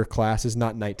other classes,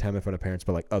 not nighttime in front of parents,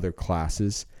 but like other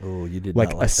classes. Oh, you did like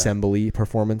not like assembly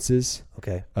performances.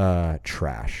 that. Okay.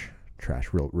 Trash,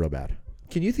 real bad.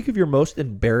 Can you think of your most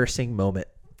embarrassing moment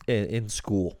in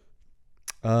school?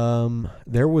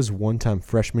 There was one time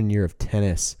freshman year of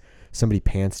tennis, somebody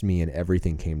pantsed me and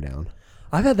everything came down.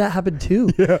 I've had that happen too.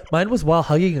 Yeah. Mine was while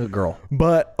hugging a girl.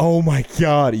 But oh my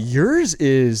god, yours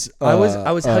is I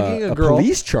was hugging a girl.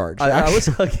 Police charge. I was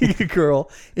hugging a girl,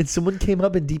 and someone came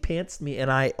up and de-pantsed me, and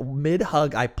I mid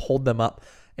hug I pulled them up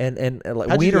and like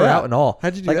How'd you weed do her that? out and all.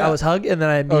 How'd you do like that? I was hugged, and then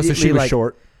I immediately so she was like,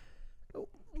 short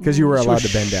because you were she allowed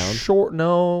was to bend down. Short?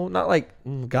 No, not like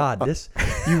God. This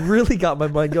you really got my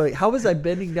mind going. How was I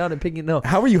bending down and picking? No.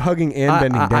 How were you hugging and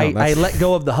bending down? I let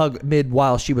go of the hug mid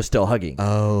while she was still hugging.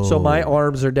 Oh. So my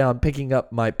arms are down picking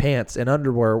up my pants and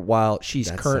underwear while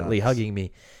she's That currently sucks. hugging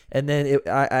me. And then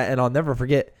and I'll never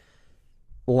forget,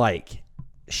 like,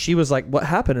 she was like, "What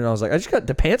happened?" And I was like, "I just got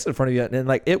the pants in front of you." And then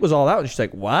like it was all out. And she's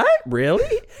like, "What?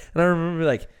 Really?" And I remember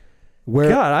like,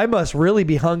 God, I must really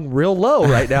be hung real low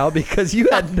right now because you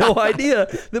had no idea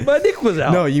that my dick was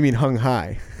out. No, you mean hung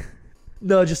high.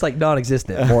 No, just like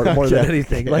non-existent more than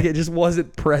anything. Like it just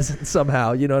wasn't present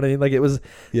somehow. You know what I mean? Like it was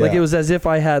like Yeah. it was as if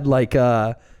I had like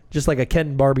just like a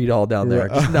Ken Barbie doll down there,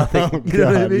 just nothing. Oh, You know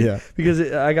what I God, mean? yeah. Because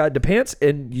I got the pants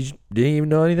and you just didn't even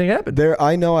know anything happened.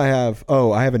 I know I have.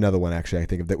 Oh, I have another one actually. I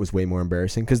think of that was way more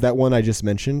embarrassing because that one I just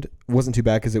mentioned wasn't too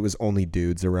bad because it was only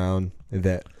dudes around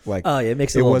that like. Oh yeah, it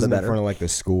makes it a little bit wasn't in better. front of like the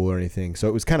school or anything, so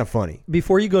it was kind of funny.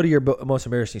 Before you go to your most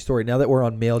embarrassing story, now that we're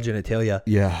on male genitalia,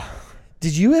 Yeah.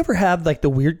 did you ever have like the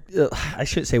weird? I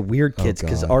shouldn't say weird kids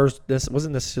because God. this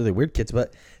wasn't necessarily weird kids,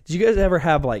 but did you guys ever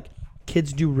have like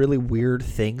kids do really weird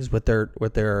things with their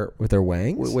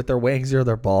wangs? with their wangs or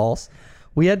their balls?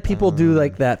 We had people do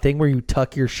like that thing where you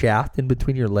tuck your shaft in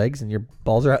between your legs and your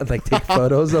balls are out and like take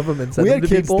photos of them and send We them had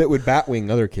to kids people. that would batwing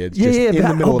other kids Yeah, just yeah, in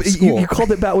the middle of school. You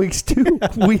called it bat wings too.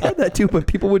 We had that too, but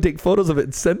people would take photos of it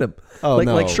and send them. Oh, like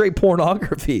no. like straight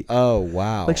pornography. Oh,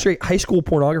 wow. Like straight high school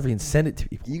pornography and send it to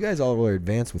people. You guys all were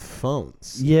advanced with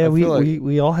phones. Yeah, I feel like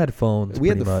we all had phones. We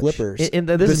had pretty the much. flippers. And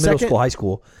this The is middle second- school, high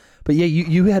school. But yeah,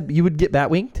 you would get bat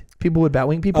winged. People would bat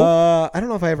wing people. I don't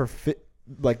know if I ever fit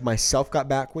like myself got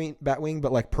batwing,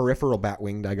 but like peripheral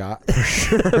batwinged I got for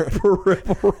sure.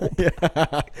 Peripheral.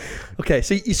 Yeah. Okay,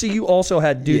 so you also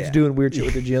had dudes Yeah. doing weird shit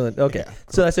with the Jalen. Okay,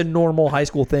 so that's a normal high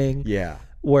school thing. Yeah.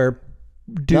 Where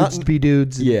dudes Not- be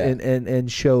dudes Yeah.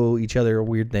 and show each other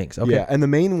weird things. Okay. Yeah, and the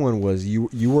main one was you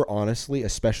were honestly,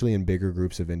 especially in bigger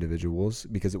groups of individuals,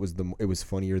 because it was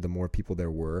funnier the more people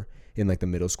there were in like the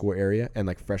middle school area and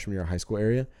like freshman year high school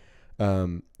area.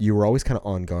 you were always kind of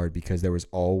on guard because there was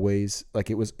always like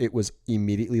it was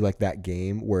immediately like that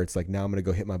game where it's like, now I'm gonna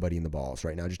go hit my buddy in the balls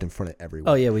right now just in front of everyone.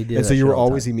 Oh yeah, we did. And so you were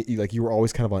always like you were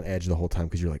always kind of on edge the whole time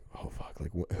because you're like, oh fuck,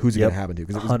 like who's it gonna happen to?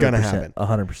 Because it was gonna happen.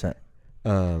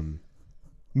 100%.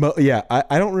 Yeah,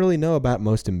 I don't really know about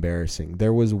most embarrassing.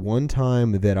 There was one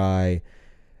time that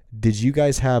did you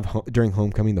guys have during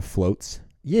homecoming the floats?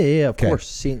 Yeah, of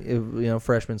course.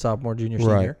 Freshman, sophomore, junior,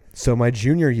 senior. Right. So my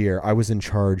junior year, I was in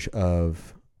charge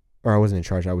of, or I wasn't in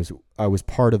charge. I was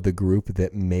part of the group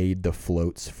that made the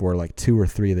floats for like 2 or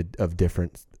 3 of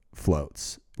different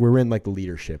floats. We were in like the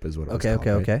leadership is what it was called.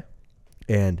 Okay.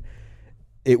 And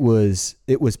it was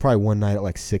probably one night at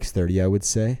like 6:30, I would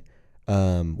say.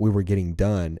 We were getting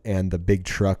done, and the big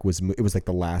truck it was like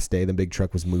the last day. The big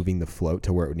truck was moving the float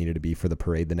to where it needed to be for the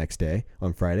parade the next day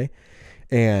on Friday.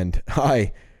 And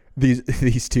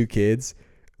these 2 kids,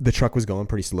 the truck was going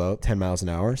pretty slow, 10 miles an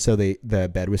hour. So the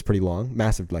bed was pretty long,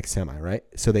 massive, like semi, right?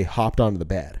 So they hopped onto the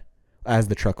bed as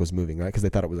the truck was moving, right? Because they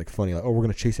thought it was like funny, like, oh, we're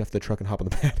going to chase after the truck and hop on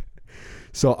the bed.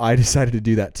 So I decided to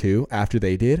do that too after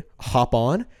they did, hop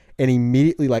on, and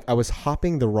immediately, like, I was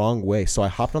hopping the wrong way. So I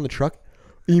hopped on the truck,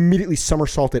 immediately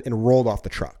somersaulted and rolled off the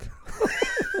truck.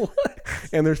 What?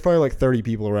 And there's probably like 30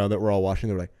 people around that were all watching.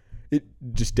 They were like, it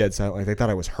just dead silent. Like they thought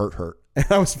I was hurt. And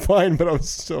I was fine, but I was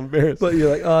so embarrassed. But you're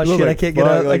like, oh shit, like, I can't get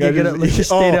up. Like, I can't get up. Let's just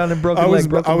stay down and broken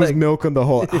leg. I was milking the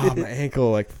whole, my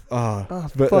ankle, like, but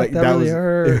fuck, like, that really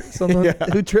hurt. Someone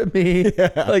who tripped me.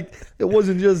 Yeah. Like it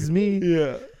wasn't just me.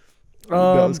 Yeah.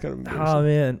 That was kind of embarrassing. Oh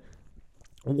man.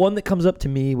 One that comes up to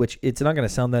me, which it's not going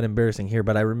to sound that embarrassing here,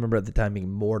 but I remember at the time being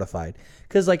mortified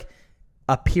because like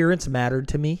appearance mattered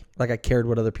to me. Like I cared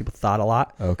what other people thought a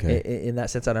lot. Okay. In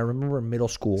that sense, and I remember in middle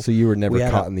school. So you were never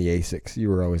caught in the Asics. You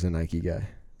were always a Nike guy. Is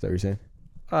that what you're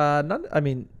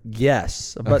saying?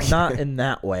 Yes, but not in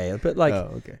that way. But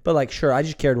like, sure, I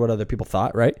just cared what other people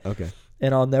thought, right? Okay.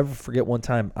 And I'll never forget one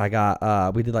time I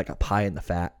got we did like a pie in the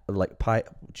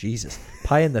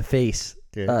face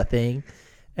thing.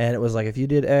 And it was like, if you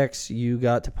did X, you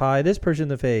got to pie this person in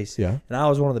the face. Yeah. And I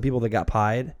was one of the people that got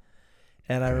pied.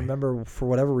 And I remember for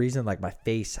whatever reason, like my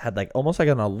face had like almost like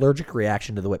an allergic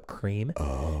reaction to the whipped cream.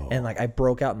 Oh. And like I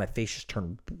broke out and my face just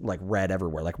turned like red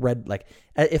everywhere. Like red, like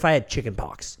if I had chicken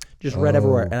pox, just red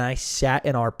everywhere. And I sat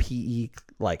in our PE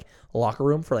like locker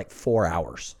room for like 4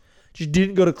 hours. Just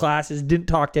didn't go to classes, didn't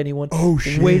talk to anyone. Oh,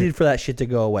 shit. Waited for that shit to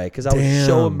go away because I was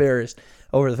so embarrassed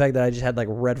over the fact that I just had like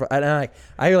red. And I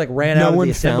like ran out of the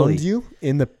assembly. No one found you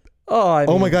in the...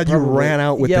 Oh my God! Probably. You ran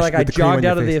out with like I jogged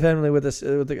out of the face. assembly with this,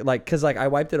 like, cause like I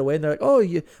wiped it away and they're like, "Oh,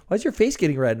 why's your face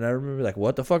getting red?" And I remember like,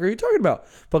 "What the fuck are you talking about?"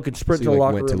 Fucking sprint to the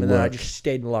locker room, and then I just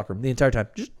stayed in the locker room the entire time.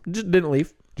 Just didn't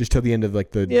leave. Just till the end of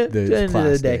like the end class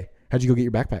of the day. How'd you go get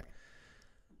your backpack?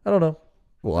 I don't know.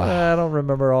 Wow. I don't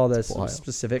remember all the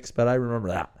specifics, but I remember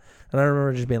that, and I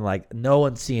remember just being like, "No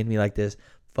one's seeing me like this.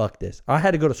 Fuck this." I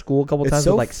had to go to school a couple times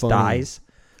with like styes.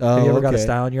 Have you ever got a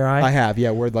sty on your eye? I have, yeah,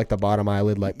 where like the bottom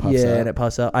eyelid like puffs up. Yeah, and it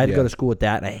puffs up. I had to go to school with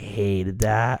that, and I hated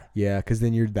that. Yeah, because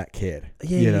then you're that kid.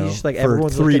 Yeah, you know, just like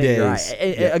everyone's 3 looking days.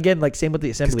 At your eye. Again, like same with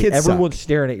the assembly. Everyone's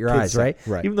staring at your eyes, right?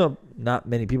 Right. Even though not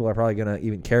many people are probably going to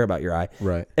even care about your eye.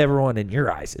 Right. Everyone in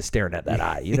your eyes is staring at that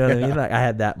eye. You know what I mean? Like I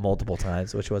had that multiple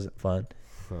times, which wasn't fun.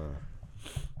 Huh.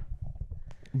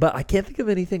 But I can't think of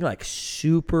anything like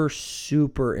super,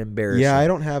 super embarrassing. Yeah, I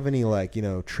don't have any like,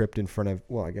 tripped in front of,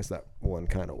 well, I guess that one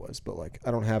kind of was, but like,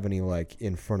 I don't have any like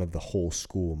in front of the whole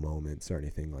school moments or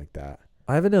anything like that.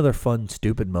 I have another fun,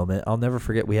 stupid moment. I'll never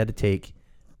forget. We had to take,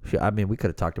 I mean, we could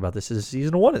have talked about this as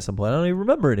season 1 at some point. I don't even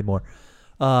remember anymore.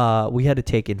 We had to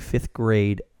take in 5th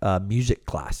grade music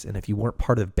class. And if you weren't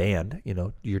part of band,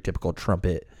 your typical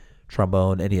trumpet,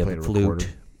 trombone, any of the flute. Recorder.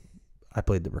 I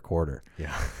played the recorder.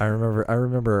 Yeah. I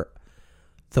remember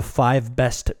the 5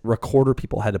 best recorder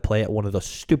people had to play at one of those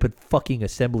stupid fucking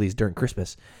assemblies during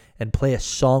Christmas and play a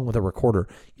song with a recorder.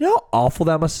 You know how awful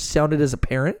that must have sounded as a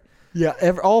parent? Yeah,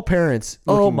 all parents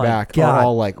looking back are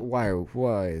all like, why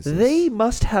is this? They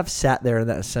must have sat there in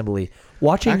that assembly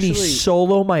watching me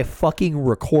solo my fucking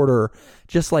recorder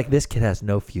just like this kid has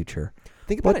no future.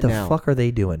 Think about it now. What the fuck are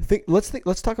they doing?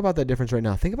 Let's talk about that difference right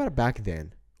now. Think about it back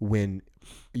then when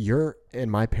your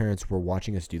and my parents were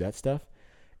watching us do that stuff.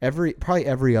 Probably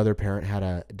every other parent had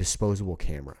a disposable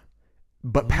camera.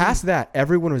 But past that,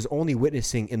 everyone was only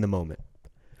witnessing in the moment.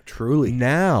 Truly.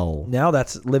 Now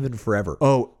that's living forever.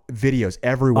 Oh, videos.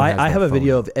 Everyone has I have a phone.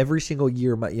 video of every single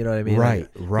year. You know what I mean? Right.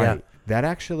 Yeah. That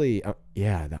actually,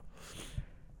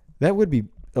 that would be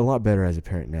a lot better as a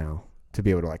parent now. to be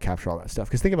able to like capture all that stuff.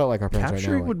 Because think about like our parents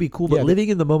Capturing right now. would be cool, but living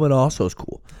in the moment also is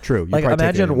cool. True. You're Like probably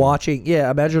taking it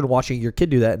imagine watching your kid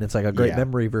do that, and it's like a great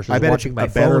memory versus I bet watching my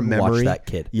phone watch that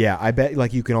kid. Yeah, I bet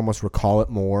like you can almost recall it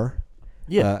more.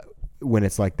 Yeah. When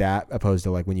it's like that, opposed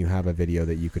to like when you have a video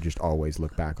that you could just always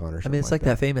look back on or something. I mean, it's like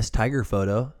that famous Tiger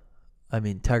photo. I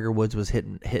mean, Tiger Woods was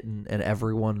hitting, and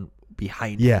everyone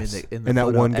behind him in the and that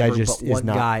photo, one guy just is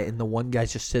not, guy, and the one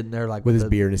guy's just sitting there like with his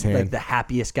beer in his hand, like the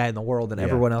happiest guy in the world, and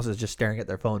everyone else is just staring at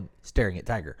their phone, staring at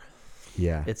Tiger.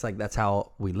 Yeah, it's like that's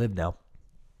how we live now.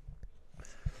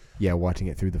 Yeah, watching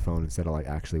it through the phone instead of like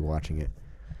actually watching it.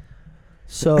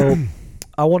 So,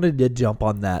 I wanted to jump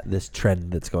on this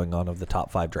trend that's going on of the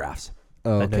top 5 drafts.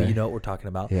 Oh, okay. I know you know what we're talking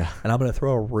about. Yeah, and I'm going to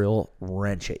throw a real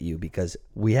wrench at you because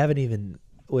we haven't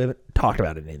talked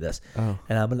about any of this. Oh.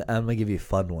 And I'm gonna give you a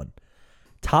fun one.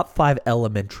 Top 5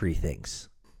 elementary things.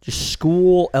 Just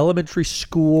elementary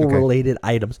school related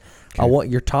items. Okay. I want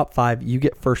your top 5. You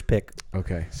get first pick.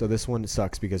 Okay. So this one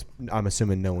sucks because I'm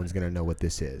assuming no one's gonna know what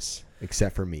this is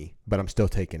except for me, but I'm still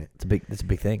taking it. It's a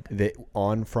big thing.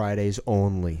 On Fridays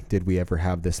only did we ever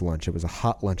have this lunch. It was a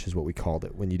hot lunch is what we called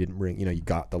it when you didn't bring, you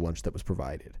got the lunch that was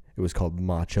provided. It was called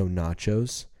Macho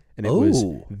Nachos, and it was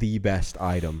the best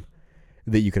item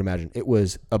that you can imagine. It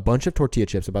was a bunch of tortilla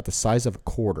chips about the size of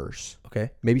quarters. Okay.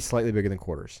 Maybe slightly bigger than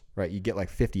quarters, right? You get like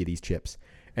 50 of these chips.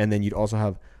 And then you'd also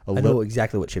have I know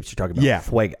exactly what chips you're talking about. Yeah.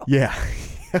 Fuego. Yeah.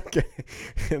 Okay.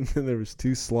 And then there was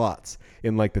 2 slots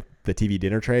in like the TV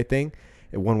dinner tray thing.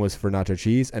 One was for nacho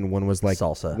cheese and one was like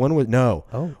salsa.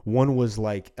 One was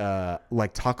like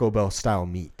Taco Bell style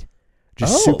meat.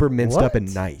 Just super minced up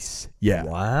and nice. Yeah.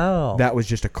 Wow. That was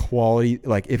just a quality,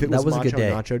 like if it was a good day.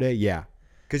 Nacho Day, yeah.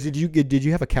 Because did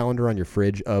you have a calendar on your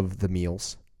fridge of the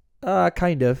meals?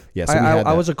 Kind of. Yeah, so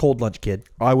I was a cold lunch kid.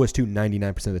 I was too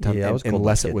 99% of the time. Yeah, I was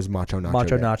unless it was Macho Nacho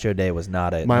Macho Day. Nacho Day was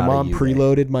not a. My not mom a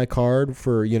preloaded my card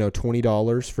for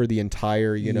 $20 for the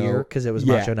entire year because it was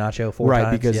Macho Nacho 4 times.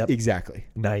 Right, because exactly.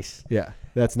 Nice. Yeah,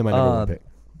 that's my number 1 pick.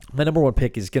 My number 1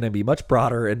 pick is going to be much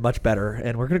broader and much better,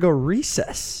 and we're going to go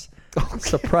Recess. Okay.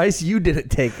 Surprised you didn't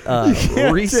take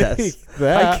Recess.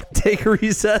 I can take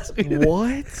Recess. We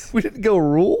didn't go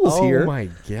rules here. Oh my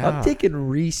god! I'm taking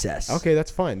Recess. Okay,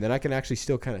 that's fine. Then I can actually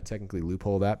still kind of technically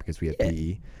loophole that because we had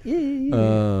PE.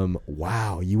 Yeah.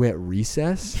 Wow, you went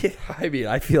Recess? Yeah, I mean,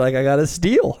 I feel like I got a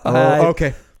steal.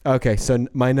 Okay. Okay, so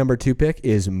my number 2 pick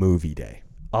is Movie Day.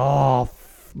 Oh,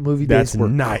 movie days were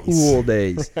nice. Cool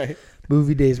days. Right.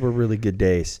 Movie days were really good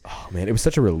days. Oh man, it was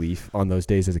such a relief on those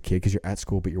days as a kid because you're at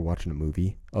school but you're watching a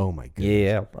movie. Oh my goodness.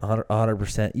 Yeah,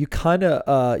 100%. You kind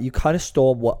of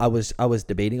stole what I was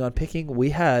debating on picking. We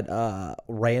had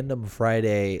random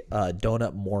Friday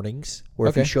donut mornings where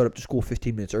if you showed up to school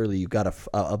 15 minutes early, you got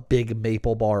a big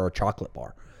maple bar or chocolate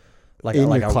bar. Like in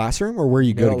your classroom or where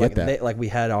you go to get that? Like we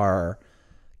had our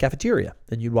cafeteria,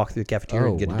 and you'd walk through the cafeteria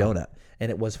and get a donut, and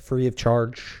it was free of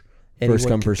charge. First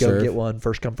come, first serve. Get one.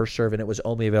 First come, first serve, and it was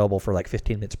only available for like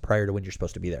 15 minutes prior to when you're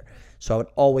supposed to be there. So I would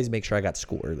always make sure I got to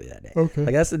school early that day. Okay.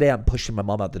 Like that's the day I'm pushing my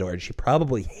mom out the door, and she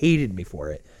probably hated me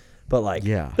for it. But like,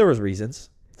 there was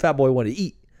reasons. Fat boy wanted to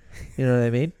eat. You know what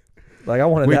I mean? Like I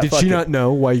wanted. Wait, did she not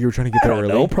know why you were trying to get there early?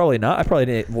 No, probably not. I probably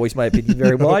didn't voice my opinion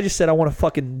very well. I just said I want a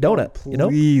fucking donut.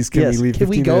 Please, can we leave? Can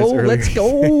we go? Let's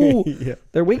go. Yeah.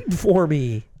 They're waiting for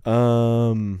me.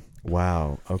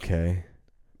 Wow. Okay.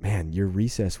 Man, your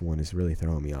Recess one is really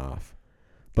throwing me off.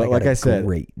 But like I said,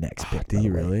 great next pick. Do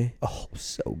you really? Oh,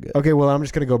 so good. Okay, well, I'm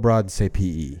just going to go broad and say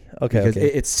PE. Okay. Because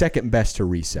it's second best to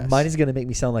Recess. Mine is going to make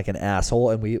me sound like an asshole,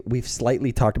 and we've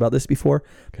slightly talked about this before.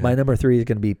 Okay. My number 3 is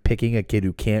going to be picking a kid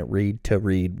who can't read to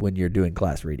read when you're doing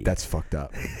class reading. That's fucked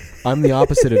up. I'm the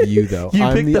opposite of you, though.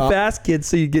 You picked the fast kids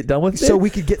so you get done with it? So we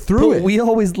could get through it. We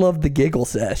always loved the giggle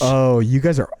sesh. Oh, you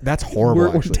guys are... That's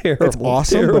horrible, We're terrible. It's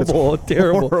awesome, terrible, but it's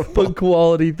terrible. But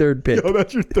quality third pick. Yo,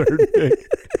 that's your third pick.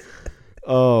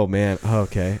 Oh man.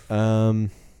 Okay.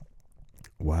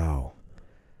 Wow.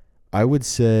 I would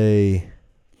say.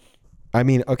 I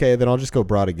mean, okay. Then I'll just go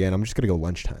broad again. I'm just gonna go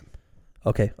lunchtime.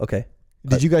 Okay.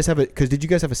 Did you guys have it? Because did you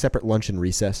guys have a separate lunch and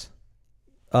recess?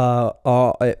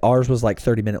 Ours was like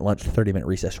 30-minute lunch, 30-minute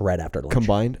recess right after lunch.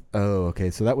 Combined. Oh,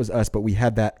 okay. So that was us, but we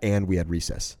had that and we had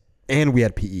recess and we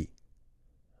had PE.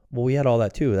 Well, we had all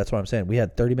that too. That's what I'm saying. We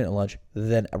had 30-minute lunch.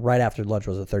 Then right after lunch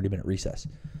was a 30-minute recess.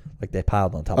 Like they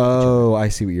piled on top of each other. Oh, I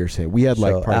see what you're saying. We had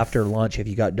like after lunch, if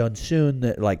you got done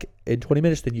soon, like in 20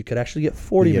 minutes, then you could actually get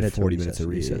 40 minutes. 40 minutes of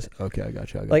recess. Yeah. Okay, I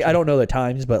got you. I don't know the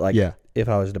times, but like if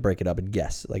I was to break it up and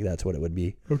guess, like that's what it would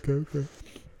be. Okay.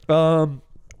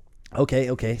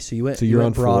 Okay. So you went. So you're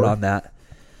on broad 4 on that.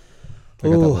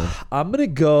 Oh, I'm gonna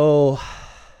go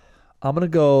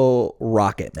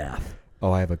rocket math.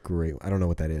 Oh, I have a great. I don't know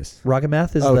what that is. Rocket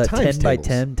Math is Oh, the times 10 by tables.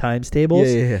 10 times tables.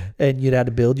 Yeah. And you'd have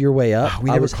to build your way up. We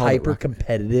I never was called it hyper Rocket Math.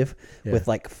 competitive Yeah. with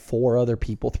like 3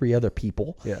 other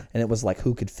people. Yeah. And it was like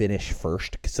who could finish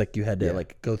first because like you had to Yeah.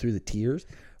 like go through the tiers.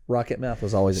 Rocket Math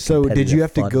was always a So did you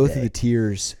have to fun go day. through the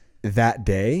tiers that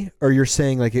day, or you're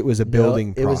saying like it was a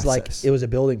building No, process? it was a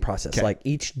building process. Okay. Like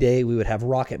each day we would have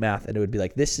Rocket Math, and it would be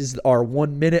like, this is our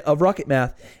 1 minute of Rocket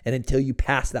Math, and until you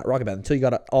pass that Rocket Math, until you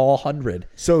got all 100,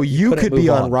 So you couldn't could be move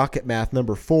on on. Rocket Math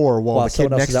number 4 while while the kid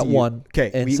someone else next is to at you. 1,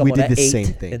 Okay, and we someone did at the 8, same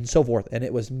thing. and so forth. And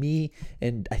it was me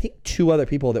and I think 2 other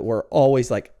people that were always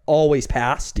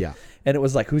passed. Yeah. And it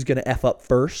was like, who's gonna F up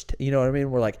first? You know what I mean?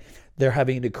 We're like, they're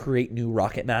having to create new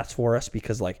Rocket Maths for us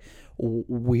because like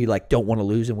we like don't want to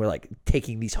lose, and we're like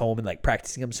taking these home and like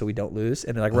practicing them so we don't lose.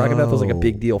 And like Rocket Math was like a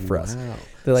big deal for us. Wow.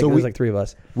 They're like, So it was like 3 of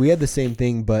us. We had the same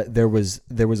thing, but there was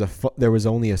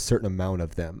only a certain amount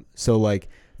of them. So like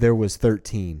there was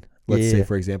 13, let's say Yeah.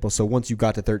 for example. So once you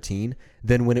got to 13,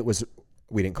 then when it was,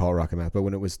 we didn't call it Rocket Math, but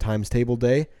when it was times table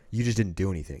day, you just didn't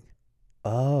do anything.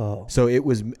 Oh, So I like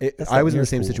was in near the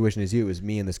same school. situation as you. It was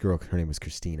me and this girl. Her name was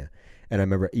Christina, and I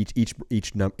remember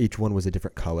each one was a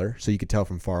different color, so you could tell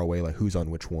from far away like who's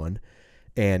on which one,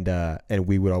 and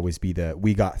we would always be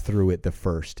we got through it the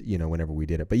first, whenever we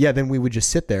did it. But yeah, then we would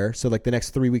just sit there. So like the next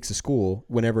 3 weeks of school,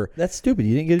 whenever that's stupid.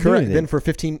 You didn't get to do correct, anything. then for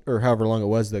 15 or however long it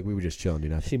was, like we would just chill and do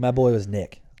nothing. See, my boy was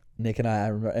Nick. Nick and I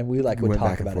remember, and we like We would went talk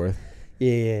back and about forth. it.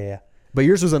 Yeah. But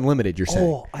yours was unlimited. You're saying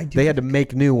Oh, I do. they had to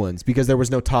make new ones because there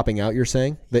was no topping out. You're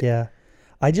saying that, Yeah.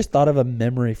 I just thought of a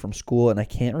memory from school, and I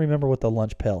can't remember what the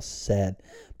lunch pail said,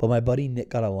 but my buddy Nick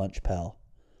got a lunch pail,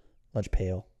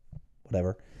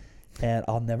 whatever. And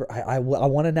I'll never, I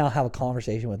want to now have a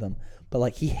conversation with him, but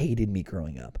like he hated me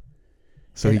growing up.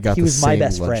 so he And got he the was my same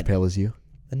best lunch friend. pail as you.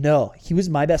 No, he was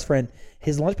my best friend.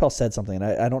 His lunch pail said something, and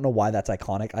I don't know why that's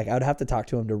iconic. Like I would have to talk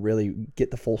to him to really get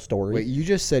the full story. Wait, you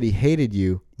just said he hated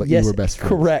you, but Yes, you were best friends.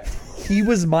 correct. He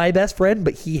was my best friend,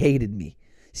 but he hated me.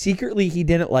 Secretly, he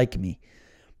didn't like me,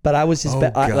 but I was his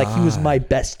like he was my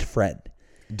best friend.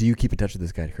 Do you keep in touch with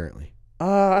this guy currently?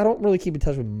 I don't really keep in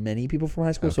touch with many people from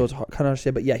high school, so it's kind of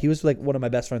understand. But yeah, he was like one of my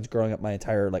best friends growing up my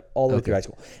entire all the way through high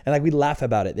school, and like we laugh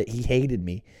about it that he hated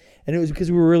me, and it was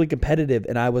because we were really competitive,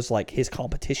 and I was like his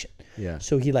competition. Yeah.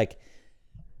 So he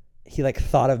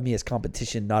thought of me as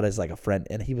competition, not as like a friend,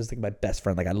 and he was like my best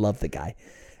friend. Like I love the guy,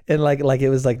 and like it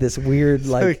was like this weird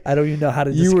like I don't even know how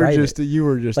to describe it. You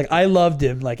were just Like I loved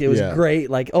him. Like it was Yeah. great.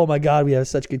 Like, oh my God, we have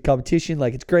such good competition.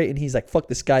 Like it's great. And he's like, fuck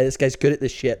this guy. This guy's good at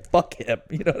this shit. Fuck him.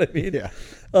 You know what I mean? Yeah.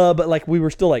 But like we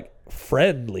were still like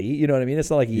friendly. You know what I mean? It's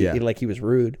not like he was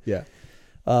rude. yeah.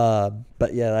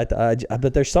 But yeah,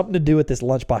 but there's something to do with this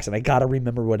lunchbox, and I gotta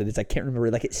remember what it is. I can't remember.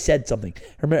 Like it said something. I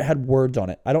remember it had words on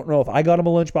it. I don't know if I got him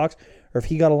a lunchbox or if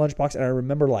he got a lunchbox. And I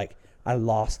remember like I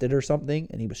lost it or something,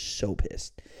 and he was so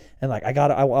pissed. And like I'm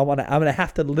gonna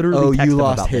have to literally text you him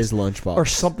lost about his this. lunchbox Or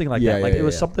something like Yeah, that. Like yeah, it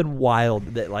was yeah. something wild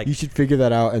that like You should figure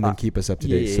that out and then keep us up to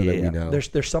date so that we know.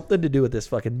 There's something to do with this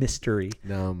fucking mystery.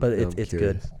 No, but I'm it's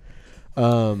curious.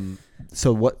 good.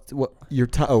 So what your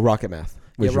Rocket Math?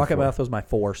 was Yeah, your Rocket 4. Math was my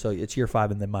 4, so it's year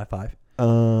 5 and then my 5.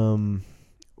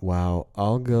 Wow.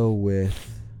 I'll go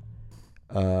with.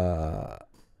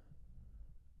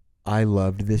 I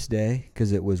loved this day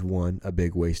because it was a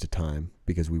big waste of time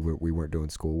because we weren't doing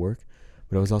schoolwork,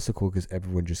 but it was also cool because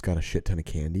everyone just got a shit ton of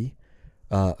candy.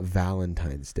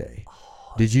 Valentine's Day.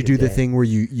 Did you do the thing where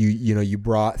you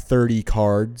brought 30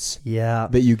 cards Yeah.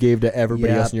 that you gave to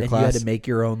everybody else in your and class? you had to make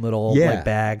your own little Yeah. like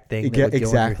bag thing that Yeah, would go on your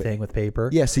exactly. thing with paper.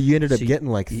 Yeah, so you ended up So getting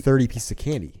like 30 pieces of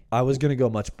candy. I was gonna go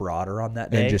much broader on that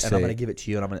And day, and, just I'm say- gonna give it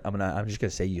to you, and I'm just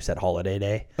gonna say you said holiday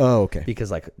day Oh, okay. because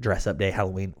like dress up day,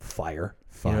 Halloween, fire.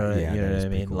 Fine. You know what, Yeah, you know that what is I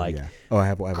pretty mean? cool, Like yeah. Oh, I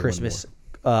have one Christmas.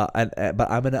 more.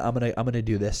 But I'm gonna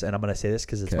do this, and I'm gonna say this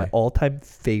because it's Okay. my all-time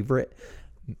favorite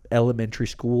elementary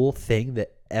school thing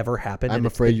that ever happened. I'm and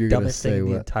it's afraid the you're gonna dumbest thing say in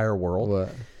the what? entire world.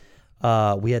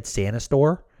 What? We had Santa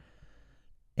Store,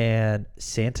 and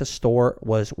Santa Store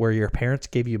was where your parents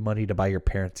gave you money to buy your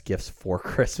parents gifts for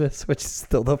Christmas, which is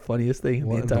still the funniest thing in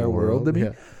What the in the entire world to me.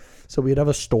 Yeah. So we'd have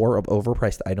a store of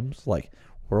overpriced items like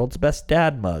world's best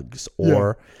dad mugs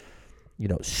or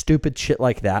stupid shit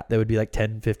like that would be like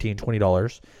 $10, $15,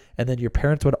 $20. And then your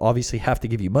parents would obviously have to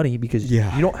give you money because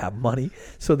Yeah. you don't have money.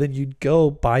 So then you'd go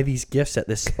buy these gifts at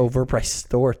this overpriced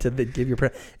store to then give your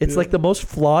parents. It's like the most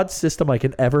flawed system I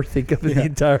can ever think of in the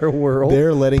entire world.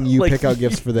 They're letting you Like, pick out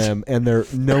gifts for them, and they're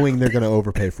knowing they're going to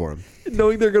overpay for them.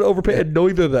 Knowing they're going to overpay and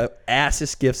knowing they're the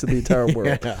assest gifts in the entire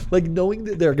world. Yeah. Like knowing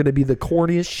that they're going to be the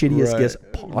corniest, shittiest Right, gifts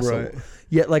possible. right.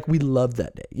 Yet, like, we loved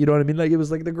that day. You know what I mean? Like, it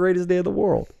was like the greatest day of the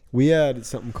world. We had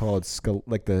something called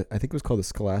I think it was called the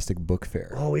Scholastic Book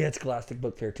Fair. Oh, we had Scholastic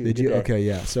Book Fair too. Did you? Okay,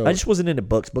 yeah. So I just wasn't into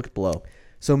books. Books blow.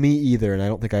 So me either, and I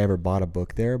don't think I ever bought a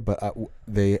book there. But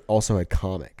they also had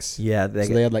comics. Yeah,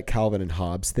 they had like Calvin and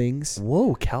Hobbes things.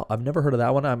 Whoa, I've never heard of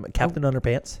that one. I'm Captain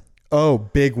Underpants. Oh,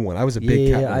 big one. I was a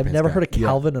big Captain Underpants I've never guy. heard of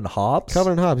Calvin and Hobbes.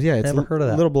 Calvin and Hobbes, yeah. It's Never heard of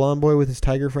that. Little blonde boy with his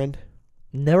tiger friend.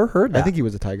 Never heard that. I think he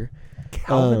was a tiger.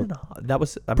 Calvin and Hobbes. That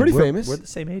was pretty famous. We're the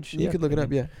same age. You could look it up,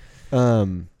 yeah.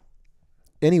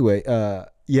 Anyway,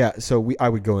 yeah. So I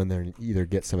would go in there and either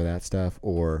get some of that stuff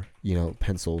or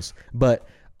pencils. But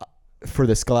for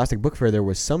the Scholastic Book Fair, there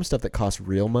was some stuff that cost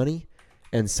real money,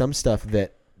 and some stuff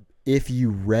that if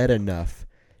you read enough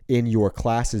in your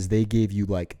classes, they gave you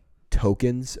like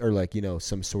tokens or like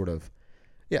some sort of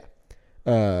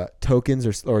tokens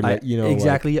or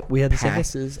exactly. like yep, we had the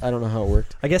passes. I don't know how it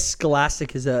worked. I guess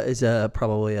Scholastic is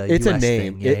probably a It's US a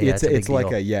name. thing.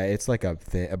 It's like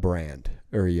a brand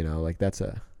or like that's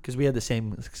a because we had the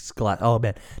same Scholastic. Oh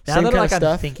man, now same that kind like of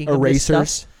stuff. I'm thinking Erasers, of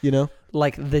this stuff,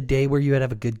 like the day where you had to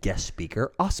have a good guest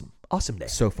speaker. Awesome day.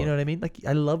 So fun. You know what I mean? Like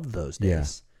I love those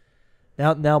days.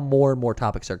 Yeah. Now more and more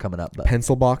topics are coming up. But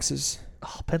pencil boxes.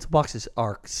 Pencil boxes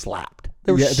are slapped.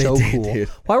 They were they so did, cool. dude.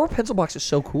 Why were pencil boxes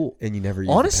so cool? And you never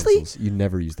used Honestly, the pencils. You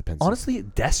never used the pencils. Honestly,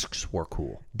 desks were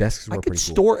cool. Desks were I could pretty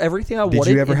cool. store everything I Did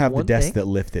wanted. you ever in have the one desk thing. that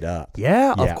lifted up?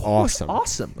 Yeah, of course. Awesome.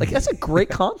 Awesome. Like that's a great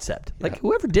concept. Like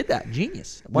whoever did that,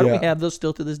 genius. Why don't we have those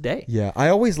still to this day? Yeah, I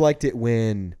always liked it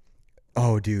when,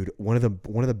 oh, dude, one of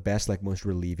the best, like most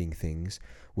relieving things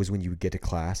was when you would get to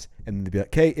class and they'd be like,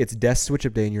 "Okay, it's desk switch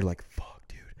up day," and you're like, "Fuck."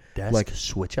 Desk like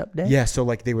switch up day? Yeah, so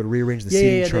like they would rearrange the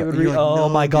seating chart. They would and you're like, oh no,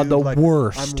 my god, dude, the like,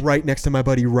 worst. I'm right next to my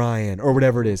buddy Ryan or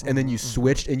whatever it is. And then you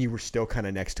switched and you were still kind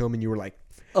of next to him and you were like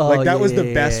that was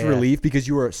the best relief because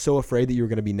you were so afraid that you were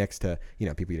going to be next to,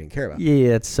 people you didn't care about.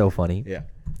 Yeah, it's so funny. Yeah.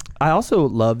 I also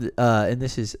loved and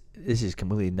this is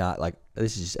completely not like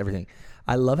this is just everything.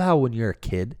 I love how when you're a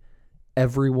kid,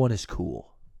 everyone is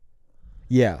cool.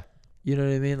 Yeah. You know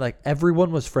what I mean? Like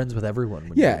everyone was friends with everyone.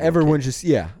 When Yeah, everyone just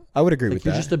I would agree with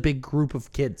you're that. just a big group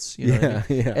of kids. You know what I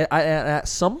mean? Yeah. And at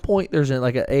some point, there's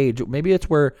like an age. Maybe it's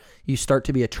where you start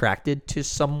to be attracted to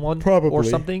someone or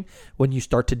something. When you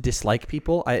start to dislike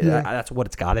people, that's what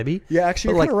it's got to be. Yeah,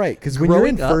 actually, But you're kind of right. Because when you're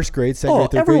in first grade, second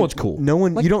grade, third everyone's grade, cool. No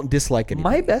one, Like, you don't dislike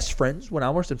anyone. My best friends when I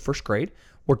was in first grade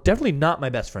were definitely not my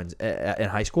best friends in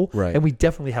high school. Right. And we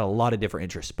definitely had a lot of different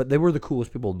interests, but they were the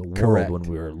coolest people in the world when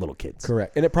we were little kids.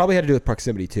 Correct. And it probably had to do with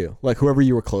proximity too. Like whoever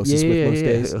you were closest with most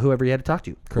days. Whoever you had to talk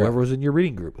to. Correct. Whoever was in your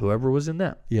reading group. Whoever was in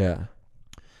that. Yeah.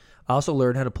 I also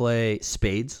learned how to play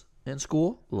spades in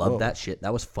school. Loved that shit.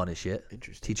 That was fun as shit.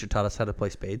 Interesting. Teacher taught us how to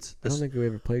play spades. I don't think we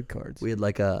ever played cards. We had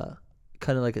like a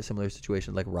kind of like a similar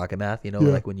situation like rocket math,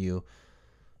 like when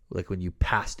you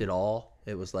passed it all,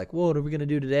 it was like, what are we going to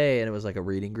do today? And it was like a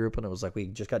reading group, and it was like we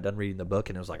just got done reading the book,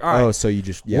 and it was like, all right. Oh, so you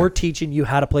just we're teaching you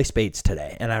how to play spades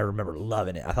today. And I remember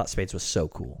loving it. I thought spades was so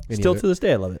cool. Still to this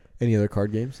day, I love it. Any other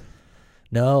card games?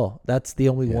 No, that's the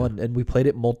only one. And we played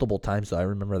it multiple times, so I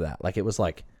remember that. Like, it was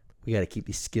like, we got to keep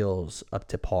these skills up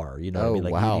to par. You know what I mean?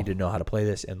 Like, you need to know how to play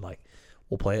this, and like,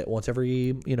 we'll play it once every,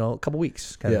 a couple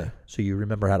weeks. Kinda, so you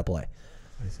remember how to play.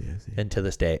 I see. And to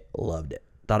this day, loved it.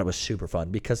 Thought it was super fun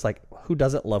because, like, who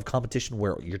doesn't love competition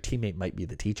where your teammate might be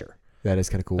the teacher? That is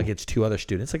kind of cool. Like, it's two other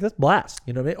students. Like, that's blast.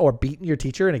 You know what I mean? Or beating your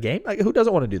teacher in a game. Like, who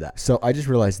doesn't want to do that? So I just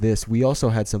realized this. We also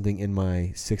had something in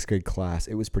my 6th grade class.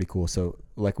 It was pretty cool. So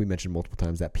like we mentioned multiple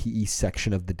times, that PE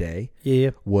section of the day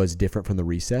was different from the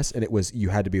recess. And it was, you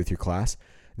had to be with your class.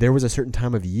 There was a certain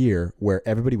time of year where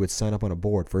everybody would sign up on a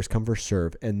board, first come, first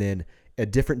serve. And then a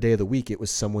different day of the week, it was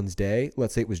someone's day.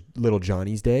 Let's say it was little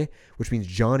Johnny's day, which means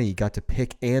Johnny got to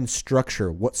pick and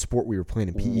structure what sport we were playing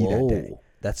in PE that day.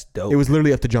 That's dope. It was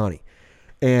literally up to Johnny.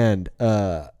 And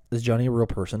is Johnny a real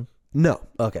person? No.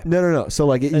 Okay. No. So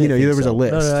like, there was a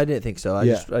list. No, I didn't think so. I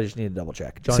just need to double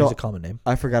check. Johnny's a common name.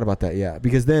 I forgot about that. Yeah.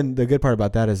 Because then the good part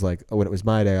about that is like, when it was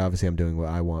my day, obviously I'm doing what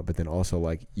I want, but then also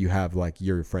like you have like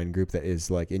your friend group that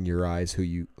is like in your eyes who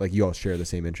you all share the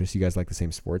same interests. You guys like the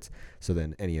same sports. So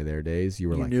then any of their days you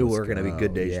were like, knew were going to be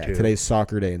good days too. Today's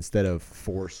soccer day instead of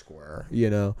Foursquare,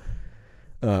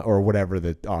 or whatever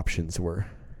the options were.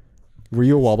 Were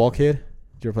you a wall ball kid?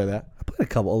 Did you ever play that? I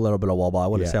played a little bit of wall ball. I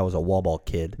wouldn't say I was a wall ball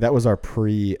kid. That was our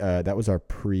pre,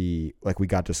 like we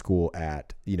got to school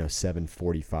at,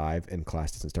 7:45 and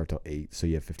class doesn't start till 8. So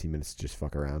you have 15 minutes to just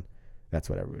fuck around. That's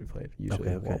what everybody played.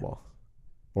 Usually wall ball.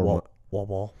 Or wall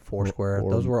ball, Foursquare.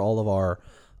 Those were all of our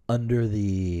under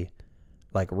the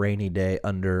like rainy day,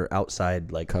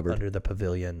 outside, like covered under the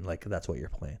pavilion. Like that's what you're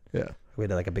playing. Yeah. We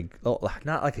had like a big,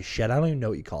 not like a shed. I don't even know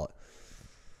what you call it.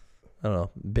 I don't know,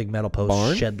 big metal post,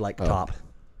 Barn? shed-like Oh. top.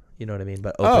 You know what I mean?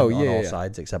 But open on all yeah.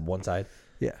 sides except one side.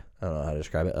 Yeah. I don't know how to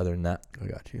describe it other than that. I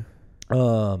got you.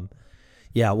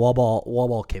 Yeah, wall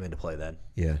ball came into play then.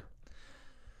 Yeah.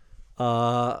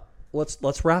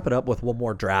 Let's wrap it up with one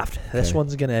more draft. This Okay.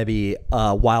 one's gonna be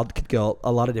wild. Could go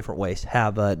a lot of different ways.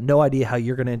 Have no idea how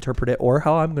you're gonna interpret it or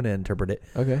how I'm gonna interpret it.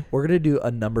 Okay. We're gonna do a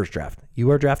numbers draft.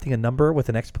 You are drafting a number with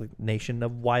an explanation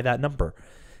of why that number,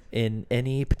 in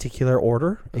any particular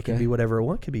order. It can Okay. be whatever it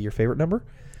wants. It could be your favorite number.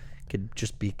 It could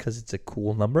just be because it's a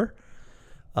cool number.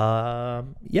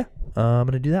 Yeah, I'm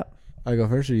gonna do that. I go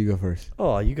first or you go first?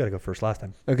 Oh, you gotta go first last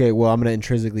time. Okay, well, I'm going to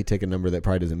intrinsically take a number that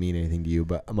probably doesn't mean anything to you,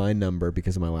 but my number,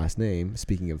 because of my last name,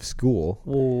 speaking of school.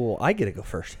 Well, I get to go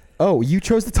first. Oh, you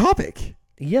chose the topic.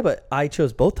 Yeah, but I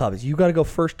chose both topics. You got to go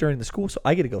first during the school, so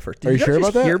I get to go first. Did Are you guys sure just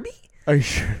about that? Hear me? Are you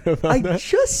sure about I that?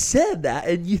 just said that,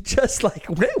 and you just like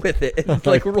went with it and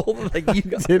like rolled like you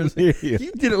got Didn't hear you.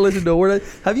 You didn't listen to a word.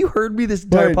 Have you heard me this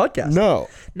entire podcast? No.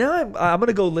 Now I'm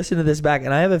gonna go listen to this back,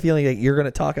 and I have a feeling that you're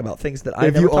gonna talk about things that I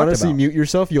If never you talked honestly about. mute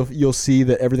yourself, you'll see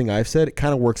that everything I've said, it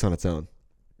kind of works on its own.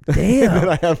 Damn.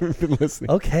 that I haven't been listening.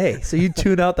 Okay, so you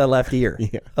tune out that left ear.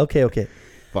 Yeah. Okay.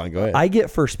 Fine, go ahead. I get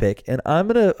first pick, and I'm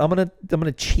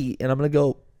gonna cheat, and I'm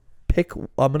gonna pick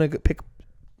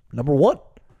number one.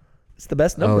 It's the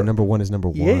best number. Oh, number one is number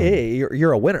one. Yeah,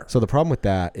 you're a winner. So the problem with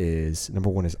that is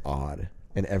number one is odd,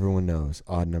 and everyone knows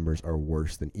odd numbers are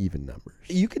worse than even numbers.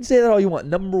 You can say that all you want.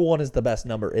 Number one is the best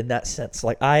number in that sense.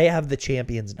 Like I have the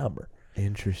champion's number.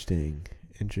 Interesting.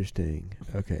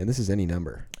 Okay, and this is any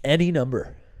number. Any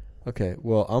number. Okay,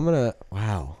 well,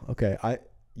 wow. Okay,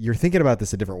 you're thinking about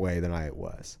this a different way than I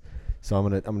was. So I'm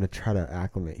gonna try to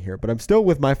acclimate here, but I'm still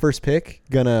with my first pick.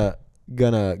 Gonna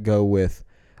go with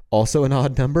also an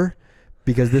odd number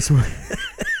because this one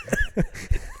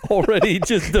Already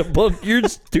just debunk your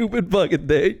stupid fucking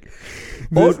thing.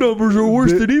 Odd numbers are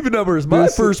worse than even numbers. My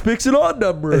first pick's an odd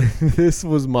number. this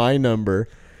was my number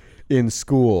in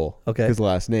school. Okay. His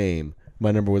last name.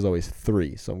 My number was always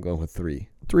 3, so I'm going with 3.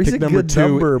 Three's Pick a number good 2,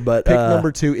 number, but pick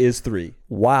number 2 is 3.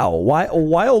 wow. Why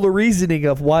the reasoning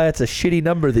of why it's a shitty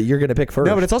number that you're gonna pick first?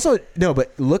 No, but it's also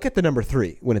but look at the number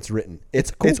 3 when it's written.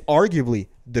 It's arguably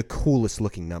the coolest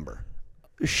looking number.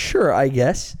 Sure, I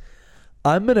guess.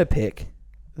 I'm gonna pick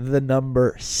the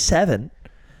number 7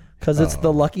 because it's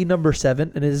the lucky number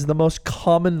 7 and it is the most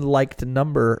common liked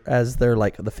number as their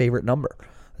like the favorite number.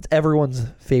 It's everyone's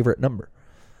favorite number.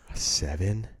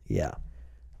 7? Yeah.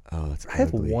 Oh, it's I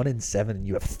have ugly. 1 and 7 and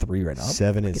you have 3 right now.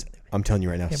 7 is I'm telling you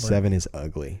right now, Hammer. 7 is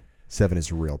ugly. 7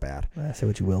 is real bad. Say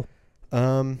what you will.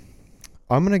 I'm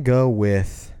gonna go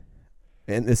with,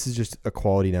 and this is just a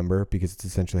quality number because it's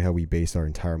essentially how we base our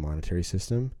entire monetary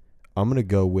system. I'm gonna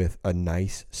go with a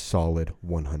nice solid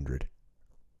 100.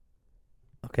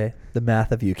 Okay. The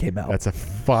math of you came out. That's a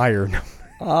fire number.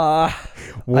 I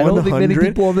don't think many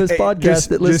people on this Hey, podcast just-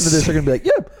 that listen to just this are gonna be like,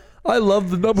 "Yeah, I love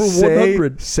the number Say-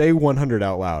 100." Say 100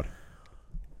 out loud.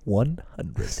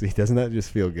 100. See, doesn't that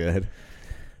just feel good?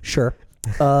 Sure.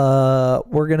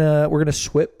 We're gonna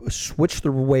switch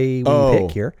the way we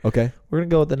pick here. Okay. We're gonna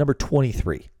go with the number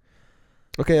 23.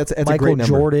 Okay, that's a Michael great number.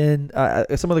 Jordan,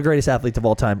 some of the greatest athletes of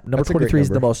all time. Number That's a great 23 is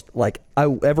the number. most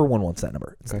everyone wants that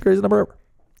number. It's the Okay. greatest number ever.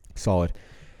 Solid.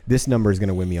 This number is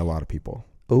gonna win me a lot of people.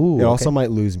 Ooh, It also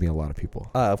might lose me a lot of people.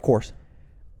 of course.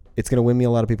 It's gonna win me a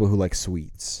lot of people who like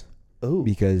sweets Ooh,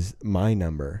 because my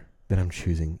number that I'm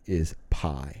choosing is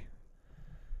pi.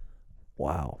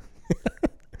 wow.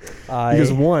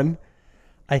 Because one,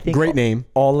 I think great name.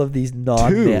 all of these Two.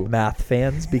 non-math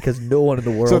fans, because no one in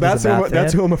the world So is that's a math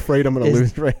that's fan, who I'm afraid I'm gonna is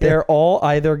lose right they're now. all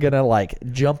either gonna like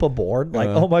jump aboard, like,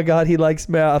 oh my god, he likes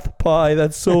math, pi,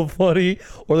 that's so funny,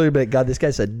 or they're gonna be like, God, this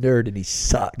guy's a nerd and he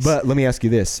sucks. But let me ask you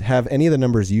this: have any of the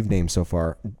numbers you've named so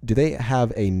far? Do they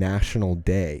have a national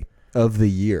day of the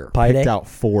year Pi picked Day? out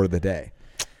for the day?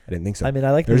 I didn't think so. I mean,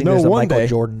 I like to There's think no there's a one Michael day.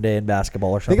 Jordan day in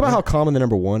basketball or something. Think about how common the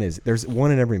number one is. There's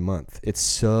one in every month. It's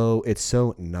so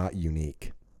not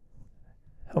unique.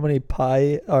 how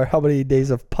many days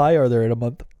of pi are there in a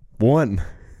month? One.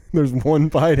 There's one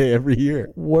Pi Day every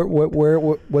year.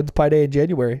 When's Pi Day in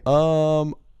January?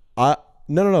 No.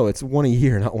 It's one a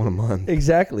year, not one a month.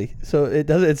 Exactly. So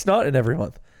it's not in every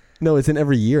month. No, it's in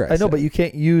every year. I know, but you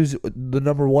can't use the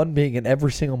number one being in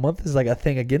every single month as like a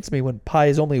thing against me when pi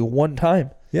is only one time.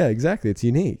 Yeah, exactly. It's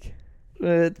unique.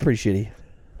 It's pretty shitty.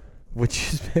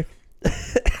 Which is big.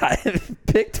 I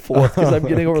picked fourth because I'm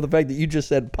getting over the fact that you just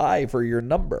said pi for your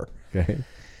number. Okay.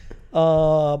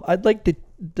 I'd like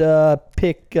to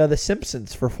pick The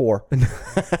Simpsons for 4.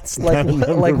 That's Like not a what?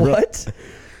 number, Like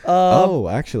bro.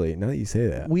 what? Actually, now that you say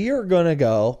that. We are gonna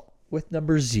go with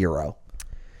number 0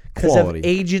 because of Quality.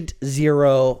 Agent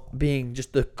Zero being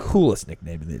just the coolest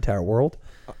nickname in the entire world.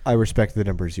 I respect the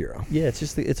number 0. Yeah, it's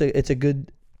just it's a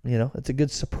good it's a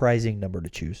good surprising number to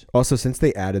choose. Also, since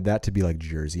they added that to be like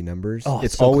jersey numbers, Oh,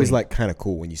 it's so always clean. like kind of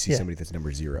cool when you see Yeah. somebody that's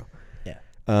number 0. Yeah,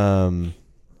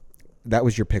 That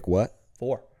was your pick. What?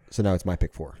 4. So now it's my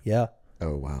pick 4. Yeah,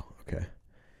 Oh wow.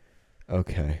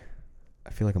 Okay. I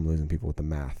feel like I'm losing people with the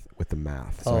math.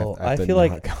 So I have to feel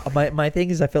like not my thing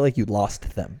is I feel like you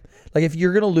lost them. Like if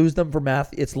you're gonna lose them for math,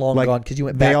 it's long Like, gone because you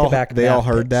went back to back. They all math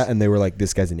heard picks. that and they were like,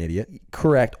 "This guy's an idiot."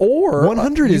 Correct. Or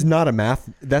 100 is not a math.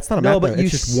 That's not a no, math. but number. you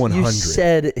It's just 100. You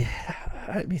said.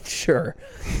 I mean, sure.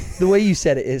 The way you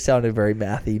said it, it sounded very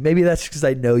mathy. Maybe that's because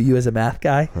I know you as a math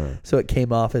guy, so it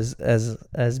came off as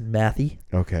mathy.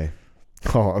 Okay.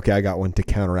 Oh, okay. I got one to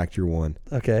counteract your one.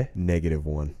 Okay.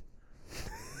 -1.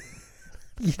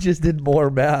 You just did more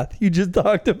math. You just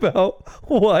talked about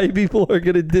why people are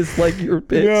going to dislike your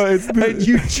picks. Yeah, it's and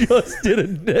you just did a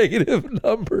negative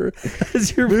number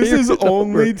as your This is favorite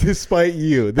only number. to spite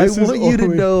you. I This is want you to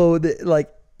only- know that, like,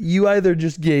 you either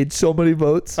just gained so many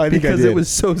votes I think I because it did. was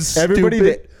so Everybody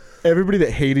stupid. everybody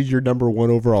that hated your number 1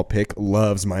 overall pick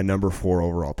loves my number 4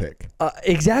 overall pick.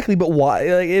 Exactly, but why?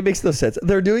 Like, it makes no sense.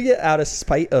 They're doing it out of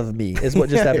spite of me, is what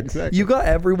just Yeah, happened. exactly. You got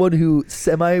everyone who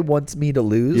semi wants me to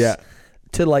lose. Yeah.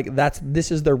 To like this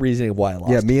is their reasoning why I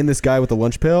lost. Yeah, me and this guy with the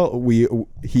lunch pail,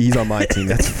 he's on my team.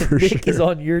 That's for Nick is sure.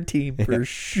 on your team for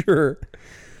sure.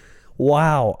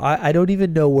 Wow, I don't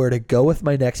even know where to go with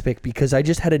my next pick because I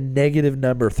just had a negative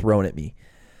number thrown at me.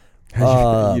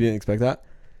 You didn't expect that?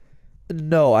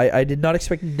 No, I did not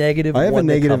expect negative. I have a one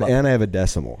to negative come up. and I have a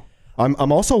decimal.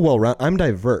 I'm also well-rounded. I'm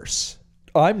diverse.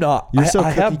 I'm not. You're so I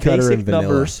have cookie cutter basic and vanilla.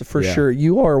 numbers for Yeah. sure.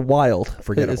 You are wild.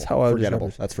 Forgettable. Is how I would Forgettable.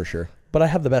 describe it. That's for sure. But I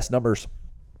have the best numbers.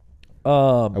 I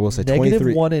will say negative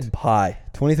 23. 1 and pi.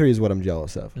 23 is what I'm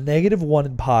jealous of. Negative 1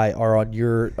 and pi are on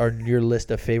your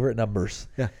list of favorite numbers.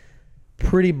 Yeah.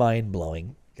 Pretty mind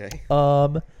blowing. Okay.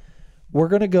 We're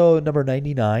gonna go number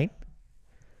 99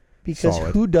 because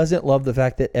Solid. who doesn't love the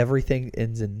fact that everything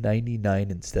ends in 99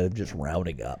 instead of just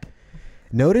rounding up?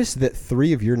 Notice that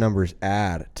 3 of your numbers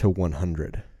add to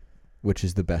 100, which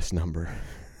is the best number.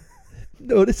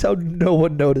 Notice how no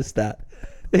one noticed that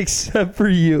except for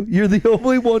you. You're the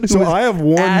only one who So is I have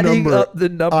one adding number. up the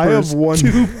numbers I have one.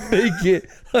 to make it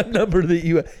a number that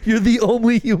you're the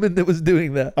only human that was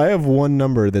doing that. I have one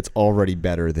number that's already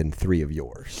better than 3 of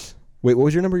yours. Wait, what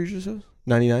was your number you just said?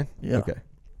 99? Yeah. Okay.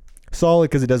 Solid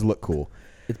because it does look cool.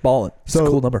 It's balling. It's a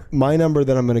cool number. My number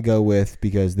that I'm going to go with,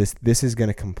 because this is going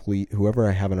to complete whoever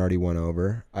I haven't already won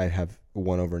over. I have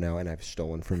won over now, and I've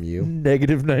stolen from you.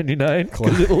 Negative 99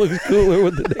 because it looks cooler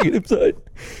with the negative side.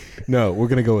 No, we're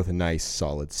going to go with a nice,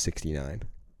 solid 69.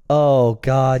 Oh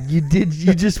God, you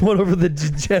just went over the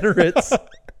degenerates.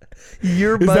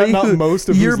 Your Is buddy, that not most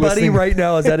of your who's buddy listening? right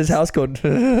now is at his house going,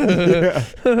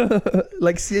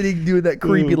 like sitting doing that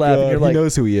creepy Oh, laugh, and God. you're like, he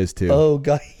knows who he is, too. oh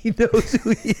God, he knows who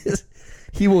he is.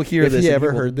 He will hear If this. he and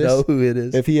ever will heard this, know who it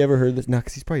is. If he ever heard this, no,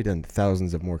 because he's probably done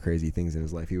thousands of more crazy things in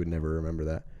his life. He would never remember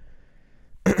that.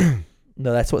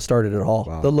 No, that's what started it all.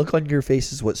 Wow. The look on your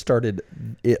face is what started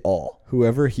it all.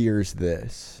 Whoever hears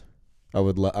this, I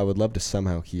would love to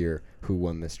somehow hear who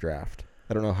won this draft.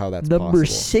 I don't know how that's Number possible.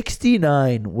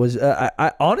 69 was.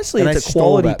 I honestly, And I it's a stole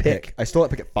quality that pick. I stole that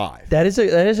pick at 5. That is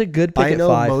a good pick I at know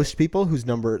 5. most people whose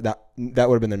number that would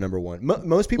have been their number 1.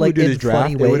 Most people Like, who do in this draft,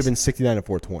 funny it would ways. have been 69 and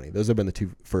 420. Those have been the 2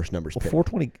 first numbers picked.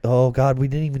 420. Oh God, we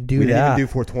didn't even do We that. didn't even do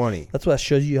 420. That's what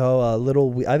shows you how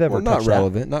little I've ever Well, not touched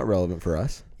relevant. Not relevant for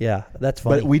us. that. Yeah, that's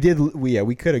funny. But we did.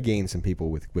 We could have gained some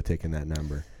people with taking that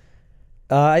number.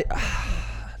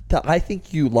 I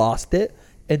think you lost it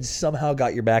and somehow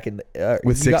got your back in.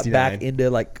 With you got back 69. into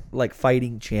like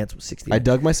fighting chance with 69. I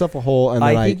dug myself a hole, and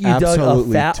then I think you dug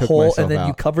absolutely a fat took hole myself and then out.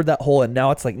 you covered that hole and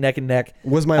now it's like neck and neck.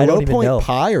 Was my I don't low even point know.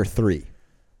 pi or 3?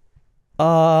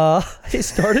 It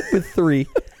started with 3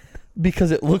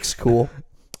 because it looks cool,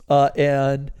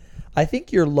 and I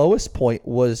think your lowest point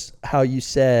was how you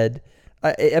said.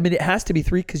 I mean, it has to be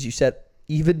 3 because you said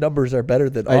even numbers are better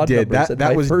than I odd did. numbers. That- and that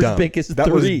my was first dumb. pick is That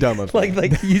was 3. dumb of like me.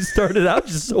 you started out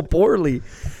just so poorly,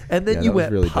 and then Yeah, you that was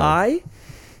went really dumb. pi.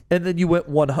 And then you went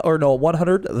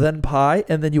 100, then pi,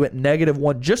 and then you went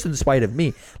 -1 just in spite of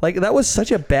me. Like that was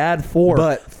such a bad 4.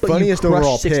 But you funniest crushed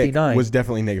overall pick 69. was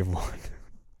definitely -1.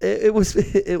 It was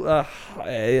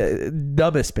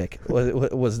dumbest pick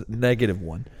was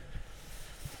 -1.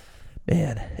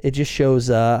 Man, it just shows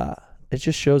that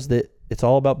it's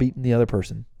all about beating the other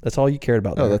person. That's all you cared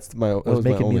about. No, there. that's my. That was was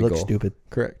my making me only look goal. stupid.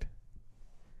 Correct.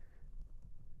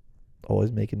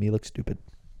 Always making me look stupid.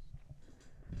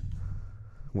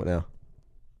 What now?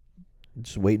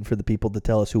 Just waiting for the people to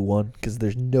tell us who won because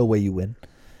there's no way you win.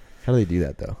 How do they do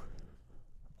that though?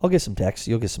 I'll get some text.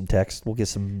 You'll get some text. We'll get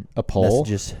some A poll?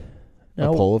 messages. A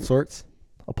poll of sorts?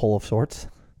 A poll of sorts.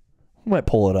 We might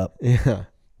pull it up. Yeah.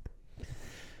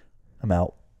 I'm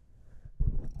out.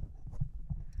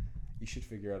 You should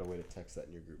figure out a way to text that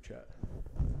in your group chat.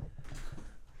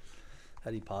 How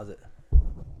do you pause it?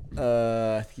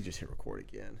 I think you just hit record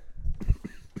again.